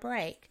take our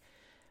break.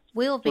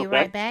 We'll be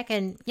right back,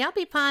 and y'all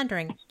be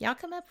pondering. Y'all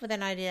come up with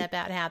an idea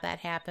about how that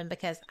happened,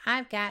 because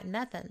I've got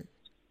nothing.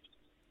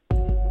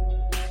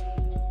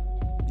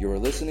 You're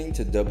listening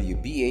to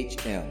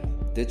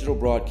WBHM Digital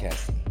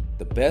Broadcasting,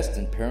 the best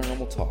in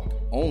paranormal talk,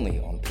 only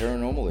on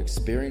Paranormal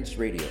Experience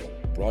Radio,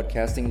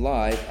 broadcasting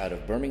live out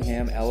of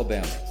Birmingham,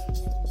 Alabama.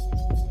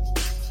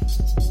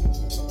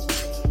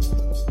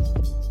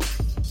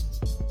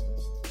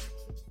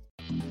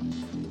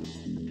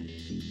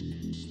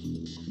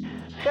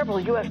 Several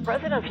U.S.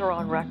 presidents are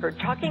on record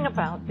talking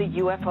about the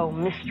UFO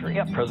mystery.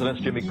 Yeah, Presidents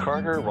Jimmy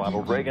Carter,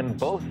 Ronald Reagan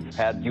both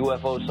had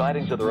UFO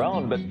sightings of their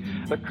own, but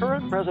the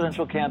current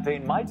presidential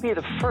campaign might be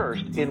the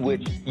first in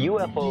which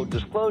UFO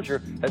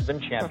disclosure has been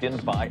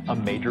championed by a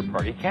major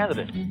party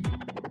candidate.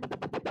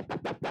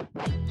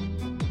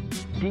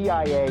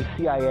 DIA,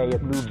 CIA,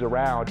 it moves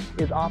around,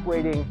 is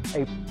operating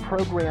a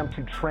program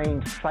to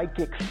train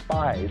psychic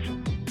spies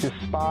to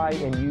spy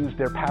and use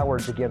their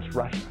powers against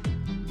Russia.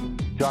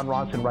 John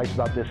Ronson writes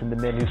about this in The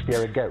Men Who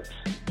Stare at Goats.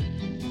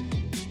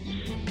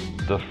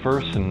 The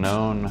first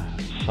known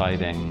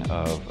sighting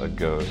of a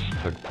ghost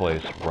took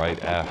place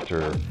right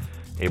after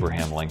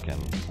Abraham Lincoln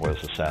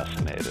was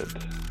assassinated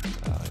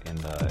in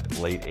the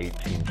late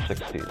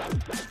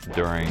 1860s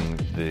during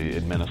the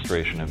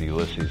administration of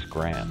Ulysses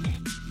Grant.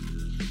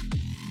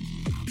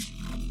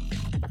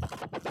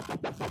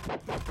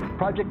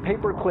 Project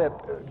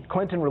Paperclip,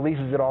 Clinton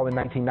releases it all in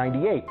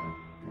 1998.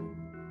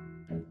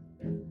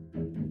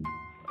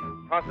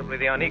 Possibly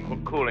the unequal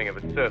cooling of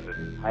its surface.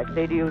 I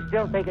say, do you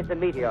still think it's a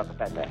meteor,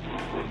 Professor?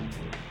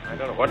 I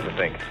don't know what to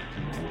think.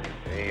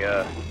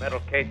 The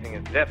metal casing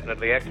is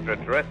definitely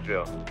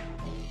extraterrestrial.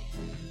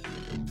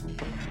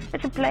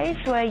 It's a place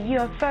where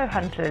UFO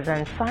hunters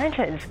and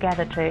scientists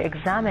gather to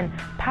examine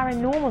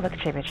paranormal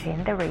activity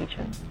in the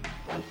region.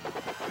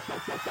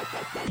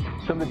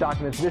 Some of the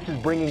documents, this is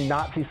bringing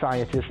Nazi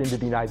scientists into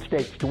the United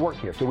States to work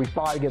here. So we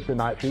fought against the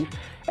Nazis,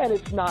 and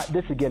it's not,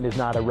 this again is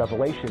not a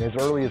revelation. As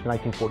early as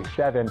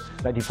 1947,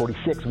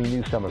 1946, we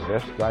knew some of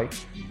this, right?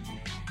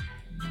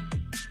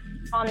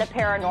 On the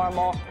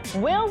paranormal,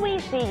 will we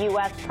see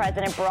U.S.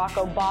 President Barack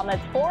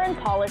Obama's foreign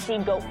policy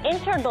go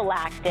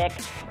intergalactic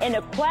in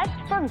a quest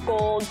for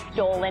gold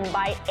stolen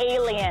by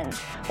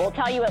aliens? We'll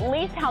tell you at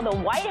least how the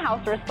White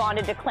House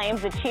responded to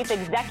claims the chief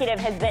executive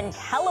has been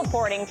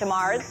teleporting to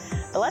Mars.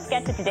 But let's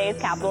get to today's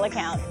Capitol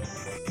account.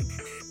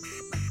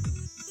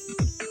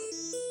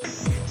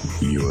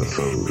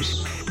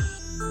 UFOs,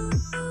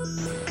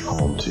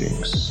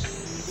 hauntings,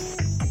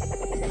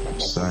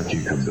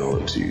 psychic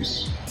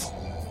abilities,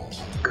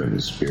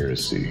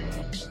 conspiracy,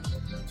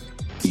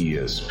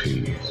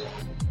 ESP,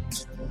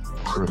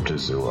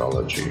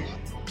 cryptozoology.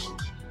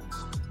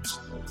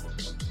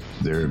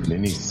 There are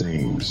many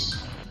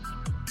things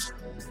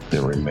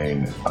that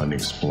remain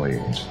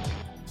unexplained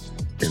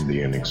in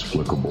the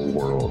inexplicable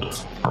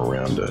world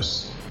around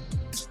us,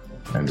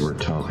 and we're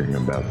talking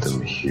about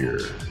them here,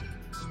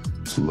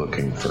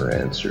 looking for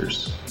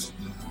answers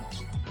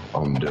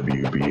on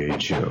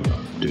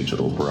WBHM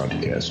Digital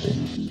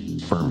Broadcasting,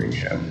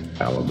 Birmingham,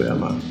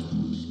 Alabama.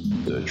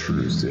 The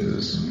truth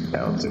is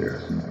out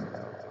there.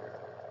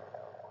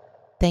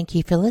 Thank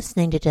you for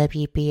listening to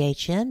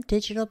WBHM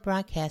Digital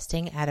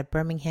Broadcasting out of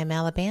Birmingham,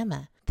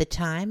 Alabama. The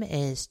time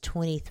is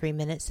 23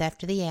 minutes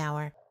after the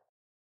hour.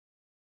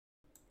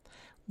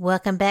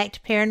 Welcome back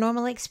to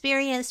Paranormal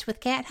Experience with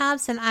Kat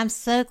Hobson. I'm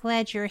so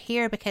glad you're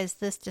here because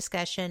this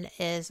discussion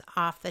is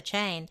off the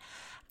chain.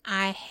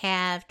 I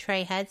have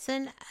Trey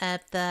Hudson of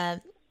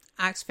the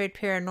Oxford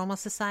Paranormal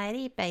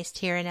Society based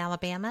here in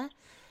Alabama,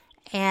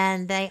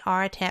 and they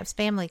are a TAPS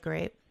family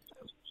group.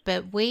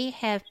 But we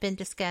have been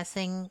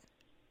discussing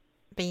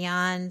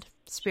beyond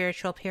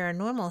spiritual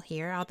paranormal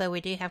here, although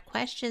we do have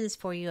questions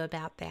for you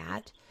about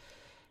that.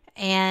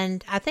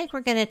 And I think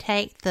we're going to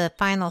take the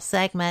final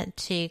segment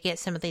to get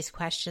some of these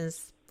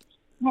questions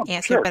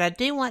answered. Sure. But I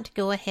do want to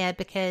go ahead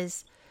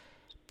because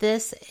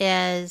this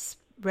is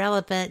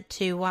relevant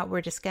to what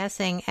we're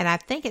discussing, and I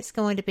think it's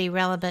going to be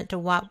relevant to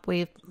what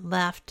we've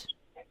left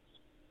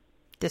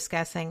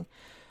discussing,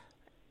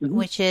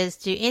 which is,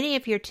 do any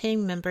of your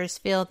team members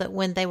feel that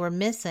when they were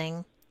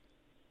missing,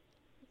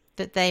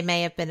 that they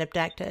may have been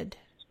abducted?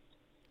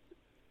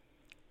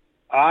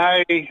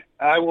 I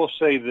will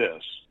say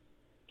this,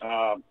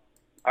 out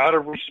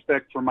of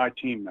respect for my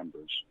team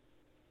members,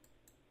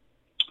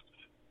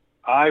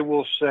 I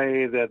will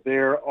say that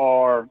there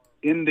are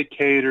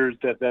indicators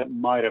that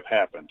might have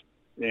happened.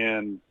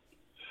 And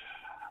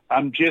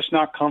I'm just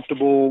not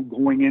comfortable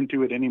going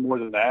into it any more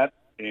than that.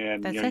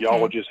 And, y'all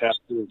will just have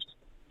to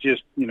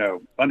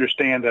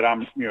understand that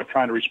I'm,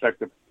 trying to respect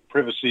the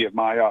privacy of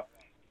my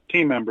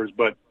team members.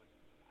 But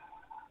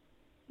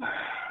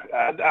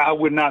I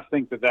would not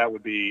think that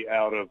would be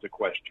out of the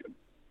question.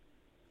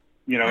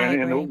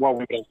 And what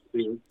we have to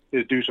do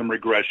is do some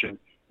regression,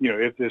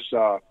 if this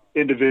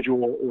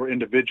individual or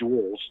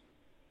individuals,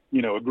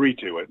 agree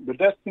to it. But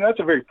that's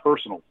a very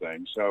personal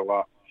thing.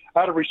 So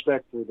out of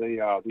respect for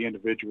the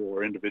individual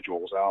or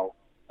individuals, I'll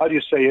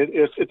just say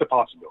it's a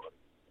possibility.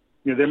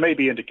 There may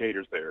be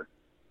indicators there.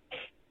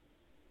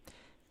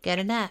 Good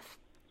enough.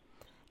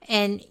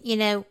 And,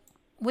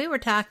 we were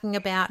talking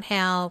about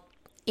how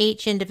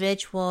each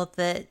individual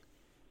that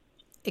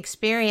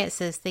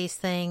experiences these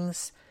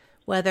things,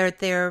 whether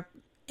they're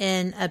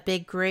in a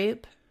big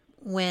group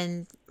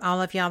when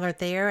all of y'all are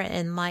there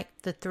and like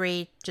the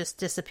 3 just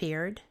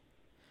disappeared,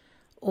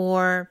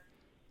 or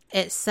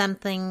it's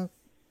something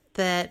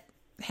that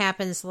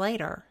happens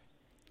later.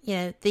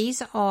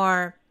 These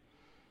are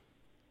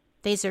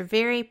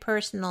very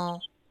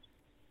personal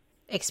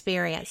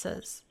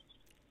experiences.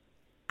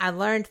 I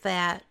learned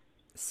that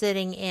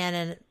sitting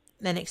in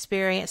an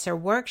experiencer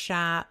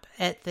workshop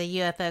at the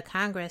UFO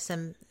Congress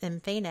in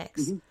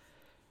Phoenix. Mm-hmm.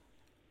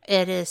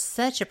 It is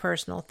such a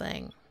personal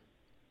thing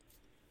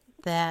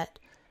that,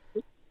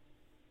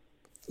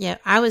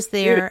 I was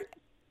there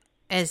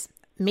as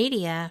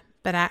media,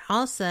 but I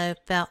also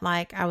felt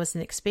like I was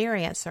an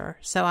experiencer.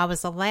 So I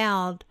was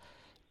allowed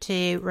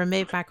to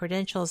remove my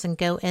credentials and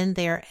go in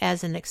there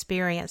as an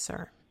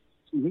experiencer.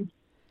 Mm-hmm.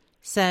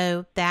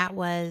 So that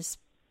was,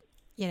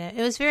 it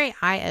was very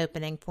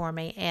eye-opening for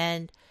me.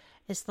 And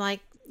it's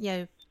like,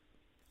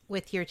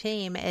 with your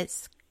team,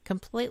 it's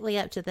completely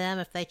up to them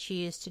if they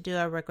choose to do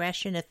a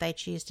regression, if they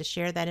choose to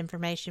share that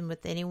information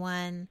with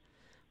anyone,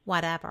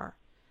 whatever.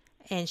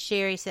 And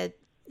Sherry said,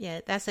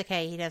 that's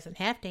okay. He doesn't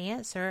have to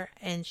answer,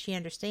 and she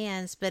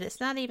understands, but it's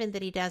not even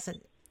that he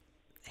doesn't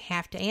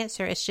have to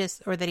answer. It's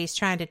just, or that he's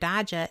trying to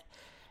dodge it.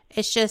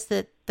 It's just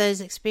that those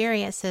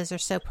experiences are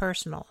so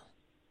personal.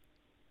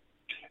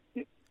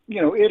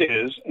 It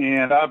is,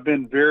 and I've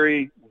been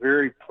very,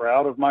 very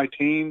proud of my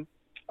team.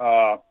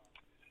 A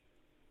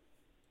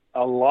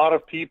lot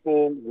of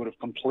people would have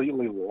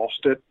completely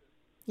lost it.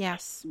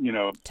 Yes.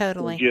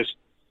 Totally. Just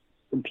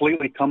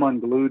completely come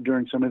unglued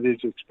during some of these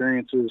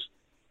experiences.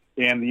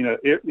 And,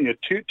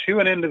 to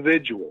an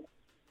individual,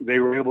 they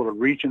were able to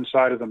reach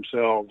inside of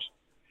themselves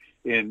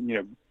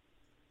and,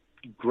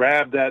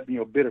 grab that,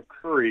 bit of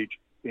courage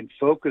and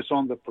focus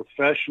on the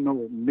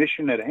professional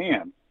mission at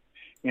hand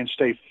and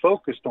stay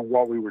focused on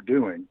what we were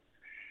doing.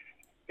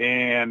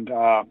 And,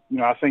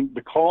 I think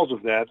because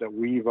of that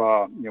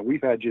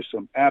we've had just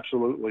some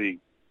absolutely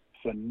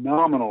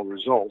phenomenal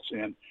results.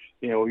 And,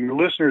 your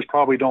listeners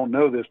probably don't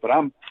know this, but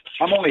I'm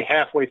only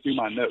halfway through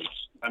my notes.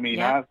 I mean,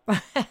 yep.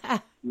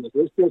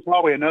 There's still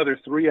probably another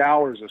 3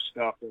 hours of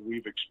stuff that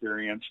we've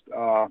experienced.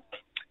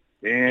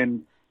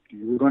 And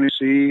you're going to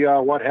see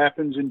what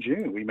happens in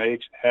June. We may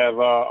have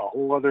a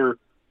whole other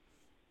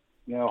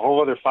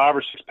 5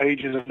 or 6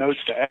 pages of notes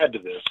to add to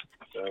this.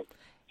 So.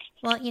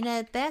 Well,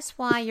 that's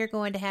why you're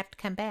going to have to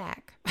come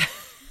back.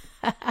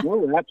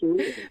 No,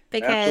 absolutely.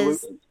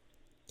 Because,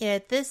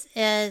 this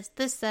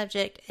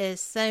subject is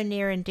so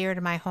near and dear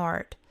to my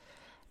heart.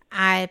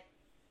 I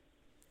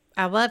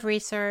love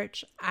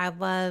research. I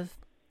love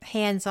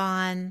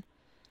hands-on.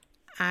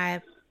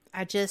 I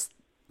just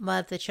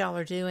love that y'all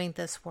are doing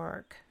this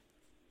work.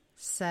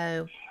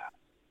 So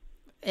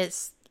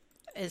it's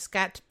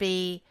got to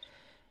be,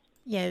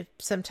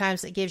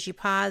 sometimes it gives you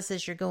pause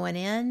as you're going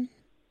in,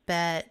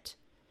 but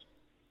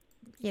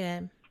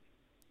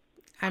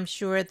I'm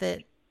sure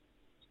that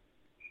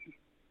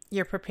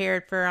you're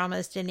prepared for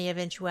almost any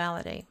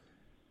eventuality.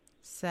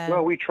 So,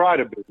 well, we try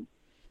to be.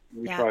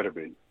 We try to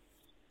be.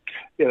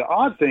 Yeah, the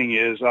odd thing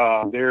is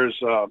there's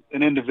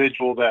an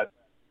individual that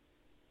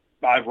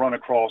I've run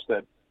across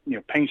that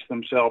paints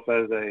themselves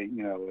as a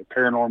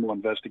paranormal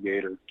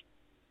investigator.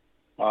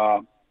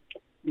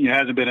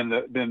 Hasn't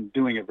been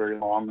doing it very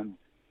long, and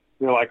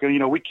they're like,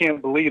 we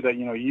can't believe that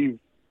you've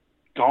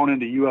gone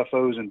into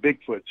UFOs and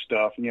Bigfoot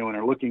stuff, and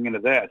are looking into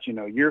that.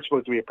 You're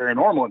supposed to be a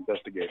paranormal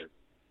investigator.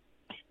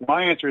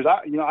 My answer is,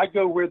 I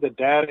go where the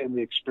data and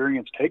the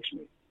experience takes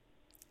me.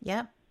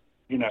 Yep.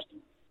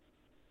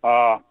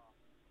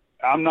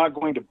 I'm not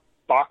going to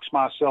box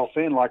myself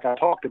in like I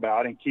talked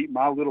about and keep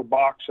my little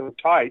box so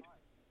tight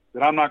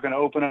that I'm not going to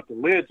open up the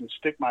lids and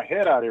stick my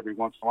head out every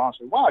once in a while and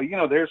say, wow,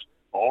 there's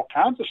all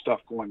kinds of stuff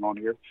going on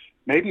here.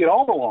 Maybe it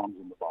all belongs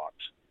in the box.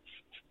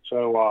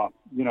 So,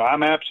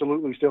 I'm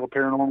absolutely still a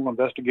paranormal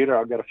investigator.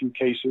 I've got a few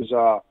cases,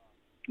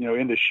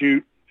 in the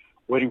chute,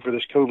 waiting for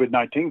this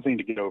COVID-19 thing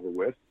to get over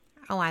with.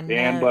 Oh, I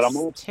know. But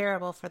it's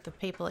terrible for the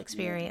people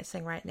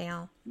experiencing right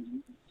now.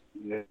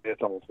 Yeah,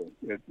 it's awful.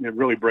 It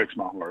really breaks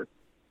my heart.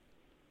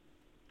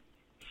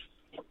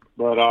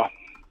 But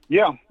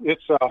yeah,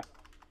 it's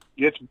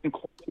been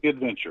quite the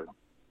adventure.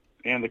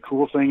 And the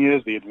cool thing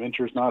is, the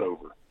adventure's not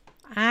over.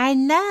 I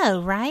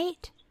know,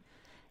 right?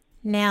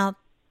 Now,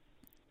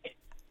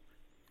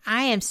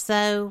 I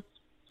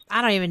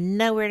don't even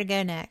know where to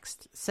go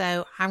next.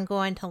 So I'm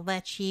going to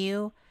let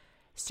you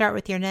start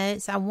with your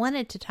notes. I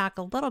wanted to talk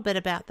a little bit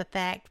about the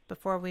fact,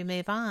 before we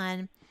move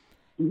on,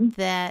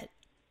 that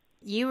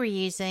you were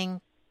using,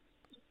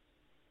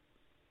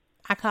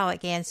 I call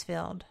it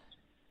Gansfield.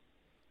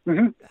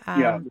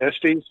 Yeah,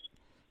 Estes.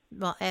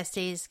 Well,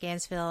 Estes,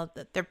 Gansfield,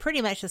 they're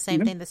pretty much the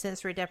same thing, the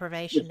sensory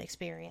deprivation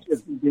experience.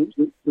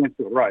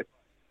 Right.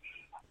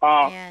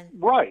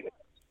 Right.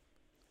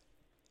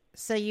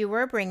 So you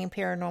were bringing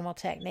paranormal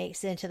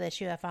techniques into this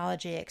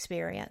ufology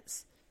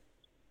experience,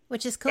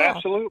 which is cool.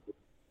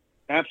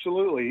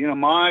 Absolutely. You know,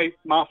 my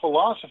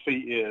philosophy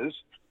is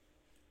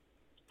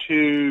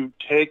to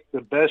take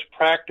the best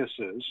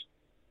practices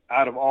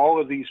out of all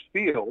of these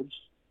fields,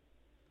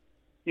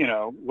 you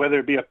know, whether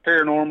it be a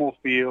paranormal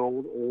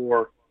field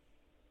or,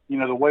 you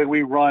know, the way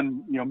we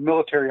run, you know,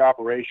 military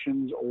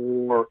operations,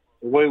 or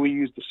the way we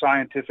use the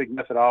scientific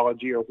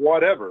methodology, or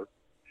whatever.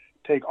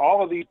 Take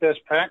all of these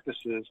best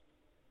practices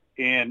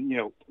and, you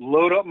know,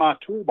 load up my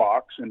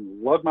toolbox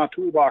and lug my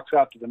toolbox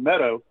out to the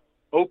meadow,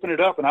 open it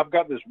up, and I've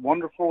got this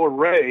wonderful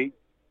array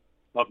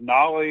of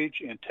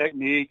knowledge and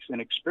techniques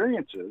and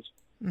experiences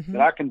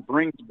that I can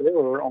bring to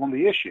bear on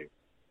the issue.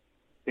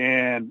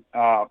 And,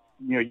 you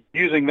know,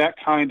 using that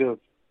kind of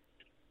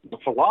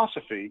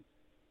philosophy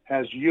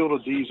has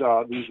yielded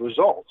these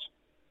results.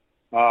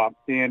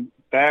 And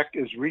back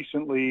as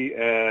recently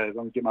as,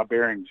 let me get my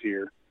bearings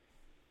here,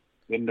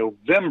 in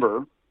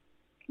November,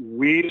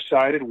 we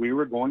decided we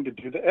were going to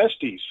do the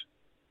Estes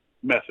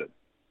method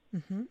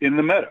in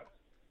the meadow,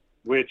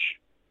 which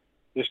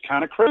is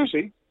kind of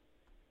crazy,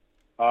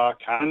 kind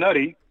of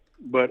nutty,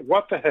 but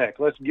what the heck,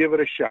 let's give it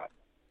a shot.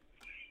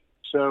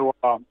 So,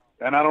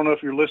 and I don't know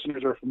if your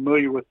listeners are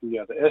familiar with the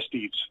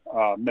Estes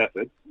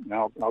method.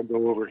 Now I'll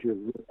go over here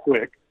real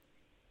quick.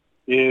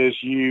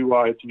 Is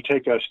you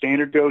take a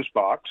standard ghost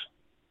box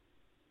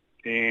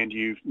and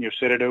you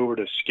set it over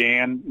to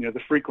scan, you know,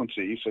 the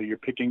frequency. So you're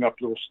picking up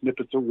little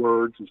snippets of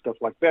words and stuff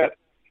like that.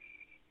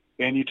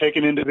 And you take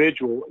an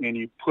individual and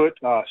you put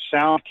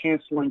sound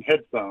canceling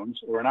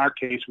headphones, or in our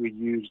case, we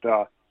used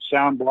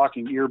sound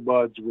blocking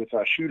earbuds with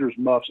shooter's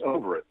muffs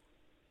over it.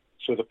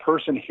 So the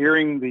person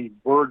hearing the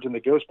words in the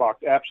ghost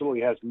box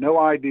absolutely has no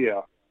idea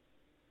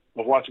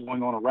of what's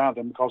going on around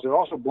them, because they're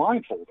also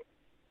blindfolded.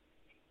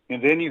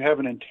 And then you have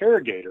an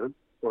interrogator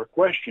or a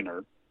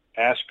questioner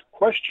ask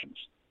questions.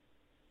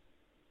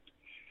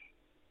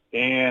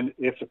 And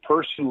if the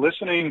person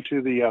listening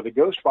to the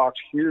ghost box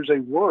hears a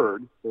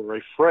word or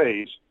a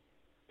phrase,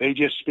 they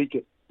just speak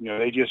it. You know,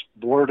 they just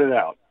blurt it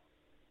out.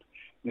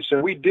 And so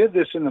we did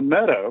this in the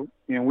meadow,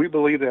 and we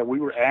believe that we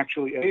were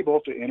actually able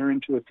to enter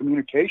into a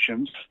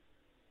communications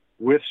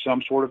with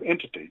some sort of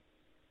entity.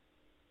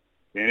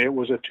 And it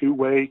was a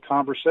two-way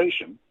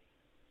conversation.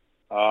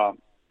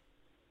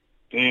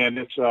 And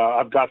it's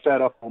I've got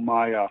that up on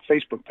my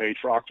Facebook page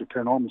for Oxford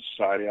Paranormal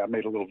Society. I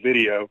made a little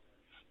video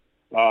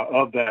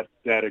of that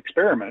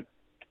experiment.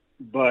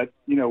 But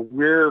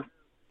we're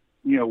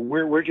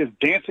just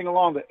dancing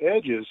along the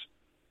edges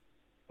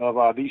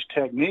of these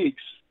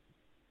techniques,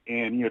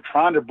 and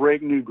trying to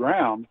break new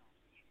ground.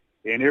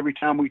 And every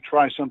time we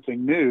try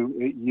something new,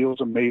 it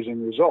yields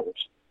amazing results.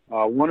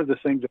 One of the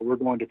things that we're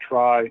going to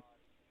try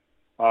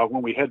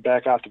when we head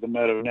back out to the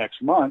meadow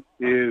next month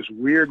is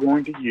we're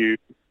going to use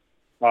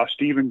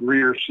Stephen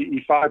Greer's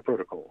CE5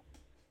 protocol.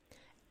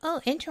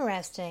 Oh,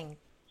 interesting.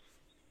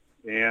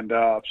 And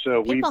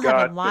so people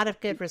have a lot of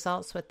good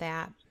results with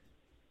that.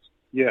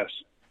 Yes.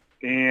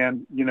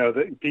 And,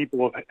 the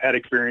people have had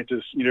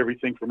experiences,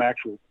 everything from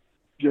actual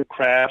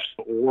crafts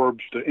to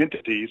orbs to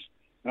entities.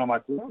 And I'm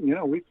like,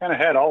 well, we've kind of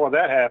had all of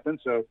that happen.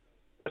 So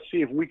let's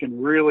see if we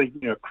can really,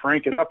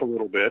 crank it up a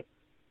little bit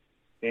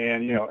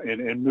and,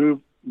 and move,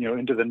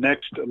 into the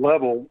next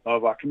level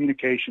of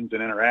communications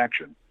and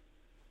interaction.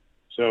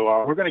 So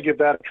we're going to give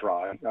that a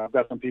try. I've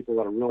got some people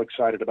that are real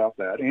excited about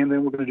that. And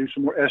then we're going to do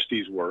some more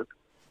Estes work,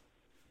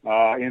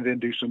 and then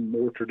do some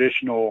more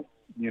traditional,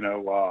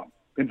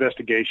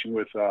 investigation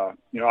with,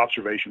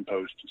 observation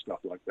posts and stuff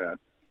like that.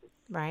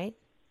 Right.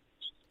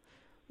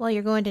 Well,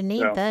 you're going to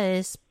need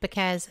those,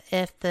 because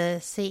if the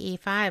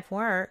CE5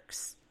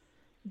 works,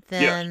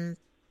 then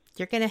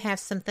you're going to have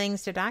some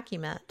things to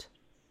document.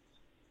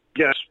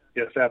 Yes,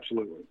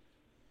 absolutely.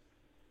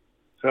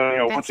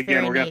 So, once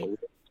again, we're going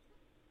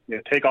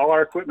to take all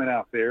our equipment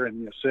out there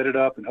and set it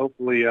up, and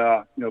hopefully,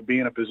 be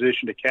in a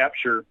position to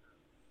capture,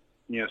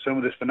 some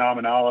of this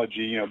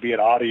phenomenology, be it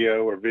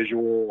audio or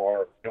visual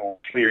or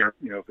clear,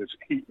 if it's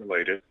heat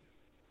related.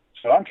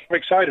 So I'm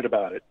excited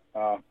about it.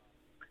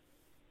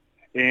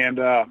 And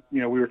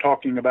we were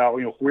talking about,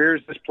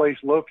 where's this place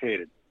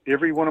located?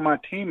 Every one of my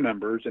team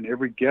members and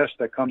every guest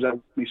that comes out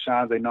with me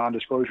signs a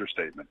non-disclosure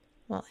statement.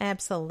 Well,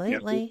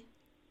 absolutely.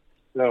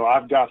 So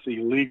I've got the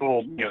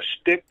legal,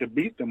 stick to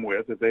beat them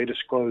with if they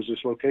disclose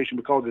this location,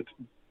 because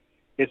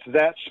it's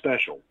that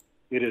special.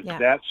 It is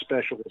that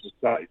special of a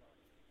site.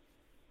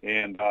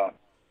 And I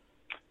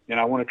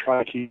want to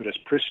try to keep it as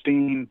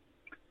pristine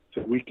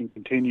so we can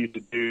continue to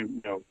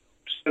do,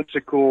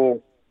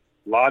 sensical,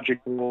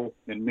 logical,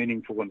 and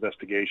meaningful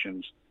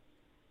investigations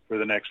for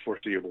the next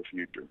foreseeable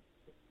future.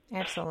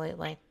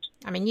 Absolutely.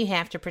 I mean, you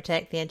have to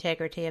protect the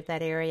integrity of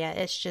that area.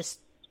 It's just,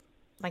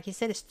 like you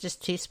said, it's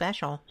just too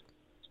special.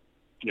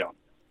 Yeah.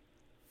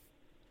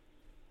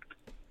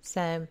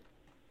 So,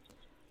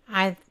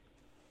 I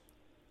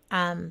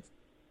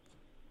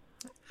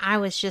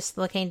was just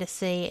looking to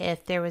see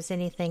if there was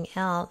anything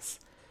else.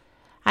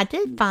 I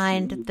did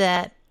find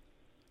that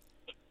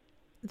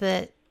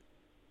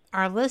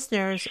our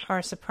listeners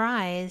are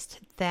surprised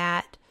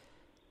that,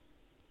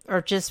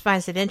 or just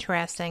finds it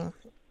interesting,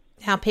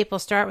 how people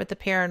start with the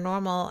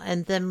paranormal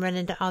and then run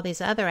into all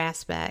these other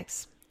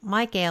aspects,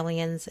 like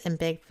aliens and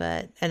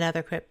Bigfoot and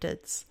other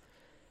cryptids.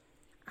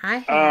 I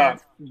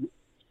have.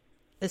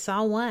 It's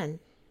all one.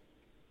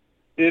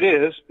 It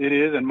is,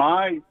 and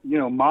my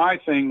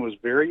thing was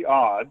very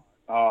odd.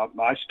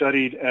 I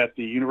studied at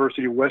the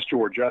University of West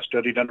Georgia. I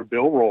studied under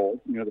Bill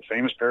Roll, the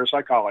famous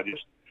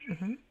parapsychologist.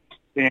 Mm-hmm.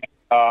 And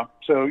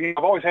so I've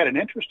always had an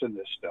interest in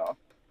this stuff.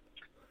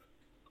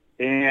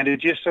 And it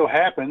just so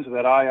happens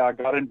that I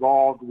got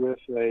involved with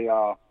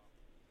a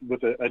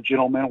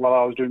gentleman while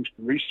I was doing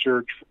some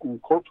research on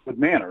Corpswood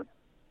Manor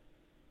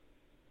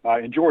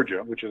in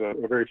Georgia, which is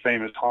a very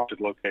famous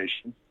haunted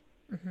location.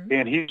 Mm-hmm.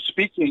 And he was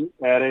speaking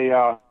at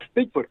a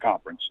Bigfoot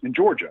conference in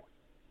Georgia.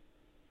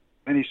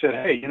 And he said,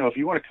 hey, if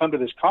you want to come to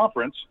this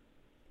conference,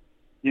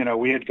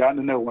 we had gotten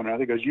to know one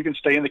another. He goes, you can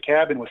stay in the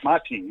cabin with my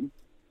team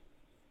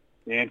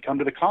and come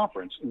to the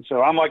conference. And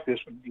so I'm like this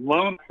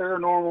lone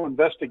paranormal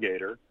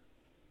investigator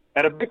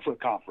at a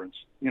Bigfoot conference.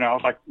 I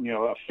was like,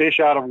 a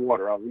fish out of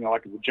water. I was,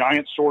 like a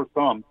giant sore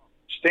thumb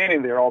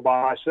standing there all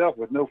by myself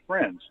with no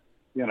friends,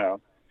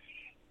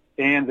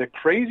 And the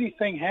crazy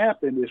thing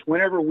happened is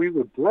whenever we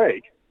would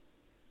break,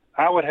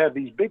 I would have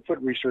these Bigfoot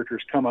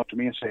researchers come up to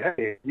me and say,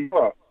 hey,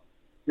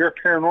 you're a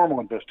paranormal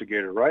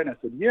investigator, right? And I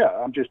said, yeah,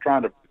 I'm just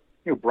trying to,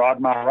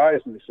 broaden my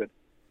horizon. They said,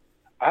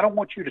 I don't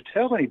want you to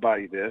tell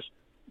anybody this,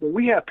 but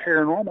we have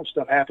paranormal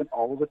stuff happen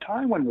all the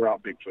time when we're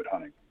out Bigfoot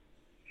hunting.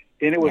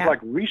 And it was like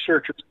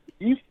researcher,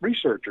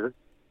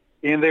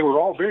 and they were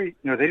all very,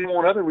 they didn't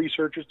want other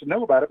researchers to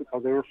know about it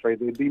because they were afraid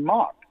they'd be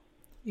mocked.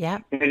 Yeah.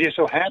 And it just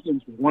so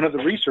happens one of the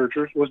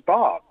researchers was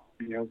Bob,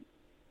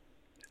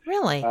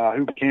 Really?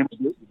 Who became a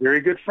very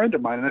good friend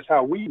of mine, and that's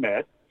how we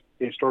met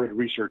and started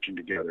researching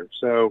together.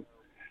 So,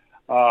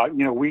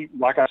 we,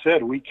 like I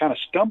said, we kind of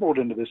stumbled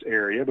into this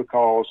area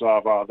because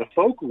of the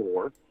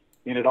folklore,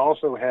 and it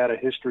also had a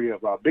history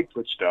of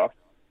Bigfoot stuff.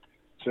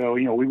 So,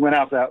 we went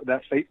out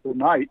that fateful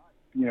night,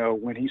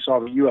 when he saw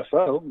the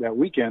UFO that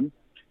weekend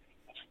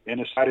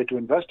and decided to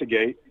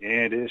investigate,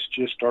 and it's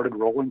just started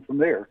rolling from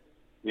there.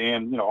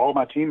 And, all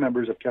my team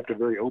members have kept a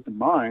very open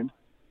mind.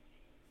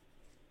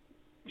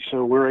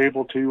 So we're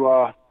able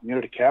to,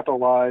 to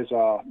capitalize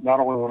not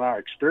only on our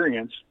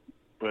experience,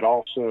 but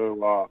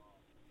also,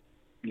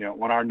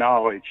 on our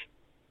knowledge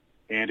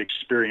and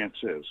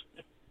experiences.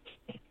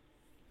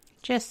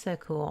 Just so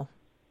cool.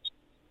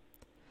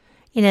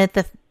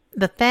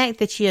 The fact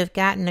that you have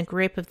gotten a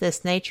group of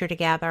this nature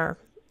together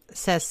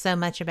says so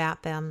much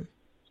about them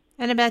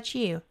and about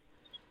you.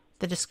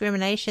 The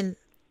discrimination,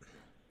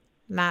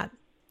 not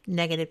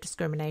negative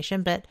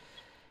discrimination, but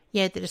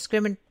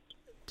the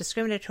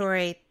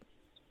discriminatory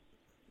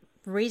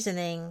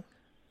reasoning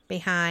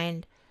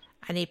behind,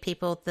 I need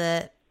people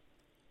that,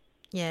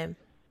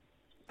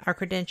 are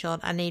credentialed.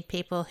 I need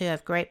people who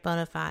have great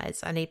bona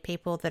fides. I need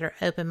people that are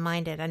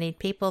open-minded. I need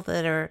people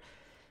that are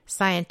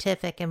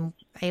scientific and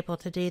able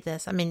to do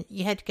this. I mean,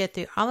 you had to go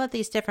through all of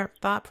these different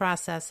thought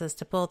processes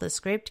to pull this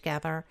group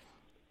together,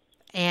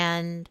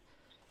 and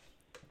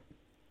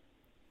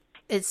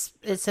it's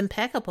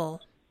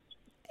impeccable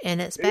in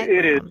its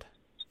background.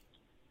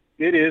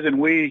 It is, and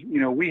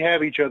we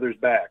have each other's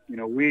back.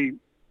 We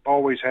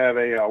always have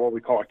a what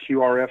we call a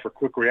QRF, or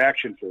quick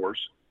reaction force,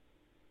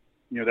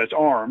 that's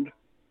armed,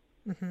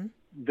 mm-hmm.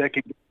 that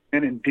can go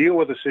in and deal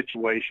with a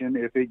situation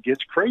if it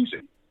gets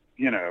crazy.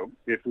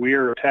 If we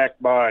are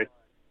attacked by,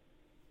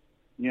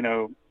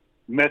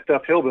 messed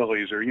up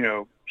hillbillies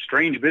or,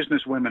 strange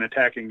businesswomen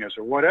attacking us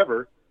or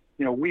whatever,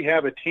 we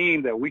have a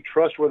team that we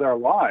trust with our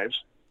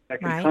lives that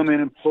can come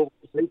in and pull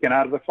the bacon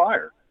out of the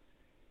fire.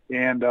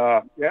 And,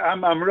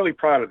 I'm really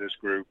proud of this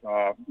group.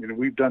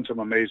 We've done some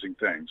amazing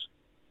things.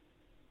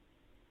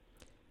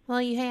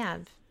 Well, you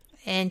have.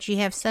 And you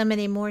have so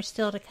many more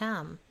still to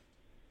come.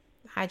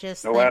 I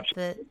just think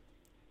absolutely. that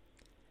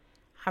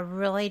I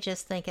really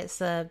just think it's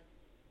a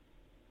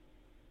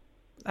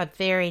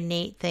very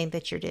neat thing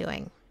that you're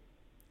doing.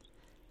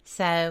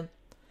 So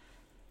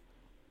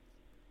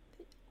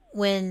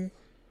when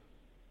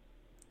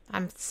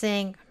I'm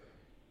trying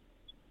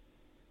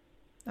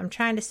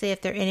to see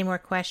if there are any more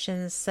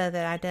questions so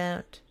that I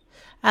don't.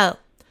 Oh,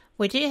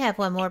 we do have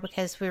one more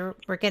because we're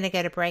going to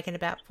go to break in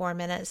about 4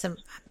 minutes. And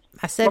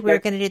I said we were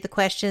going to do the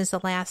questions the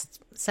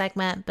last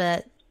segment,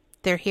 but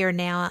they're here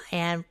now,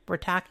 and we're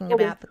talking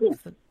about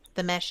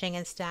the meshing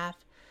and stuff.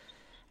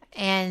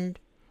 And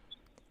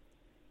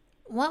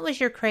what was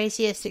your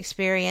craziest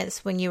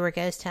experience when you were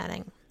ghost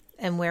hunting,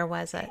 and where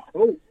was it?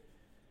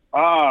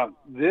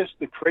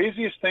 The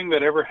craziest thing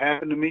that ever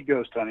happened to me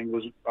ghost hunting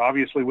was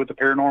obviously with the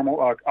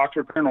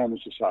Oxford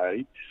Paranormal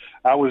Society.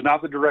 I was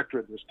not the director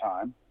at this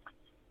time.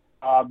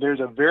 There's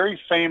a very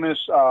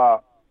famous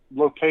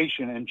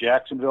location in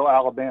Jacksonville,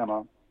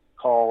 Alabama,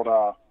 called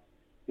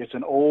it's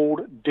an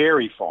old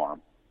dairy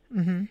farm.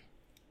 Mm-hmm.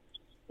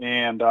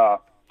 And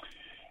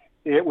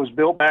it was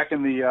built back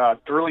in the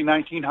early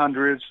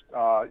 1900s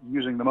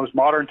using the most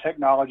modern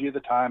technology at the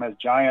time, as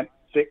giant,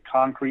 thick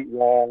concrete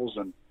walls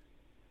and,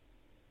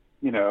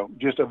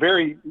 just a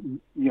very,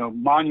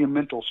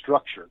 monumental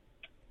structure.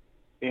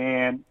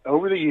 And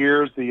over the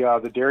years,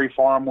 the dairy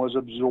farm was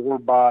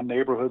absorbed by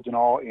neighborhoods and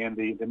all, and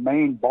the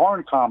main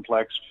barn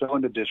complex fell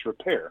into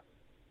disrepair.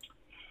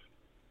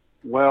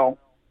 Well,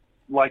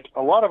 like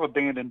a lot of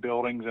abandoned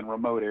buildings in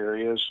remote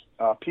areas,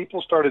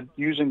 people started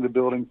using the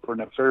building for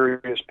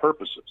nefarious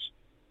purposes.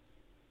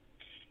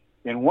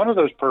 And one of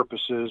those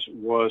purposes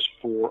was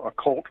for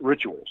occult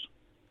rituals.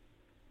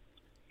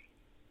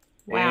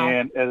 Wow.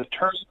 And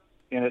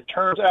it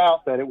turns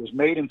out that it was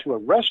made into a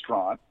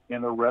restaurant,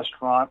 and the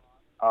restaurant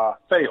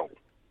failed.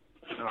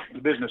 The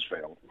business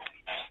failed.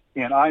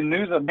 And I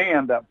knew the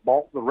man that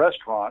bought the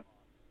restaurant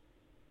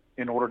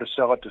in order to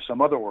sell it to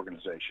some other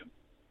organization.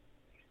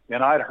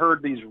 And I'd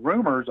heard these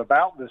rumors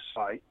about this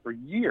site for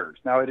years.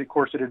 Now, of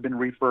course, it had been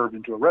refurbed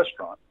into a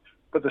restaurant,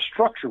 but the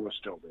structure was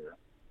still there.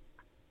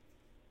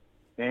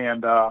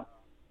 And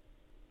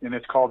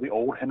it's called the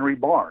Old Henry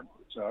Barn.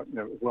 It's a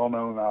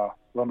well-known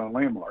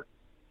landmark.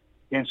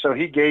 And so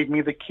he gave me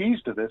the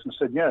keys to this and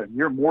said, "Yeah,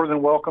 you're more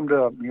than welcome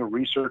to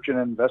research and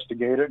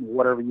investigate it and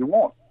whatever you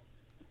want."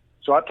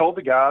 So I told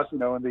the guys, in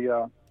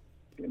the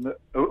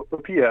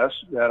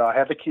OPS that I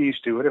had the keys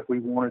to it. If we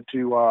wanted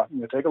to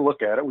take a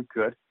look at it, we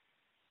could.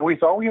 And we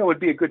thought, it would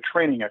be a good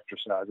training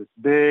exercise. It's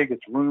big,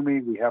 it's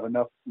roomy, we have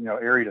enough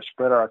area to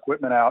spread our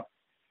equipment out.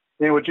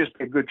 It would just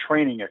be a good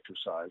training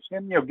exercise,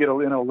 and get a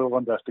little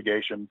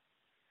investigation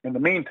in the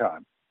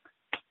meantime.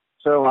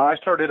 So I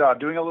started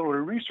doing a little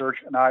research,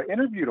 and I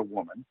interviewed a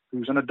woman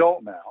who's an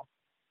adult now,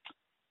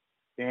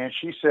 and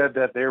she said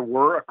that there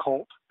were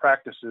occult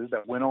practices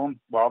that went on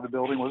while the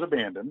building was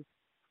abandoned,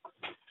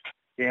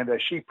 and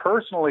that she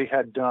personally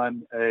had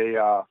done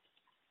a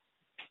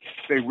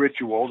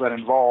ritual that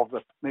involved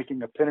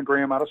making a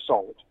pentagram out of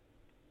salt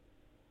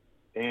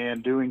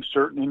and doing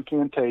certain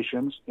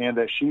incantations, and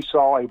that she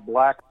saw a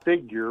black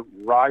figure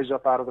rise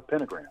up out of the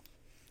pentagram.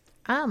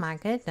 Oh, my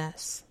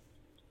goodness.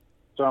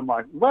 So I'm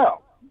like,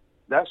 well,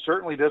 that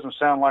certainly doesn't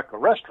sound like a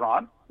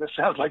restaurant. That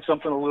sounds like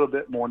something a little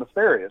bit more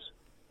nefarious.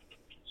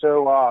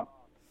 So,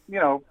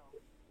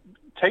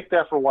 take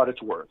that for what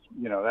it's worth.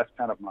 That's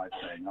kind of my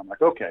thing. I'm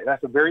like, okay,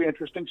 that's a very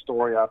interesting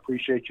story. I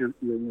appreciate your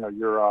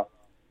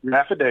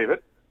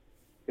affidavit,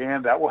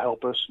 and that will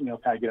help us, kind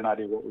of get an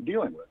idea of what we're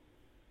dealing with.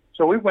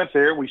 So we went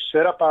there, we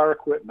set up our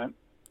equipment,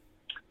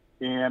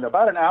 and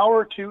about an hour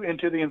or two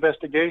into the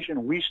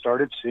investigation, we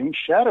started seeing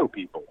shadow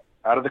people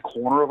out of the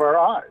corner of our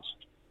eyes.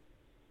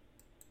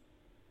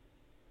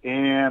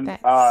 And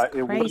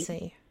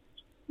it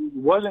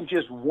wasn't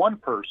just one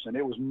person,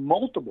 it was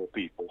multiple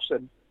people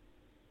said,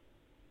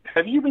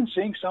 "Have you been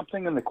seeing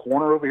something in the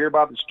corner over here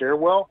by the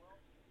stairwell?"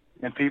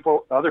 And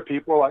other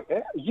people were like,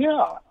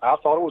 "Yeah, I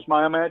thought it was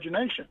my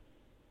imagination."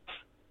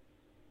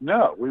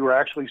 No, we were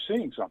actually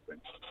seeing something.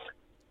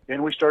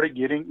 And we started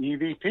getting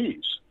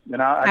EVPs.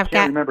 And I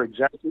can't remember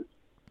exactly.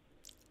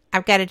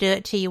 I've got to do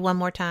it to you one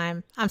more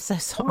time. I'm so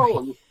sorry.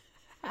 Oh,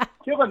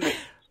 killing me.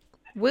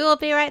 We will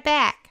be right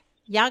back.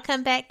 Y'all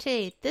come back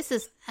too. This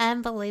is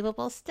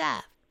unbelievable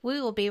stuff. We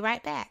will be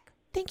right back.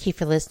 Thank you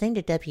for listening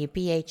to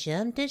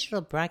WBHM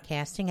Digital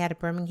Broadcasting out of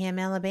Birmingham,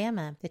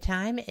 Alabama. The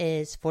time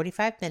is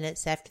 45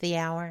 minutes after the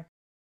hour.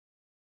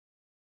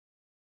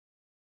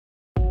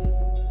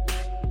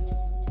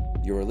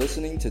 You are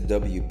listening to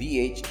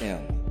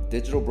WBHM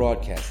Digital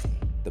Broadcasting,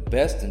 the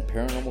best in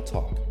paranormal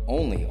talk,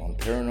 only on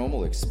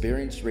Paranormal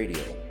Experience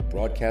Radio,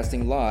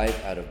 broadcasting live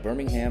out of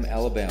Birmingham,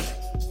 Alabama.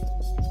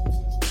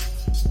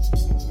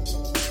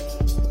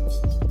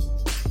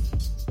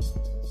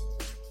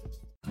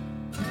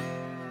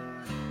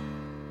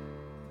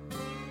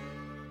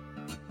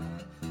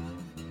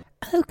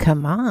 Oh,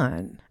 come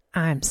on.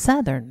 I'm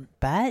Southern,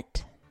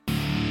 but...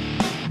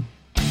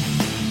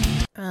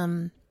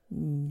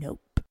 Nope.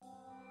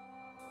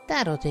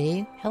 That'll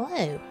do.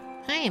 Hello.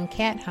 I am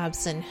Kat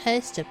Hobson,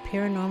 host of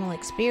Paranormal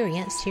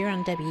Experience here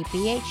on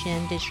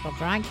WBHM Digital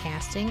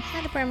Broadcasting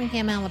out of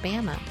Birmingham,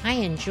 Alabama. I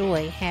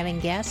enjoy having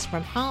guests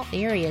from all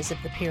areas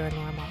of the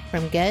paranormal,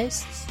 from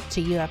ghosts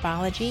to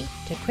ufology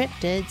to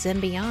cryptids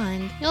and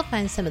beyond. You'll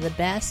find some of the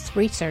best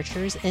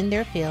researchers in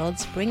their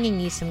fields bringing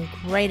you some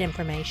great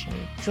information.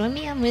 Join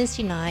me on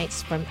Wednesday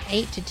nights from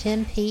 8 to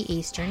 10 p.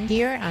 Eastern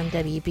here on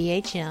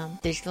WBHM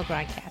Digital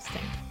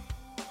Broadcasting.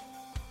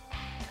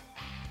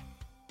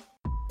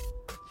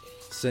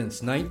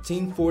 Since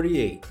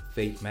 1948,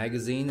 Fate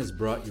magazine has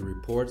brought you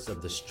reports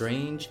of the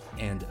strange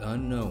and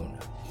unknown.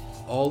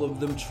 all of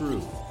them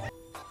true.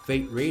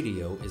 Fate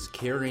Radio is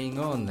carrying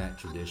on that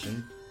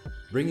tradition,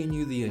 bringing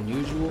you the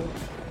unusual,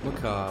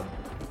 macabre,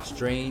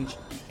 strange,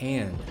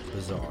 and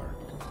bizarre.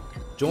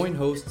 Join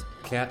host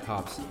Kat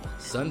Hobson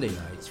Sunday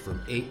nights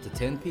from 8 to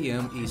 10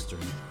 p.m.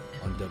 Eastern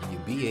on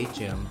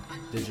WBHM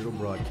Digital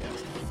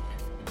Broadcasting.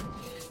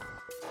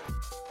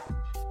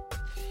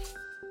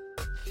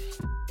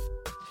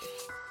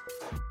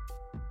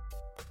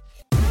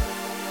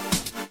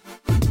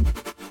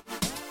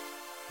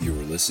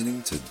 You're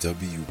listening to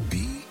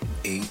WBHM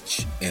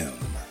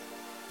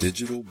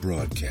Digital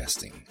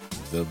Broadcasting,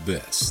 the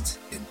best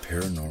in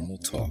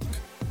paranormal talk,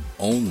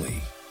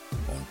 only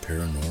on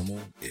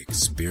Paranormal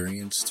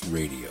Experienced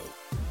Radio,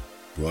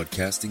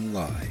 broadcasting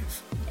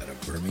live out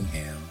of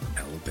Birmingham,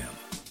 Alabama.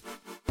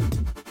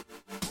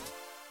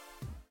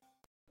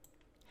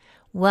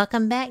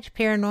 Welcome back to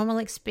Paranormal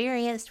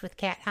Experienced with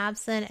Kat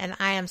Hobson, and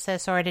I am so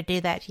sorry to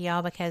do that to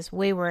y'all because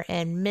we were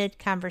in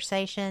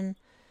mid-conversation.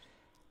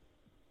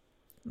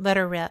 Let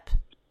her rip.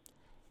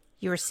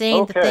 You were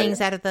seeing the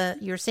things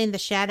you were seeing the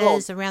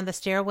shadows around the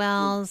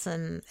stairwells,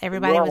 and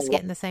everybody was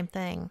getting the same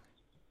thing.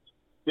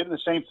 Getting the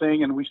same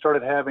thing, and we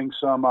started having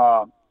some,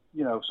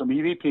 some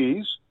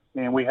EVPs,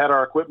 and we had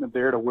our equipment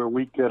there to where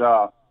we could,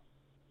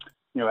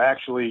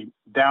 actually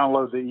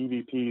download the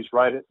EVPs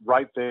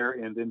right there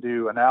and then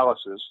do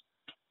analysis.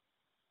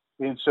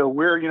 And so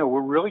we're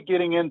really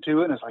getting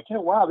into it, and it's like,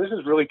 wow, this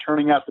is really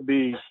turning out to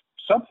be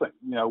something.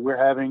 We're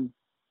having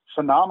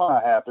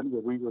phenomena happen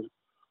where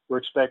we're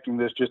expecting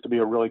this just to be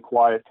a really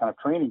quiet kind of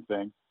training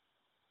thing.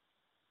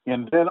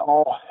 And then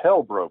all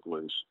hell broke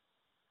loose.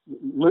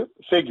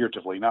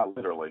 Figuratively, not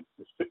literally.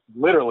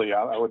 Literally,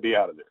 I would be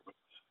out of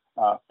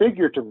there.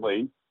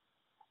 Figuratively,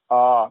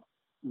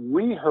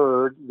 we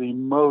heard the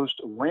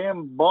most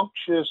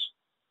rambunctious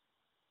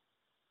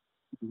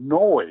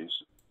noise,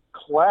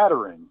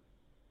 clattering,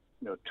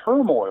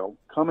 turmoil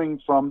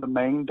coming from the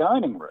main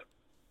dining room.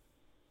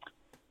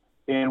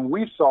 And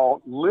we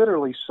thought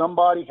literally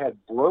somebody had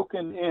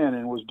broken in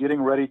and was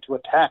getting ready to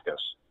attack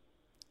us.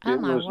 Oh,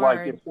 it was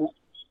like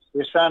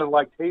it sounded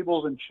like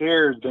tables and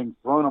chairs being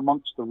thrown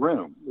amongst the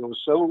room. It was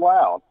so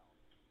loud.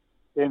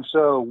 And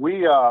so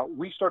we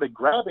started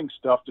grabbing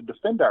stuff to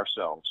defend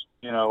ourselves.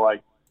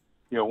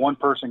 One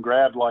person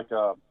grabbed like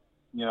a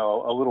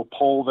little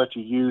pole that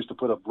you use to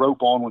put a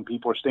rope on when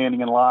people are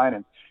standing in line,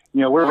 and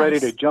we're ready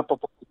to jump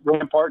up a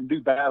rampart and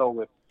do battle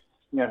with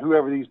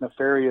whoever these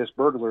nefarious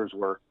burglars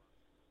were.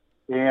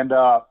 And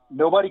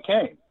nobody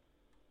came.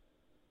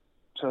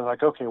 So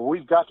like, okay, well,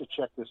 we've got to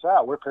check this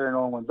out. We're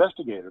paranormal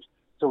investigators.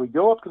 So we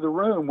go up to the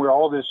room where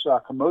all this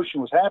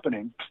commotion was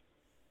happening,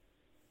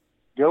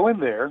 go in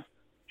there,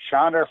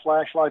 shined our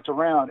flashlights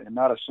around, and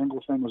not a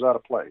single thing was out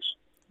of place.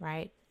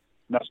 Right.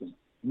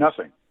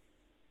 Nothing.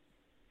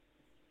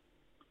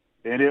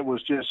 And it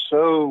was just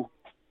so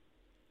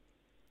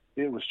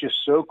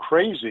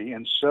crazy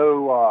and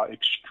so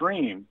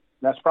extreme.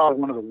 That's probably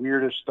one of the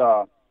weirdest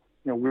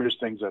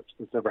things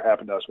that's ever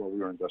happened to us while we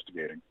were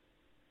investigating.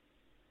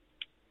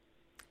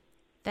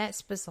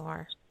 That's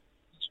bizarre.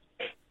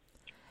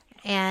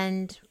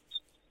 And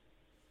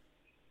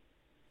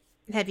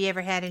have you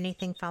ever had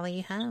anything follow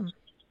you home?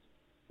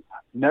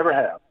 Never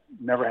have.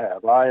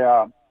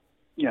 I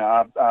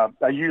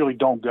usually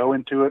don't go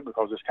into it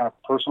because it's kind of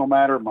a personal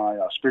matter, my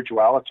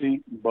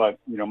spirituality. But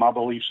my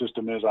belief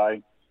system is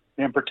I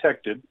am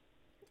protected.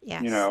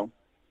 Yes.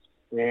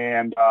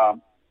 And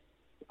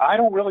I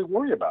don't really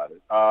worry about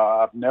it.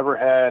 I've never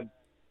had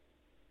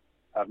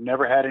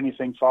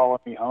anything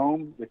follow me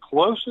home. The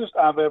closest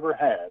I've ever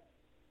had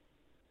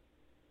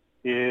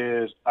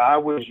is I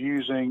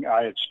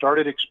had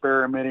started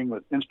experimenting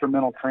with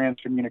instrumental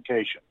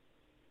transcommunication,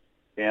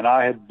 and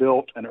I had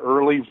built an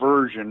early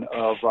version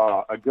of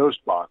a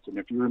ghost box. And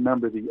if you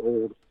remember the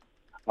old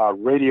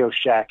Radio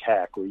Shack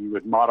hack where you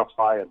would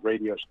modify a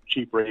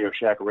cheap Radio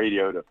Shack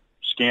radio to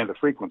scan the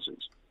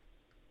frequencies.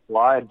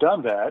 Well, I had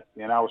done that,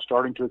 and I was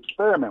starting to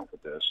experiment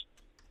with this.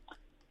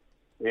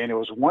 And it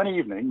was one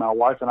evening, my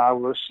wife and I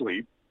were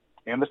asleep,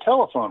 and the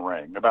telephone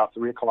rang about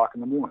 3 o'clock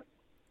in the morning.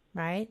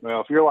 Right.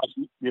 Well, if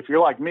you're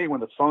like me, when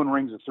the phone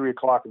rings at 3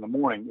 o'clock in the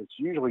morning, it's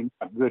usually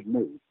not good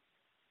news.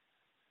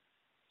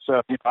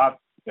 So I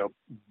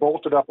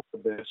bolted up a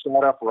bit,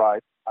 sat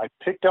upright. I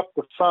picked up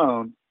the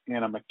phone,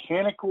 and a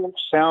mechanical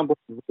sound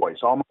voice,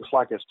 almost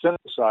like a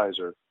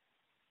synthesizer,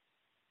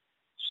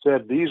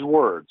 said these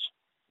words,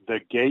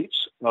 "The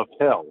gates of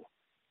hell,"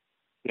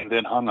 and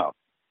then hung up.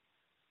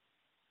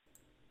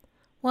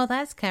 Well,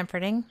 that's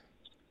comforting.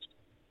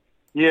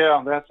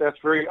 Yeah, that's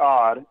very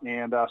odd.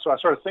 And so I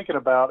started thinking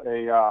about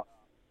a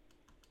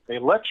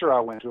lecture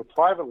I went to, a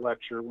private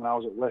lecture when I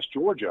was at West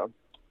Georgia,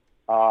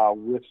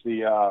 with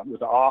the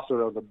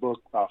author of the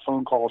book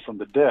Phone Calls from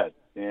the Dead,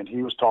 and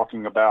he was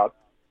talking about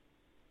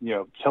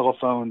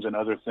telephones and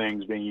other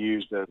things being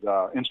used as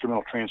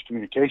instrumental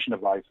transcommunication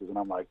devices, and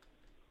I'm like,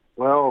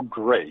 well,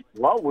 great.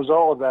 What was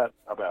all of that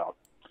about?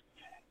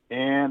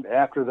 And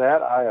after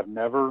that, I've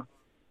never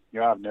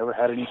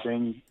had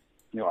anything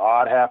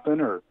odd happen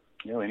or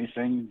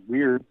anything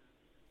weird.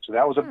 So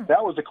that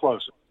was the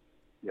closest.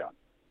 Yeah.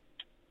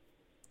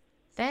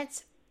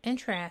 That's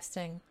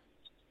interesting.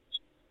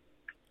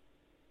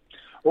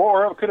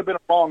 Or it could have been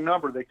a wrong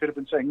number. They could have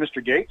been saying,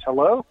 Mr. Gates,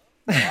 hello?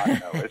 No, I don't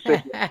know.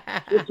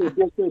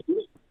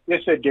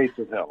 It said Gates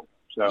of Hell.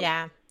 So,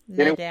 yeah,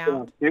 no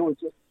doubt. It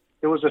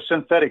was a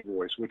synthetic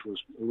voice, which was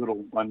a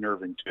little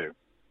unnerving, too.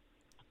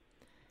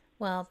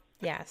 Well,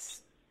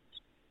 yes.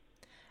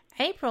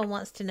 April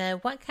wants to know,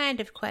 what kind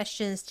of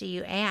questions do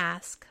you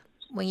ask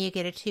when you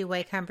get a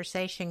two-way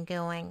conversation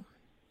going?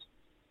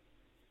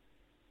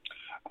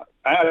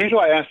 Usually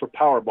I ask for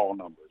Powerball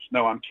numbers.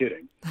 No, I'm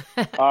kidding.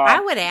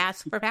 I would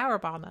ask for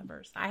Powerball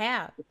numbers. I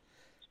have.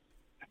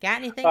 Got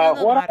anything on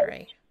the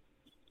lottery?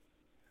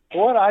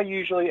 What I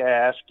usually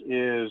ask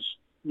is,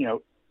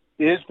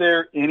 is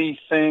there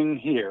anything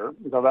here?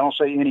 Because I don't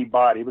say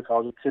anybody,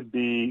 because it could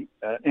be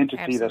an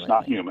entity that's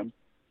not human.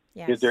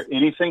 Yes. Is there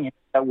anything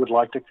that would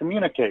like to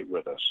communicate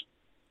with us?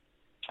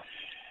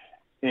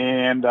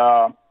 And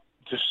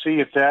to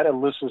see if that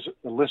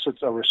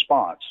elicits a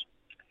response.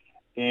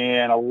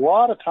 And a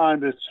lot of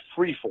times it's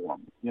free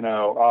form.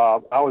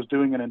 I was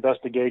doing an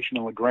investigation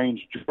in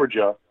LaGrange,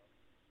 Georgia,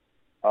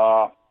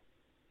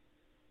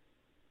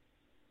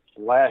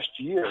 last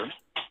year,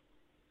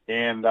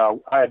 and I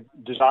had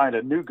designed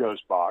a new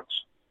ghost box,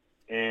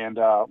 and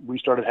we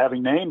started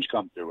having names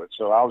come through it.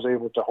 So I was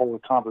able to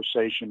hold a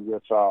conversation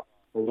with a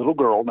little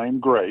girl named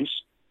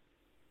Grace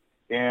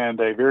and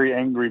a very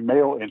angry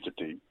male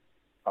entity.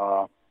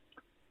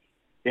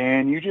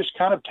 And you just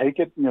kind of take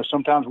it,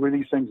 sometimes where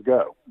these things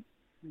go.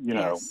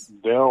 Yes.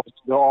 They'll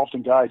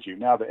often guide you.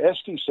 Now, the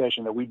SD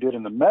session that we did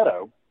in the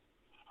Meadow,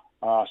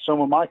 some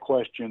of my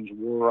questions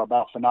were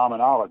about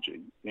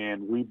phenomenology,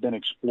 and we've been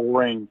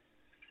exploring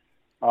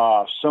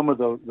some of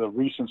the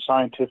recent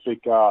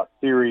scientific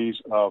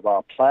theories of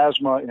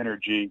plasma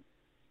energy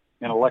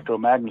and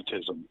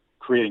electromagnetism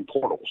creating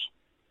portals,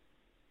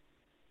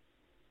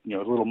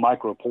 little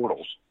micro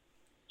portals.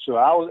 So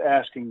I was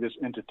asking this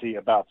entity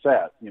about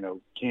that.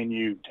 Can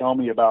you tell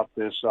me about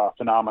this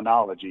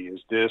phenomenology?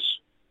 Is this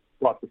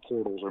what the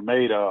portals are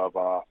made of?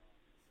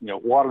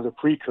 What are the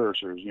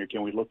precursors?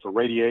 Can we look for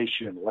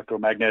radiation,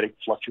 electromagnetic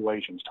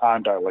fluctuations,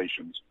 time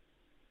dilations?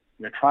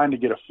 Trying to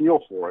get a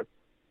feel for it.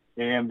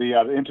 And the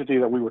entity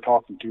that we were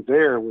talking to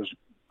there was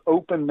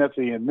open at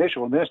the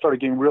initial, and then it started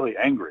getting really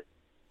angry,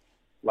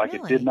 like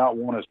It did not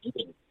want us to.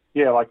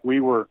 Yeah, like we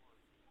were,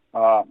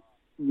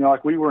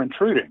 like we were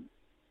intruding.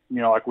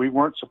 Like we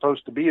weren't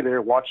supposed to be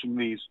there watching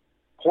these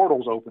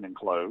portals open and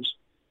close.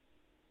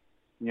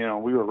 We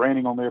were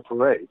raining on their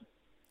parade.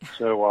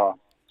 So,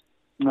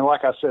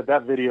 like I said,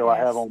 that video I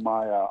have on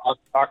my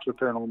Oxford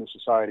Paranormal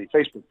Society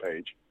Facebook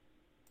page.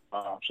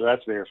 So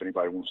that's there if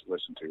anybody wants to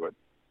listen to it.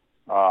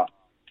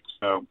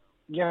 So,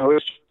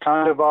 it's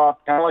kind of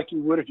like you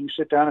would if you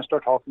sit down and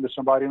start talking to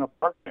somebody in a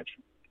park bench.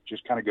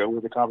 Just kind of go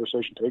where the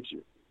conversation takes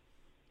you.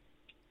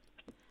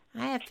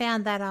 I have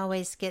found that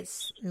always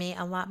gets me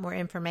a lot more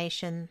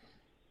information,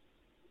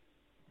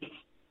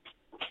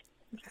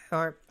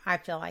 or I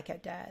feel like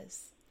it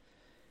does.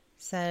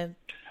 So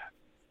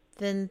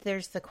then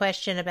there's the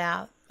question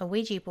about a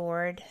Ouija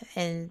board,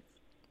 and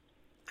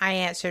I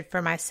answered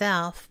for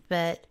myself,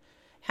 but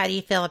how do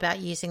you feel about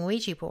using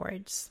Ouija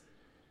boards?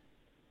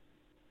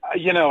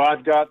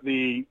 I've got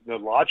the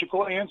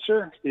logical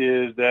answer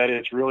is that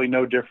it's really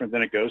no different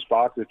than a ghost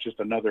box. It's just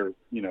another,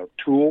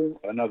 tool,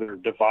 another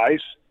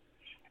device.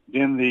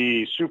 Then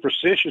the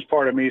superstitious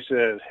part of me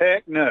says,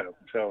 heck no.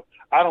 So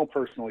I don't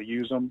personally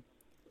use them.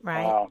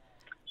 Right.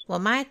 Well,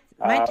 my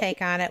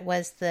take on it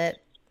was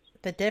that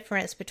the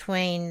difference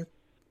between,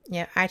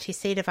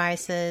 ITC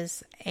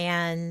devices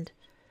and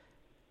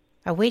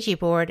a Ouija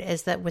board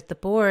is that with the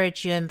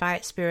boards, you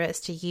invite spirits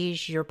to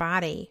use your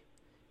body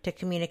to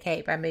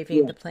communicate by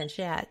moving the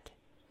planchette.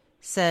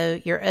 So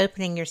you're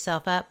opening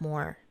yourself up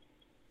more.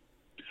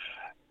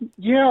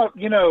 Yeah,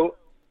 and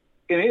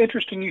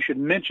interesting you should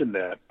mention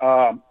that.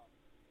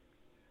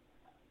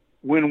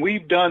 When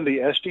we've done the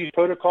SD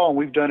protocol, and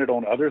we've done it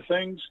on other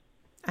things,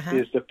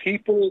 is the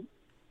people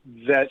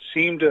that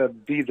seem to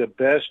be the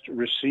best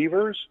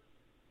receivers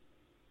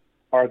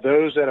are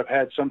those that have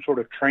had some sort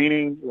of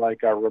training,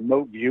 like a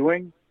remote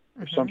viewing,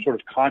 or some sort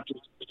of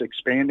consciousness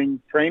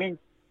expanding training.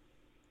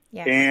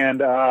 Yes.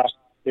 And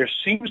there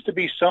seems to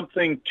be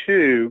something,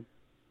 too,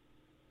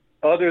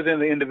 other than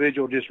the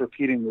individual just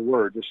repeating the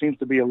word. There seems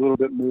to be a little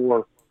bit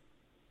more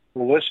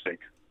holistic.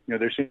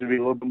 There seems to be a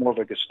little bit more of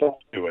a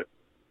gestalt to it.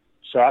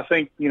 So I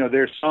think,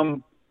 there's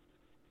some,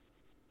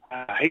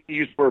 I hate to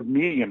use the word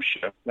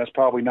mediumship. That's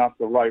probably not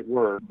the right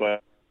word,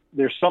 but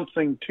there's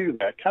something to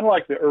that. Kind of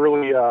like the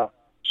early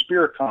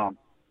Spiricom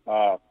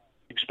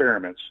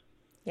experiments.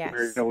 Yes.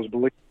 Where, it was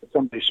believed that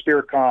some of the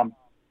Spiricom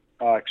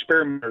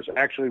experimenters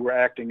actually were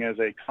acting as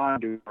a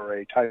conduit or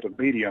a type of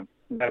medium.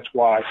 That's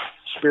why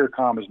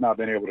Spiricom has not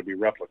been able to be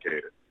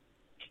replicated.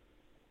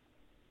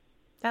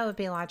 That would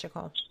be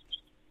logical.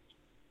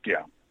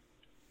 Yeah.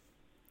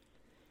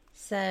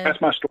 So that's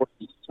my story.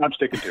 I'm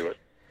sticking to it.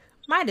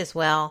 Might as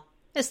well.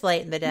 It's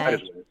late in the day. Might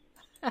as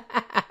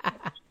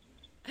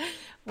well.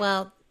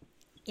 Well,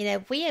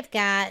 we have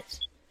got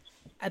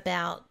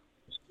about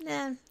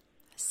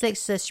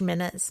 6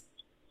 minutes,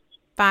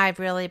 5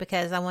 really,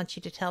 because I want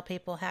you to tell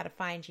people how to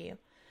find you.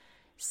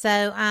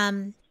 So,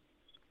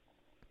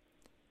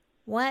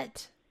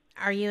 what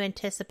are you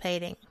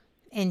anticipating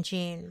in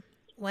June?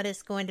 What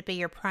is going to be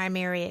your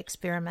primary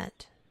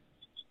experiment?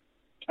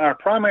 Our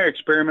primary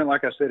experiment,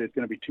 like I said, it's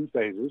going to be 2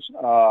 phases.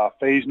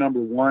 Phase number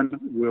 1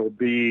 will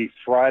be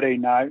Friday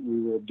night.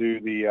 We will do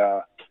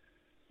the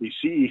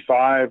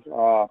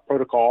CE5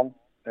 protocol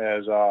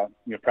as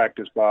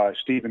practiced by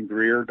Stephen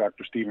Greer,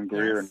 Dr. Stephen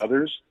Greer, and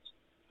others.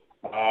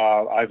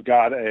 I've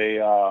got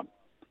a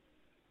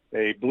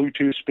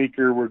Bluetooth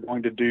speaker. We're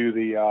going to do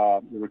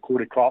the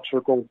recorded crop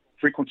circle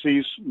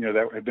frequencies,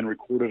 that have been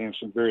recorded in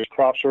some various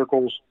crop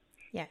circles.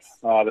 Yes.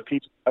 The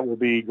people that will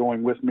be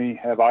going with me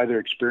have either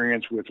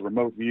experience with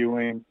remote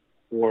viewing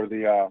or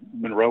the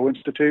Monroe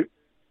Institute.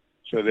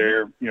 So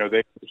they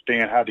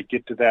understand how to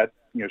get to that,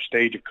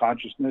 stage of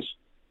consciousness.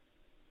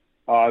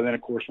 Then, of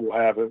course, we'll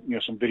have,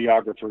 some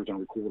videographers and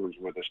recorders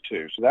with us,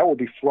 too. So that will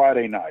be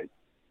Friday night.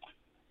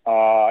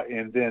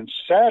 And then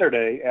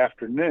Saturday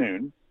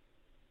afternoon,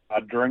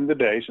 during the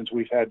day, since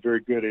we've had very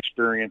good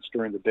experience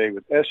during the day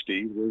with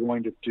Estes, we're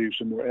going to do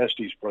some more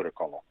Estes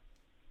protocol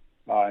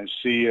and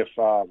see if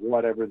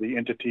whatever the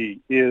entity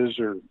is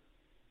or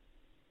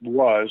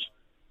was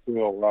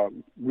will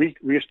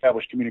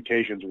reestablish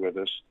communications with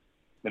us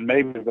and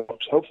maybe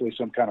develops hopefully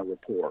some kind of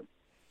rapport.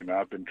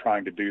 I've been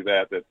trying to do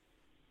that,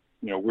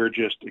 we're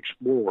just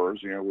explorers,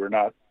 we're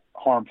not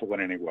harmful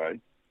in any way.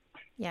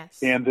 Yes.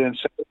 And then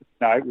Saturday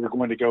night, we're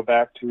going to go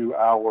back to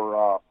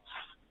our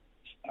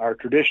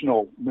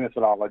traditional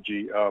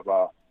methodology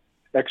of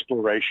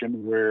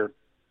exploration where,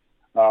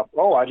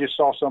 I just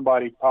saw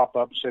somebody pop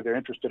up and say they're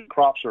interested in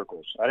crop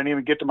circles. I didn't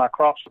even get to my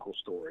crop circle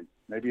story.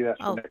 Maybe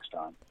that's for next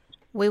time.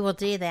 We will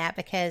do that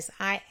because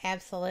I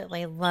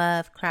absolutely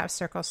love crop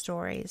circle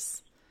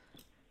stories.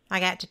 I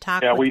got to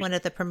talk with one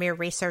of the premier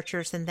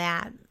researchers in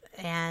that,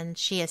 and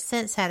she has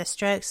since had a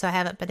stroke, so I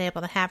haven't been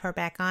able to have her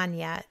back on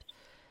yet.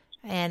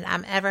 And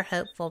I'm ever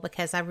hopeful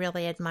because I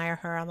really admire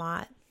her a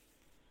lot.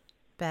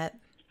 But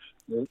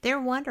they're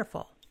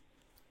wonderful.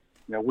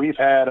 Yeah, we've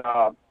had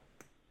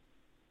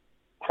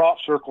crop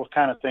circle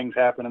kind of things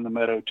happen in the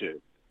meadow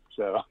too.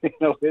 So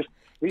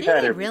we've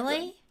had everything.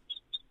 Really?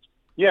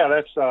 Yeah,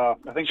 that's.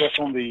 I think that's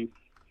on the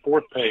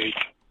 4th page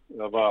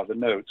of the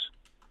notes.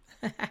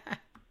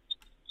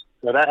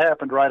 So that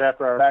happened right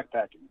after our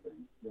backpacking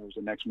thing. That was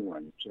the next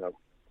morning. So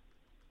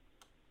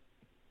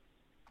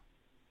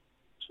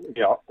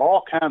yeah,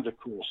 all kinds of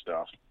cool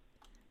stuff.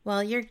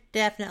 Well, you're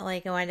definitely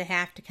going to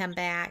have to come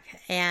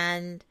back.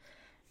 And,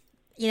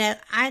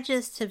 I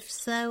just have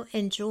so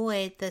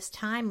enjoyed this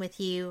time with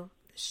you,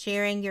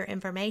 sharing your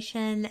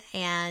information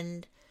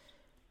and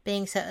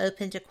being so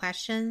open to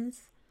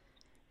questions.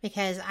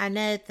 Because I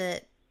knew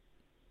that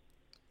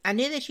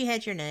you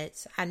had your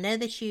notes. I know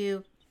that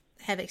you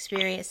have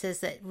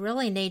experiences that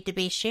really need to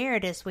be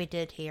shared as we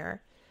did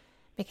here.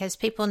 Because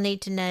people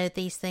need to know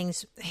these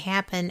things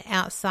happen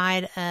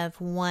outside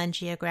of one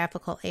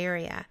geographical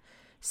area.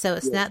 So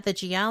it's not the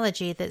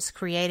geology that's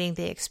creating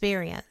the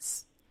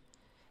experience.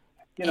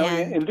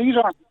 And these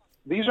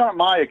aren't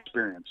my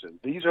experiences.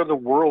 These are the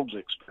world's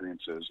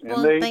experiences,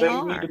 and they need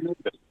to know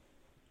it.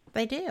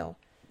 They do,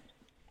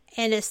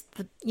 and it's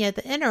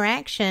the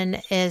interaction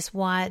is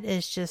what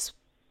is just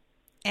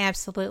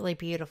absolutely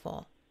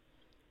beautiful.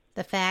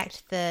 The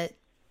fact that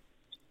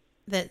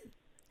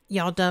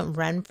y'all don't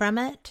run from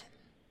it.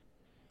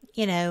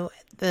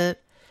 The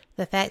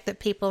fact that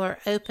people are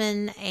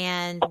open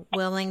and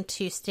willing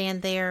to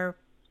stand there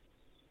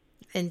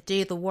and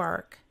do the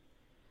work,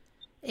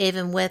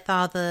 even with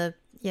all the,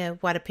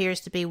 what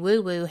appears to be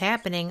woo-woo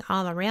happening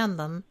all around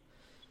them.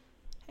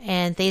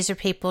 And these are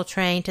people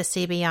trained to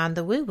see beyond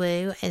the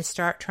woo-woo and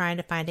start trying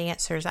to find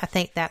answers. I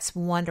think that's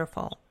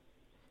wonderful.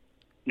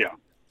 Yeah.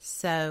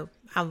 So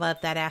I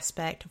love that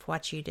aspect of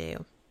what you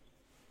do.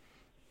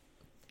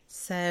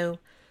 So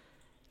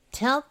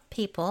tell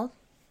people,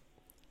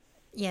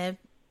 you've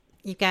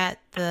got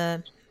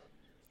the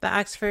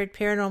Oxford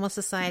Paranormal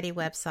Society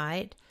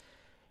website.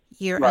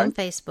 You're on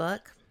Facebook.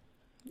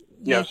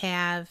 You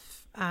have.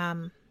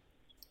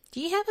 Do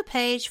you have a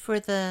page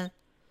for the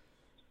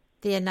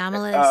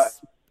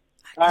anomalous?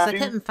 Because I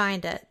couldn't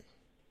find it.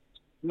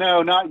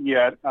 No, not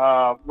yet.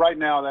 Right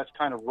now, that's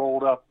kind of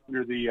rolled up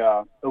near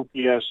the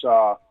OPS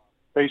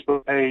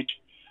Facebook page.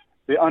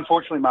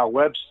 Unfortunately, my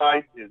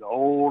website is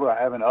old.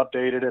 I haven't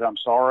updated it. I'm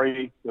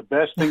sorry. The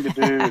best thing to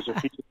do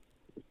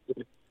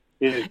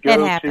is go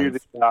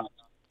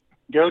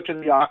to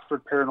the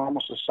Oxford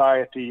Paranormal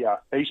Society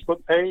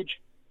Facebook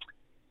page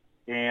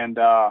and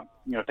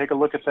take a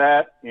look at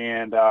that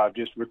and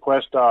just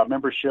request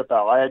membership.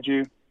 I'll add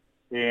you.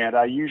 And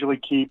I usually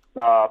keep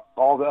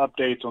all the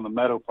updates on the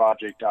Meadow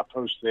Project. I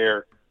post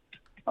there.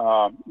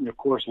 Of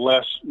course,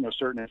 less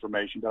certain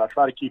information, but I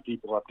try to keep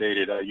people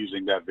updated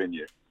using that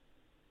venue.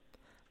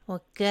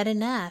 Well, good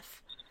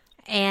enough.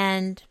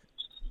 And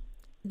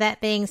that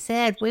being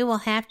said, we will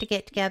have to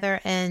get together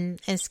and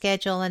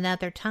schedule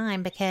another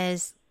time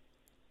because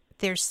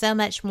there's so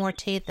much more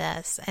to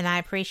this, and I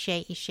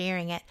appreciate you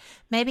sharing it.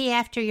 Maybe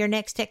after your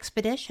next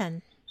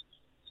expedition.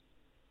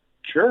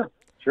 Sure.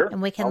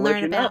 And we can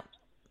I'll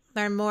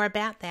learn more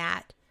about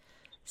that.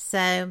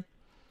 So,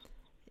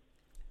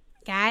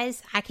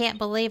 guys, I can't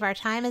believe our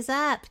time is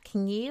up.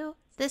 Can you?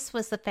 This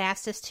was the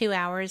fastest 2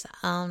 hours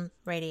on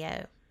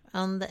radio,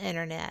 on the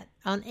internet,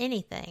 on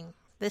anything.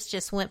 This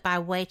just went by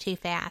way too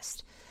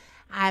fast.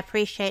 I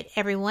appreciate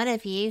every one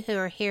of you who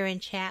are here in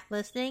chat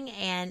listening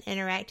and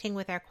interacting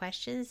with our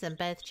questions in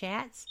both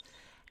chats.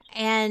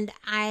 And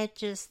I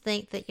just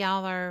think that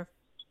y'all are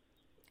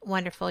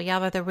wonderful.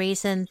 Y'all are the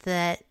reason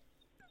that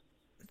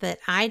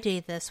I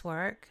do this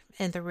work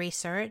and the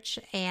research.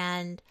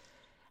 And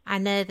I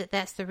know that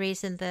that's the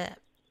reason that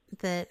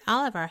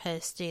all of our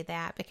hosts do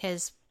that,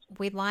 because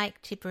we'd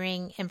like to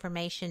bring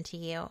information to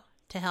you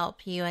to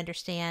help you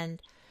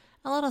understand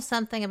a little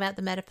something about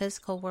the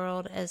metaphysical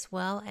world, as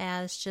well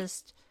as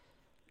just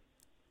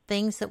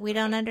things that we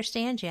don't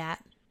understand yet.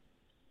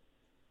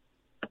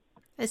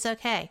 It's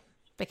okay,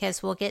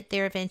 because we'll get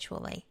there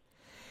eventually.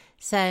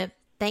 So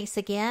thanks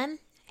again.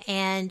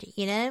 And,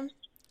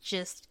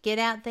 just get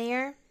out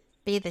there,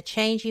 be the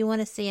change you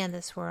want to see in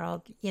this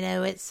world.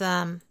 It's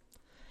a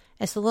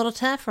little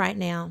tough right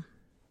now,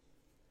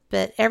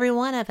 but every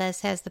one of us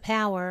has the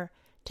power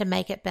to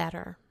make it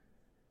better.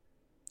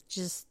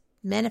 Just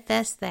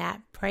manifest that.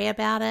 Pray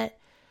about it.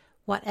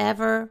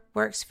 Whatever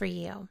works for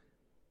you.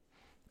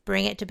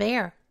 Bring it to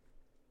bear.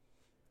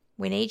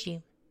 We need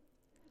you.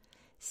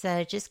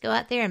 So just go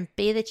out there and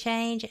be the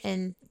change.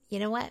 And you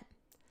know what?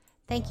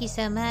 Thank you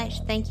so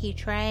much. Thank you,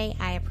 Trey.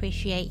 I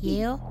appreciate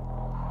you.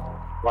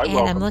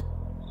 Welcome. I'm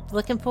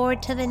looking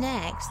forward to the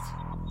next.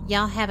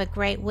 Y'all have a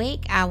great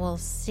week. I will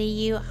see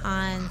you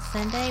on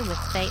Sunday with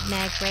Fate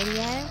Mag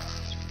Radio.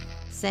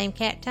 Same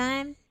cat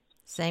time,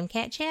 same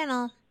cat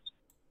channel.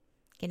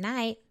 Good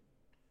night.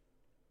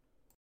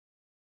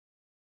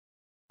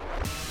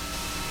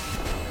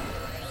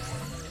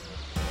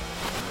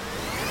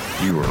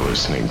 You are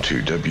listening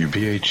to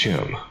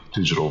WBHM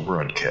Digital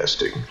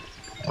Broadcasting,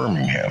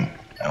 Birmingham,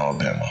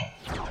 Alabama.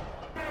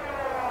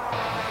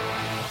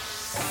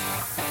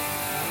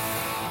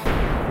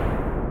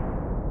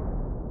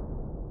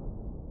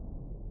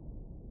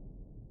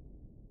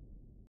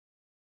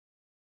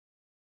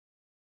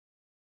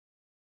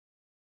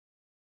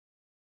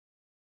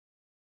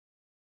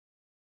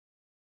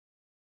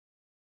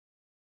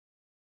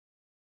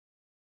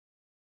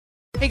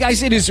 Hey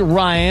guys, it is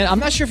Ryan. I'm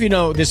not sure if you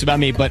know this about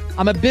me, but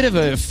I'm a bit of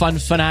a fun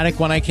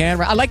fanatic when I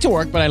can. I like to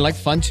work, but I like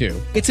fun too.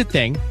 It's a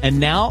thing. And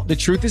now the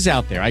truth is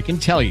out there. I can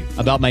tell you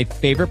about my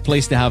favorite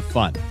place to have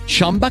fun.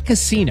 Chumba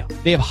Casino.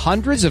 They have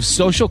hundreds of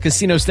social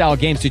casino style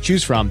games to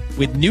choose from,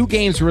 with new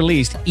games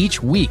released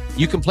each week.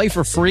 You can play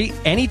for free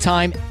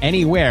anytime,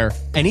 anywhere.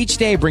 And each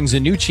day brings a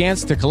new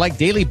chance to collect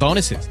daily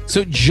bonuses.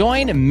 So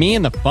join me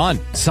in the fun.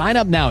 Sign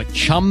up now at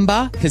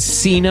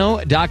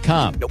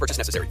ChumbaCasino.com. No purchase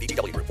necessary.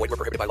 VGW Group. Void where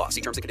prohibited by law.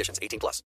 See terms and conditions. 18+.